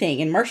kind of a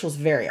thing. And Marshall's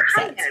very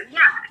upset. Kind of, yeah.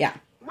 Yeah.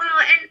 Well,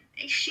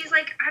 and she's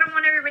like, I don't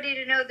want everybody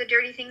to know the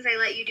dirty things I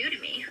let you do to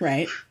me.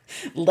 Right.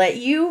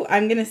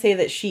 I'm going to say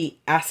that she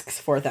asks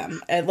for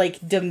them,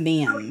 like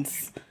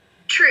demands.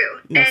 True.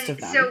 Most of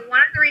them. So one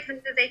of the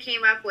reasons that they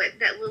came up with,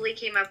 that Lily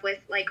came up with,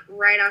 like,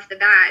 right off the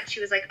bat, she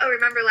was like, oh,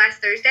 remember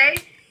last Thursday?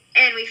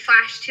 And we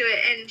flashed to it,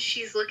 and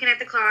she's looking at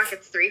the clock.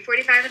 It's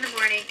 3:45 in the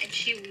morning, and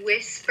she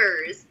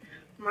whispers,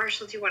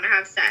 Marshall, do you want to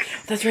have sex?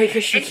 That's right,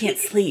 because she can't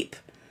sleep.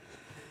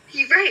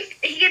 Right.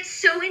 He gets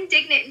so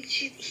indignant, and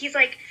he's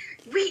like,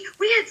 we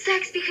had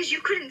sex because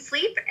you couldn't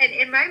sleep? And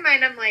in my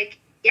mind, I'm like,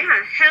 yeah,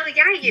 hell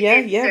yeah, you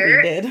did, sir.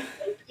 We did.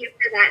 Thank you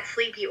for that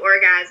sleepy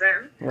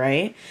orgasm.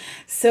 Right.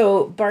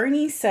 So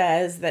Barney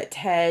says that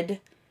Ted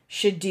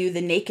should do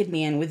the naked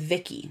man with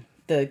Vicky,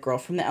 the girl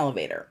from the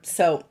elevator.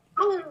 So.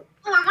 Oh,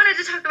 I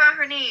wanted to talk about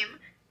her name.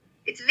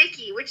 It's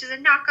Vicky, which is a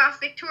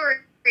knockoff Victoria.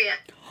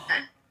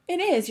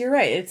 It is. You're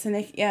right.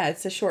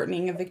 It's a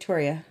shortening of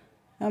Victoria.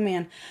 Oh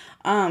man.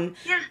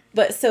 Yeah.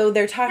 But so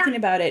they're talking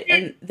about it,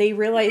 and they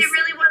realize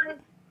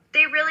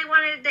they really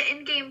wanted the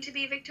end game to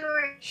be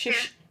Victoria.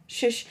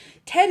 Shush.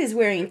 Ted is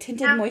wearing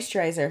tinted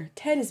moisturizer.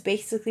 Ted is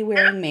basically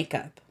wearing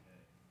makeup.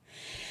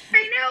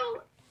 I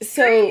know.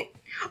 So. Right.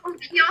 Oh,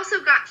 he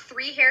also got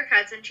 3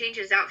 haircuts and changed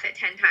his outfit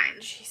 10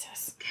 times.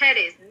 Jesus. Ted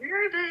is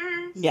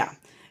nervous. Yeah.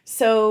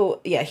 So,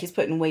 yeah, he's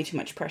putting way too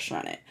much pressure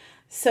on it.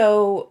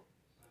 So,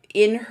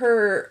 in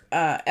her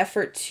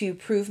effort to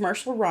prove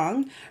Marshall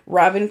wrong,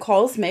 Robin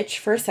calls Mitch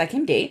for a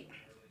second date.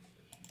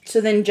 So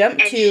then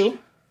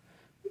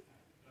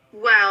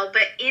Well,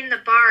 but in the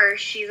bar,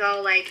 she's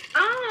all like,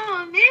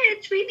 oh,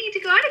 Mitch, we need to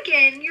go out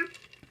again. You're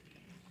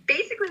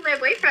basically my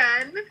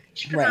boyfriend.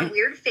 She puts on a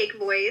weird fake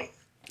voice.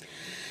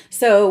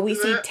 So we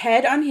see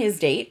Ted on his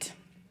date,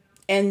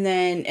 and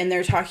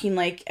they're talking,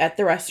 like, at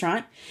the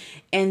restaurant.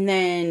 And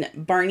then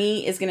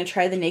Barney is going to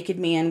try the naked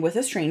man with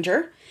a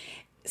stranger.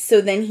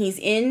 So then he's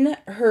in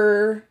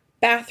her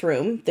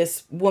bathroom,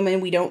 this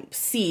woman we don't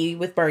see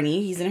with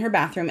Barney, he's in her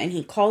bathroom, and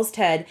he calls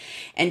Ted,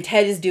 and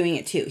Ted is doing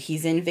it too.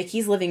 He's in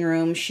Vicky's living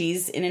room,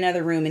 she's in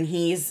another room, and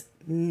he's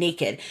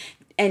naked.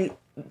 And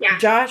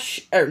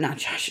Josh Radnor.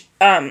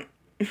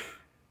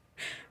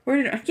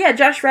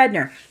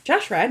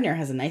 Josh Radnor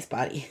has a nice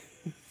body.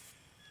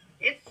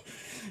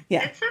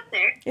 It's up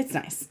there. It's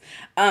nice.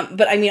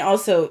 But I mean,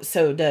 also,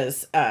 so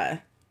does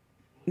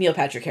Neil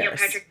Patrick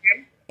Harris.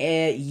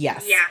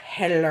 Yes. Yeah.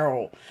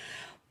 Hello.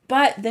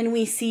 But then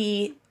we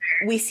see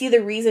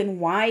the reason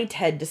why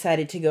Ted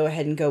decided to go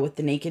ahead and go with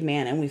the naked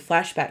man, and we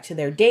flash back to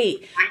their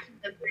date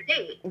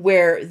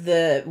where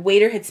the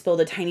waiter had spilled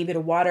a tiny bit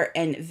of water,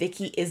 and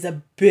Vicky is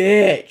a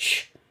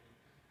bitch.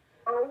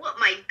 Oh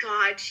my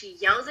God, she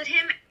yells at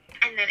him,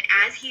 And then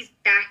as he's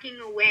backing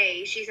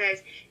away, she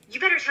says, "You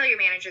better tell your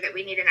manager that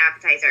we need an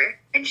appetizer."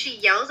 And she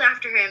yells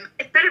after him,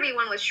 "It better be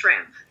one with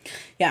shrimp."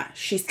 Yeah,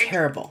 she's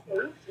terrible.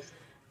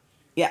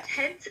 Yeah.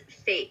 Ted's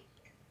face.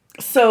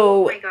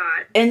 So, oh my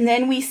God. And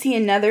then we see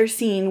another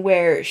scene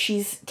where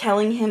she's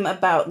telling him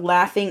about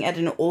laughing at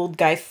an old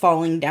guy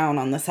falling down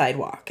on the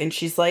sidewalk. And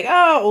she's like,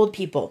 "Oh, old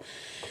people."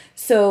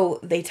 So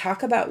they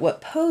talk about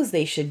what pose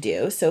they should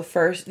do. So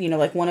first,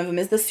 like one of them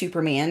is the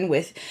Superman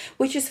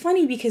which is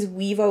funny because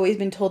we've always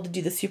been told to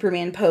do the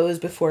Superman pose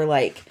before,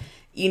 like,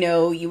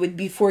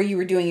 before you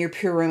were doing your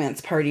Pure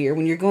Romance party or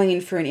when you're going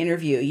in for an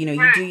interview, you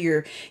do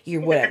your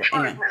whatever.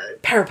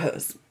 Power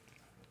pose.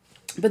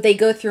 But they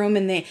go through them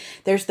and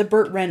there's the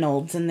Burt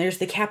Reynolds and there's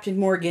the Captain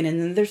Morgan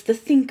and then there's the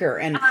Thinker.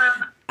 And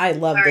I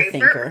love the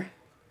Thinker.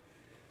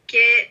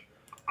 Get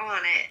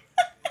on it.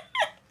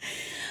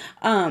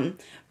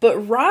 But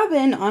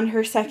Robin on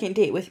her second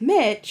date with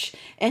Mitch,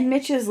 and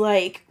Mitch is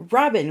like,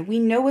 "Robin, we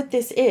know what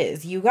this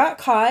is. You got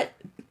caught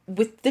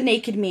with the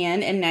naked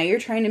man, and now you're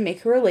trying to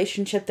make a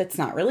relationship that's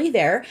not really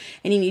there,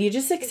 and you need to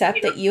just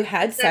accept that you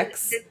had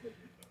sex."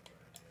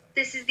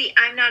 This is the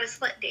I'm not a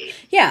slut date.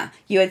 Yeah,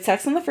 you had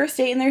sex on the first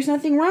date, and there's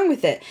nothing wrong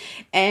with it.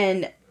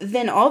 And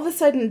then all of a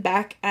sudden,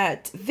 back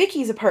at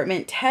Vicky's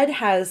apartment, Ted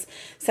has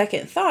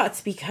second thoughts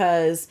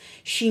because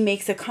she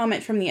makes a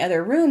comment from the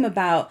other room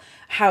about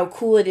how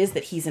cool it is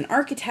that he's an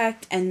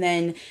architect, and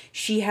then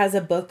she has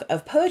a book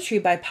of poetry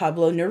by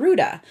Pablo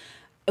Neruda,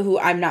 who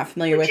I'm not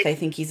familiar with. I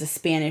think he's a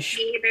Spanish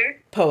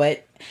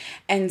poet.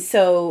 And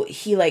so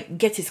he, like,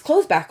 gets his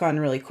clothes back on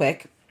really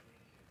quick.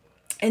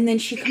 And then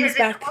she comes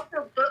back. Because it's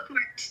also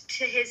bookmarked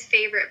to his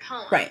favorite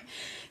poem. Right.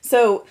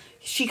 So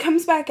she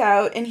comes back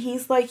out and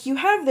he's like, "You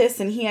have this."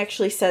 And he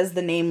actually says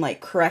the name,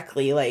 like,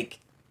 correctly, like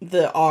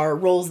the R,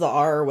 rolls the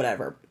R or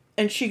whatever.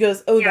 And she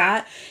goes, "Oh, yeah.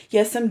 That?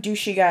 Yes, some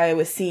douchey guy I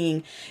was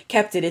seeing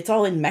kept it. It's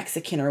all in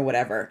Mexican or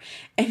whatever."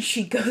 And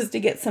she goes to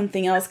get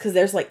something else because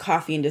there's, like,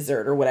 coffee and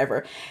dessert or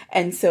whatever.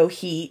 And so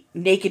he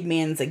naked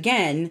mans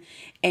again.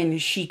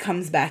 And she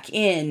comes back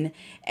in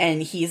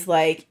and he's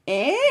like,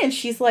 "Eh?" And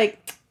she's like,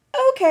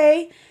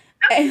 "Okay."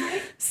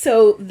 And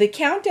so the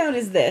countdown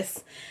is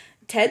this.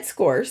 Ted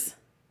scores.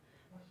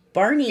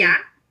 Barney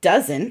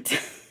doesn't.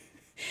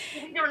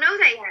 We don't know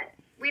that yet.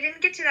 We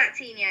didn't get to that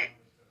scene yet.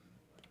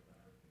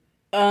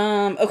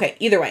 Okay,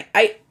 either way.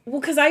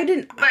 Because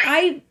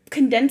I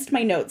condensed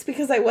my notes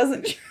because I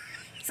wasn't sure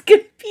I was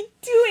going to be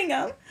doing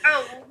them.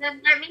 Oh, well,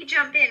 then let me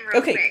jump in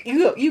real quick. Okay,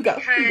 you go.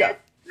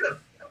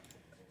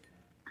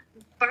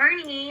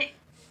 Barney,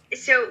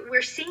 so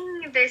we're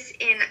seeing this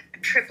in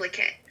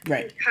triplicate.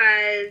 Right.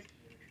 Because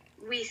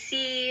we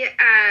see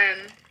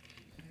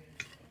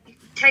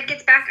Ted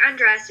gets back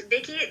undressed,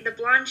 Vicky, the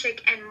blonde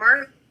chick, and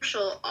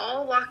Marshall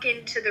all walk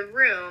into the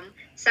room,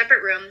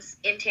 separate rooms,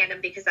 in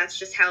tandem, because that's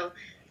just how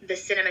the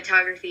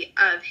cinematography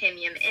of Him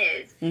Yim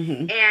is.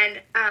 Mm-hmm.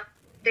 And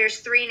there's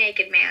 3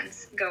 naked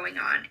mans going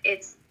on.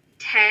 It's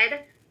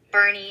Ted,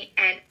 Barney,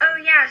 and, oh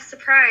yeah,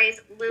 surprise,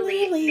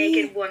 Lily.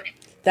 Naked woman.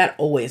 That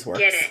always works.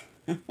 Get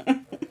it.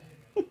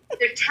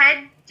 So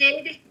Ted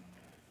did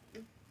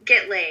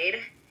get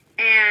laid,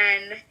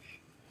 and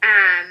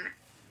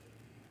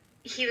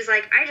he was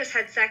like, "I just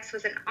had sex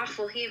with an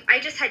awful human. I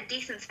just had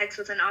decent sex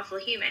with an awful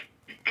human."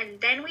 And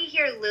then we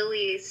hear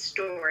Lily's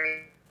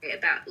story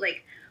about,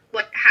 like,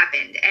 what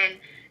happened. And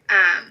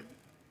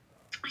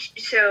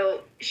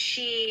so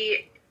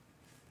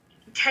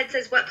Ted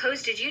says, "What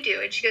pose did you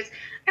do?" And she goes,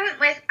 "I went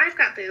with, I've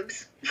got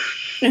boobs."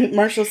 And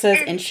Marshall says,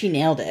 and she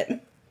nailed it.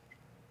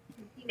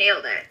 He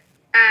nailed it.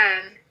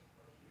 And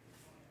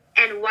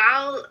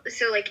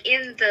like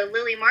in the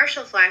Lily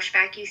Marshall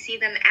flashback, you see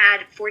them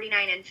add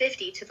 49 and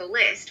 50 to the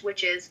list,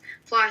 which is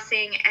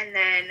flossing and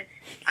then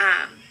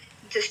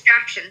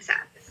distraction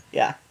sets.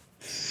 Yeah.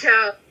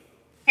 So,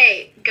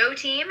 hey, go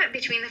team.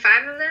 Between the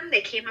 5 of them,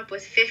 they came up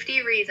with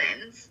 50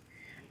 reasons.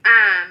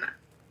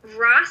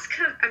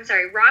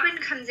 Robin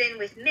comes in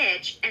with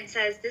Mitch and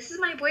says, "This is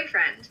my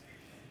boyfriend."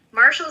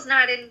 Marshall's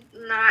not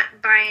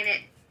buying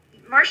it.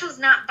 Marshall's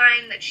not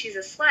buying that she's a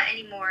slut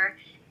anymore.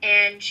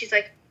 And she's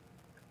like,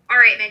 "All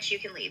right, Mitch, you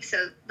can leave."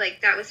 So,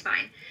 like, that was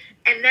fine.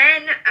 And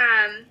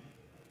then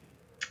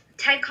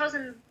Ted calls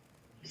him.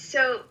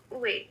 So,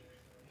 wait.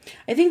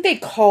 I think they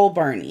call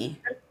Barney.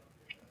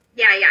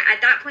 Yeah.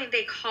 At that point,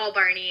 they call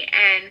Barney,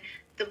 and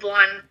the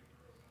blonde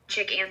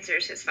chick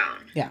answers his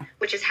phone. Yeah.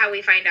 Which is how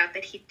we find out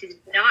that he did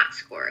not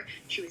score.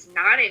 She was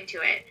not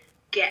into it.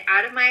 "Get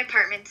out of my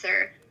apartment,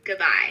 sir.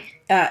 Goodbye."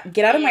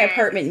 Get out of my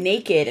apartment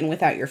naked and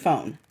without your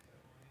phone.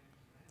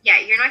 Yeah,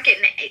 you're not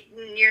getting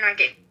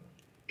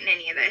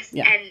any of this.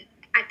 Yeah. And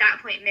at that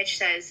point, Mitch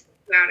says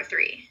 2 out of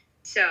 3.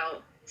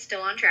 So,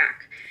 still on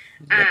track.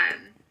 Yep.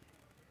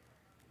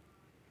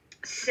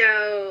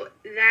 So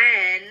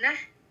then...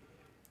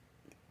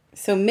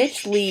 So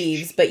Mitch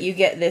leaves, but you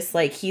get this,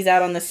 like, he's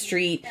out on the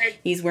street,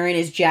 he's wearing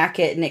his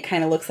jacket, and it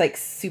kind of looks like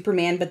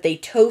Superman, but they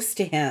toast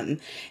to him.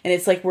 And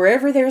it's like,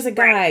 wherever there's a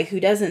guy who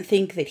doesn't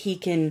think that he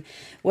can,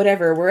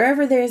 whatever,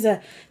 wherever there's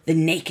the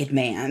naked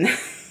man.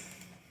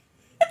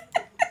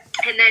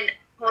 And then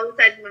all of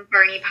a sudden when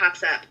Barney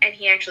pops up and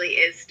he actually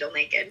is still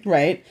naked.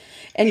 Right.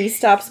 And he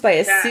stops by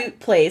a Yeah. suit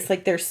place,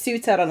 like there's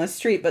suits out on the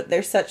street, but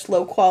they're such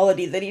low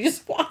quality that he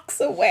just walks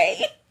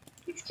away.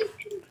 He's just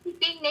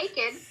being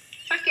naked.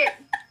 Fuck it.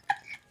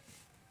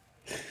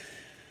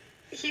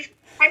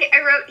 I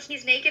wrote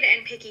he's naked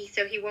and picky,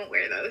 so he won't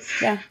wear those.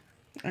 Yeah,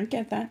 I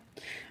get that.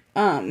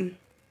 Huh?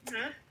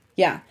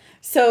 Yeah.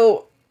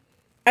 So,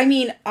 I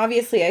mean,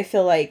 obviously, I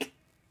feel like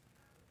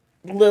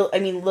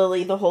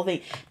Lily, the whole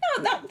thing.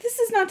 No, this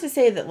is not to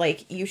say that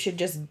like you should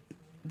just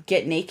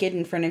get naked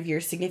in front of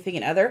your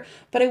significant other,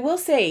 but I will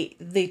say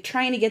the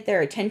trying to get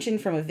their attention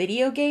from a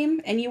video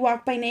game and you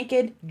walk by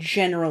naked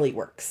generally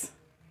works.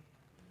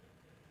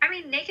 I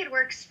mean, naked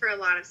works for a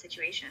lot of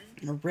situations.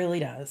 It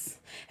really does.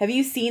 Have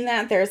you seen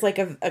that? There's like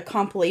a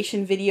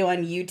compilation video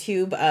on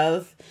YouTube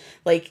of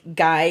like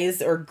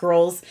guys or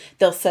girls,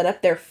 they'll set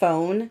up their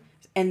phone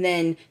and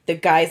then the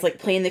guy's like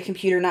playing the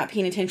computer, not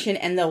paying attention,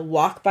 and they'll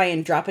walk by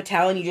and drop a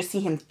towel and you just see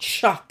him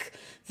chuck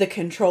the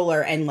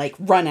controller and like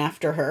run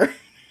after her.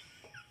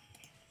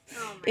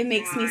 Oh my It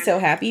makes me God. so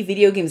happy.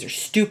 Video games are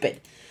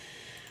stupid.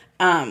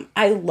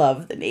 I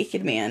love the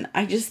Naked Man.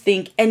 I just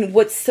think, and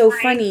what's so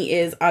funny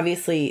is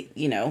obviously,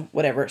 you know,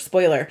 whatever,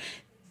 spoiler,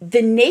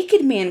 the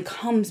Naked Man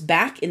comes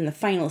back in the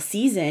final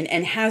season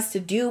and has to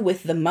do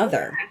with the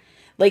mother.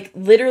 Like,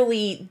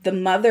 literally, the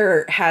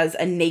mother has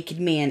a Naked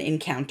Man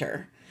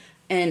encounter.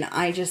 And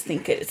I just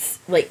think it's,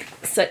 like,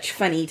 such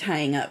funny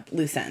tying up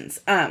loose ends.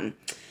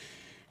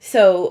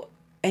 So,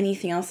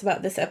 anything else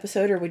about this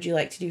episode, or would you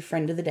like to do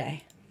Friend of the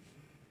Day?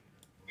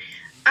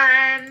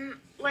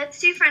 Let's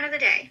do Friend of the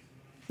Day.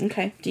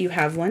 Okay. Do you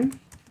have one?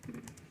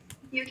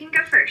 You can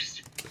go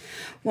first.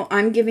 Well,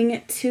 I'm giving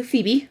it to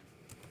Phoebe.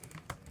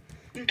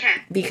 Okay.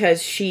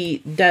 Because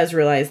she does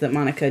realize that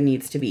Monica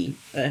needs to be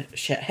a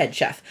head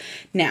chef.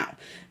 Now,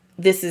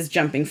 this is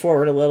jumping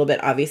forward a little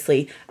bit,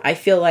 obviously. I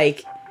feel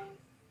like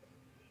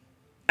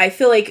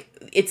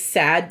it's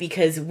sad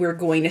because we're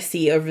going to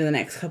see over the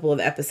next couple of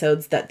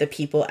episodes that the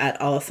people at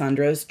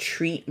Alessandro's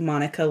treat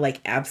Monica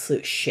like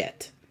absolute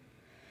shit.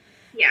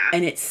 Yeah.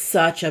 And it's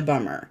such a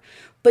bummer.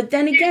 But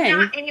then again...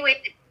 There's not any way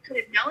that you could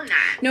have known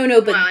that.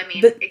 No, but... Well, I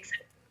mean, but,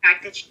 except the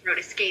fact that she wrote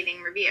a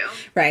scathing review.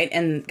 Right,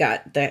 and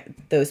got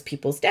those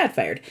people's dad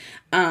fired.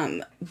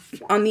 On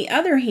the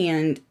other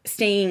hand,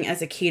 staying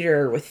as a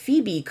caterer with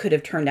Phoebe could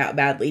have turned out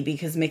badly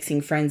because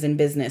mixing friends and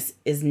business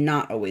is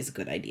not always a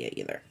good idea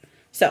either.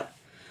 So,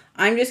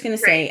 I'm just going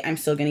to say I'm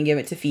still going to give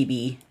it to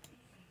Phoebe.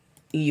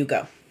 You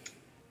go.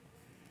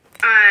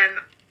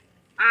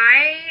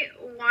 I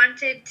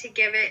wanted to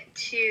give it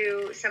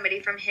to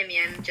somebody from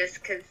Himian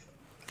just because,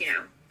 you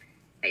know,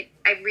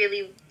 I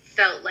really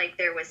felt like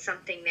there was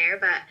something there,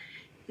 but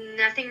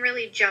nothing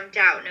really jumped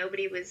out.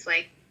 Nobody was,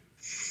 like,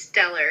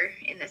 stellar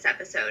in this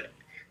episode.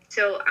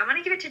 So I'm going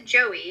to give it to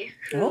Joey,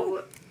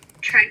 who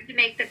tried to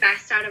make the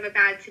best out of a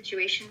bad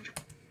situation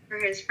for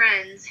his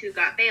friends who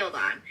got bailed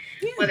on,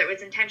 whether it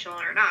was intentional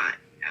or not.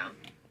 You know?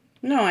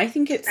 No, I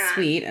think it's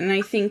sweet, and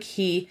I think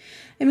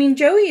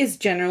Joey is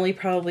generally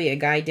probably a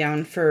guy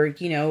down for,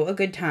 you know, a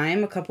good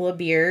time, a couple of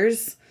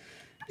beers,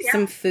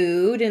 some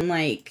food, and,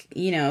 like,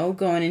 you know,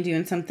 going and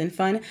doing something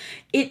fun.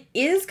 It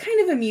is kind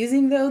of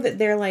amusing, though, that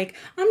they're like,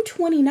 I'm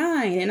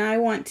 29, and I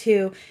want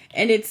to,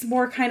 and it's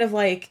more kind of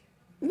like,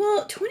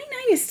 well, 29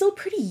 is still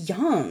pretty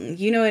young,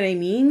 you know what I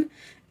mean?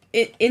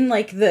 In,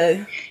 like,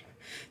 the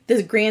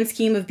grand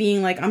scheme of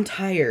being like, I'm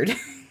tired.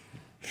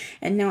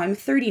 And now I'm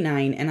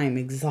 39 and I'm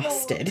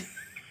exhausted.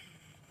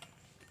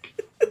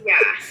 Yeah.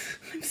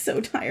 I'm so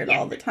tired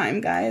all the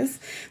time, guys.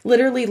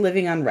 Literally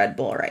living on Red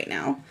Bull right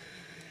now.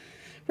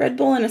 Red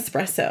Bull and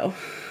espresso.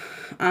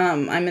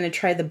 I'm going to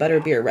try the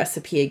butterbeer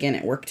recipe again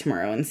at work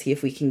tomorrow and see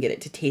if we can get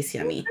it to taste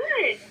yummy.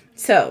 Good.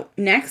 So,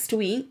 next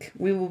week,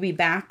 we will be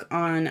back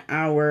on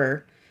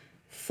our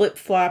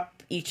flip-flop.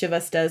 Each of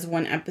us does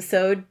one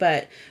episode,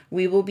 but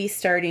we will be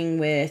starting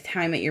with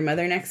How I Met Your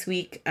Mother next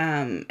week.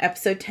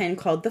 Episode 10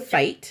 called The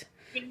Fight.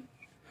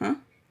 Huh?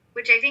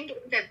 Which I think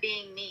ends up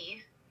being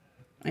me.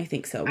 I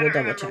think so. We'll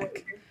double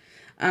check.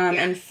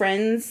 And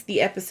Friends,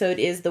 the episode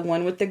is the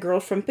one with the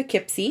girl from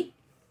Poughkeepsie.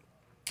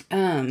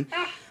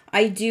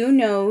 I do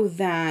know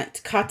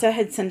that Kata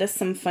had sent us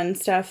some fun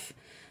stuff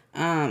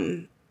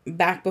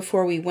back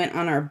before we went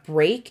on our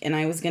break, and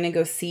I was going to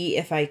go see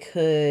if I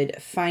could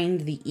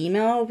find the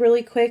email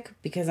really quick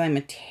because I'm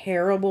a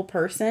terrible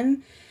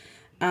person.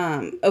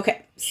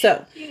 Okay,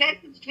 so. He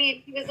messaged me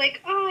and he was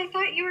like, oh, I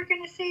thought you were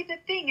going to say the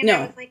thing. And No,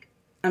 I was like,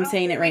 I'm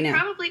saying it right now. We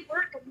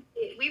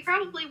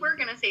probably were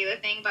going to say the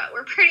thing, but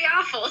we're pretty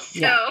awful, so.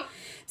 Yeah.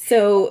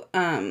 So,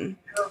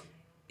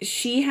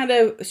 she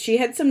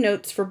had some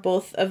notes for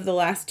both of the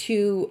last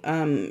two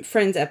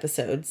Friends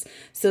episodes.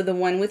 So the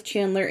one with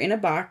Chandler in a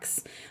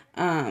box.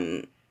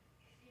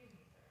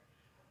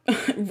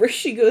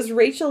 She goes,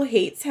 Rachel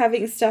hates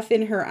having stuff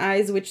in her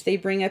eyes, which they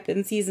bring up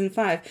in season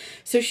 5.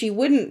 So she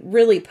wouldn't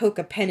really poke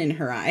a pen in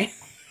her eye.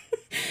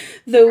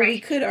 Though we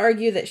Right. could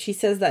argue that she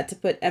says that to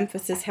put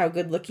emphasis how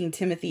good-looking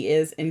Timothy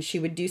is, and she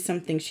would do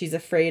something she's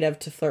afraid of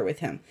to flirt with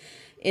him.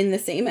 In the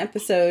same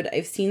episode,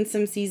 I've seen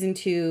some season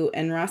 2,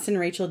 and Ross and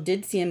Rachel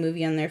did see a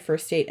movie on their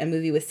first date, a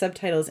movie with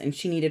subtitles, and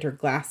she needed her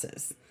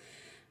glasses.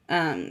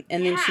 And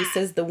then she Yeah.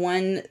 says the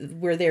one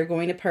where they're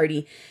going to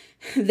party,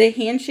 the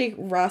handshake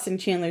Ross and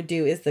Chandler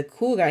do is the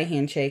cool guy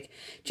handshake.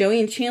 Joey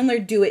and Chandler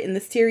do it in the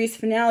series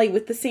finale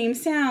with the same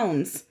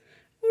sounds.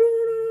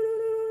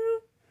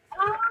 Oh,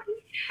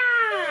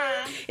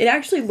 yeah. It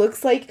actually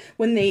looks like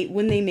when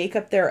they make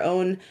up their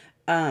own,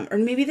 or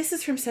maybe this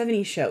is from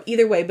 70s show.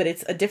 Either way, but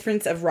it's a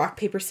difference of rock,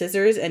 paper,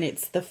 scissors, and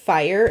it's the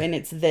fire, and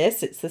it's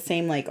this. It's the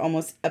same, like,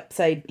 almost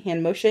upside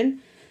hand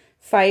motion.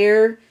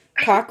 Fire,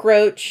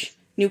 cockroach,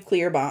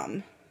 nuclear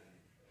bomb.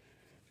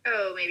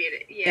 Oh, maybe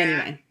it. Yeah.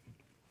 Anyway.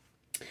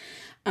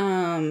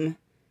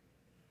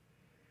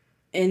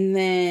 And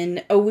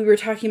then, we were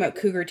talking about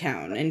Cougar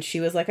Town, and she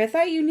was like, I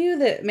thought you knew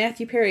that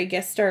Matthew Perry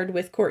guest starred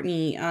with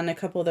Courtney on a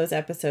couple of those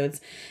episodes.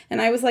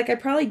 And I was like, I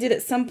probably did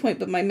at some point,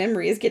 but my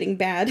memory is getting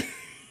bad.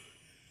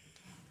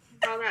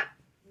 All that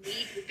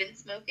weed we've been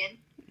smoking.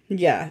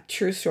 Yeah,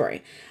 true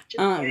story.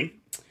 Just kidding.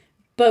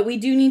 But we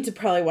do need to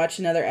probably watch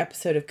another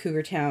episode of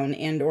Cougar Town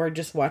and or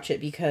just watch it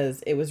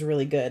because it was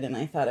really good and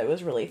I thought it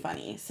was really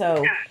funny.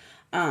 So,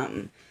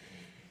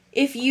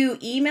 if you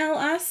email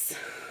us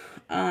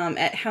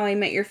at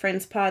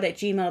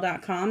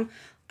howimetyourfriendspod@gmail.com,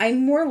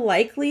 I'm more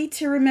likely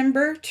to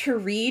remember to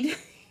read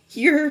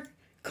your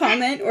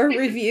comment or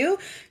review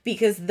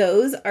because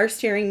those are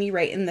staring me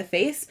right in the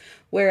face.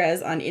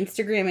 Whereas on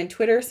Instagram and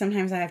Twitter,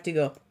 sometimes I have to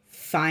go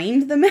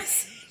find the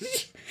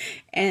message.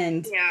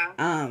 And Yeah.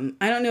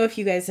 I don't know if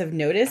you guys have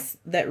noticed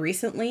that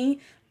recently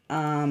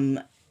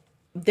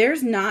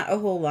there's not a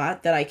whole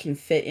lot that I can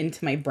fit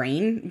into my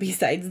brain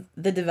besides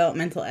the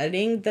developmental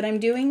editing that I'm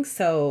doing.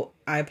 So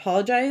I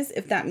apologize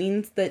if that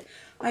means that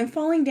I'm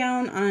falling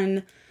down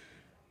on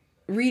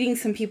reading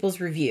some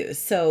people's reviews.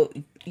 So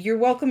you're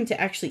welcome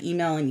to actually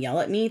email and yell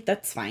at me.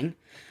 That's fine.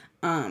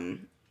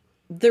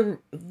 The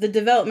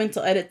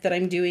developmental edit that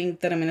I'm doing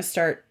that I'm going to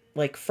start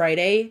like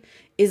Friday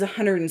is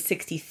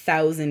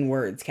 160,000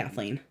 words,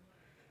 Kathleen.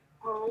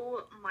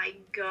 Oh my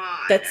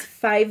god. That's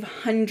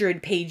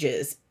 500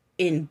 pages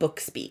in book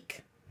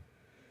speak.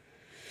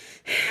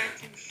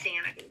 That's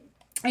insanity.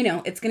 I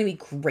know, it's going to be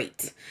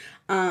great.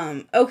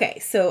 Okay,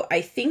 so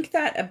I think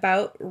that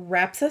about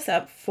wraps us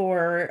up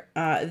for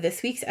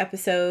this week's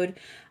episode.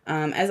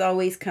 As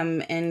always,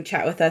 come and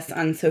chat with us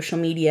on social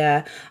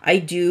media. I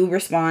do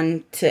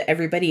respond to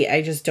everybody.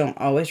 I just don't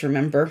always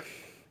remember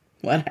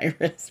what I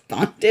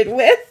responded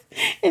with.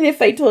 And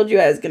if I told you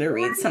I was going to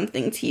read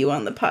something to you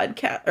on the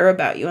podcast or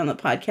about you on the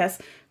podcast,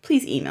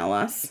 please email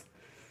us.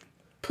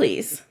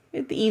 Please.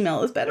 The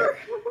email is better.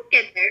 We'll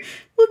get there.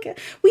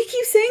 We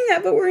keep saying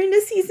that, but we're into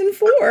season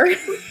 4.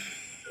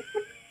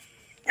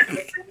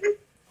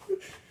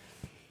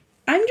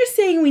 I'm just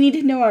saying we need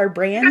to know our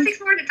brand. It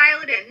takes more to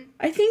dial it in.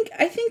 I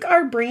think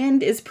our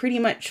brand is pretty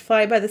much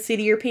fly by the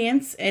seat of your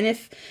pants. And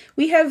if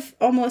we have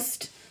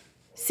almost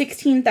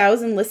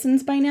 16,000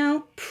 listens by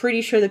now,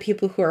 pretty sure the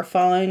people who are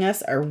following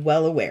us are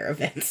well aware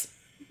of it.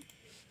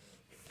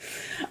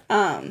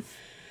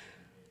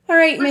 All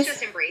right, Let's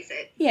just embrace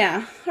it.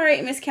 Yeah. All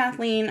right, Miss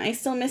Kathleen. I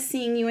still miss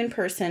seeing you in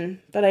person,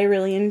 but I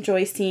really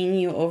enjoy seeing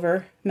you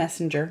over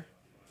Messenger.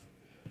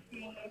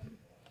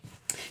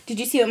 Did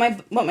you see what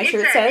my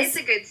shirt says? It's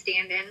a good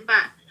stand-in,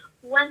 but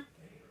one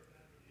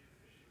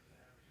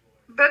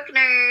book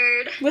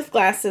nerd With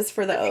glasses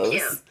for the That's O's.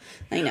 cute.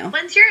 I know.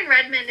 Once you're in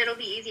Redmond, it'll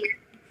be easier.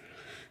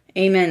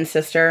 Amen,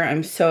 sister.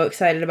 I'm so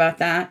excited about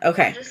that.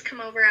 Okay. I'll just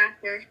come over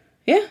after.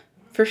 Yeah,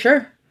 for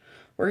sure.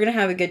 We're gonna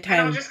have a good And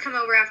I'll time. just come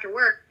over after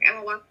work and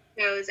we'll watch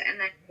those and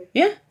then.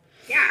 Yeah.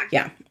 Yeah.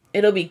 Yeah.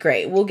 It'll be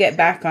great. We'll get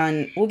back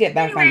on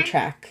Anyway.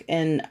 track.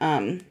 And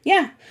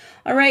yeah.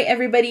 All right,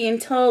 everybody,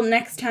 until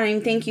next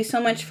time, thank you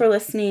so much for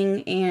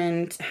listening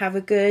and have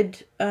a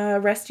good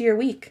rest of your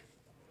week.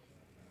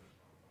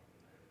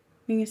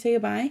 You gonna say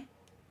goodbye?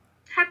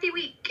 Happy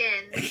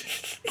weekend.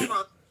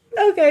 Almost.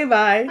 Okay,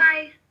 bye.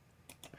 Bye.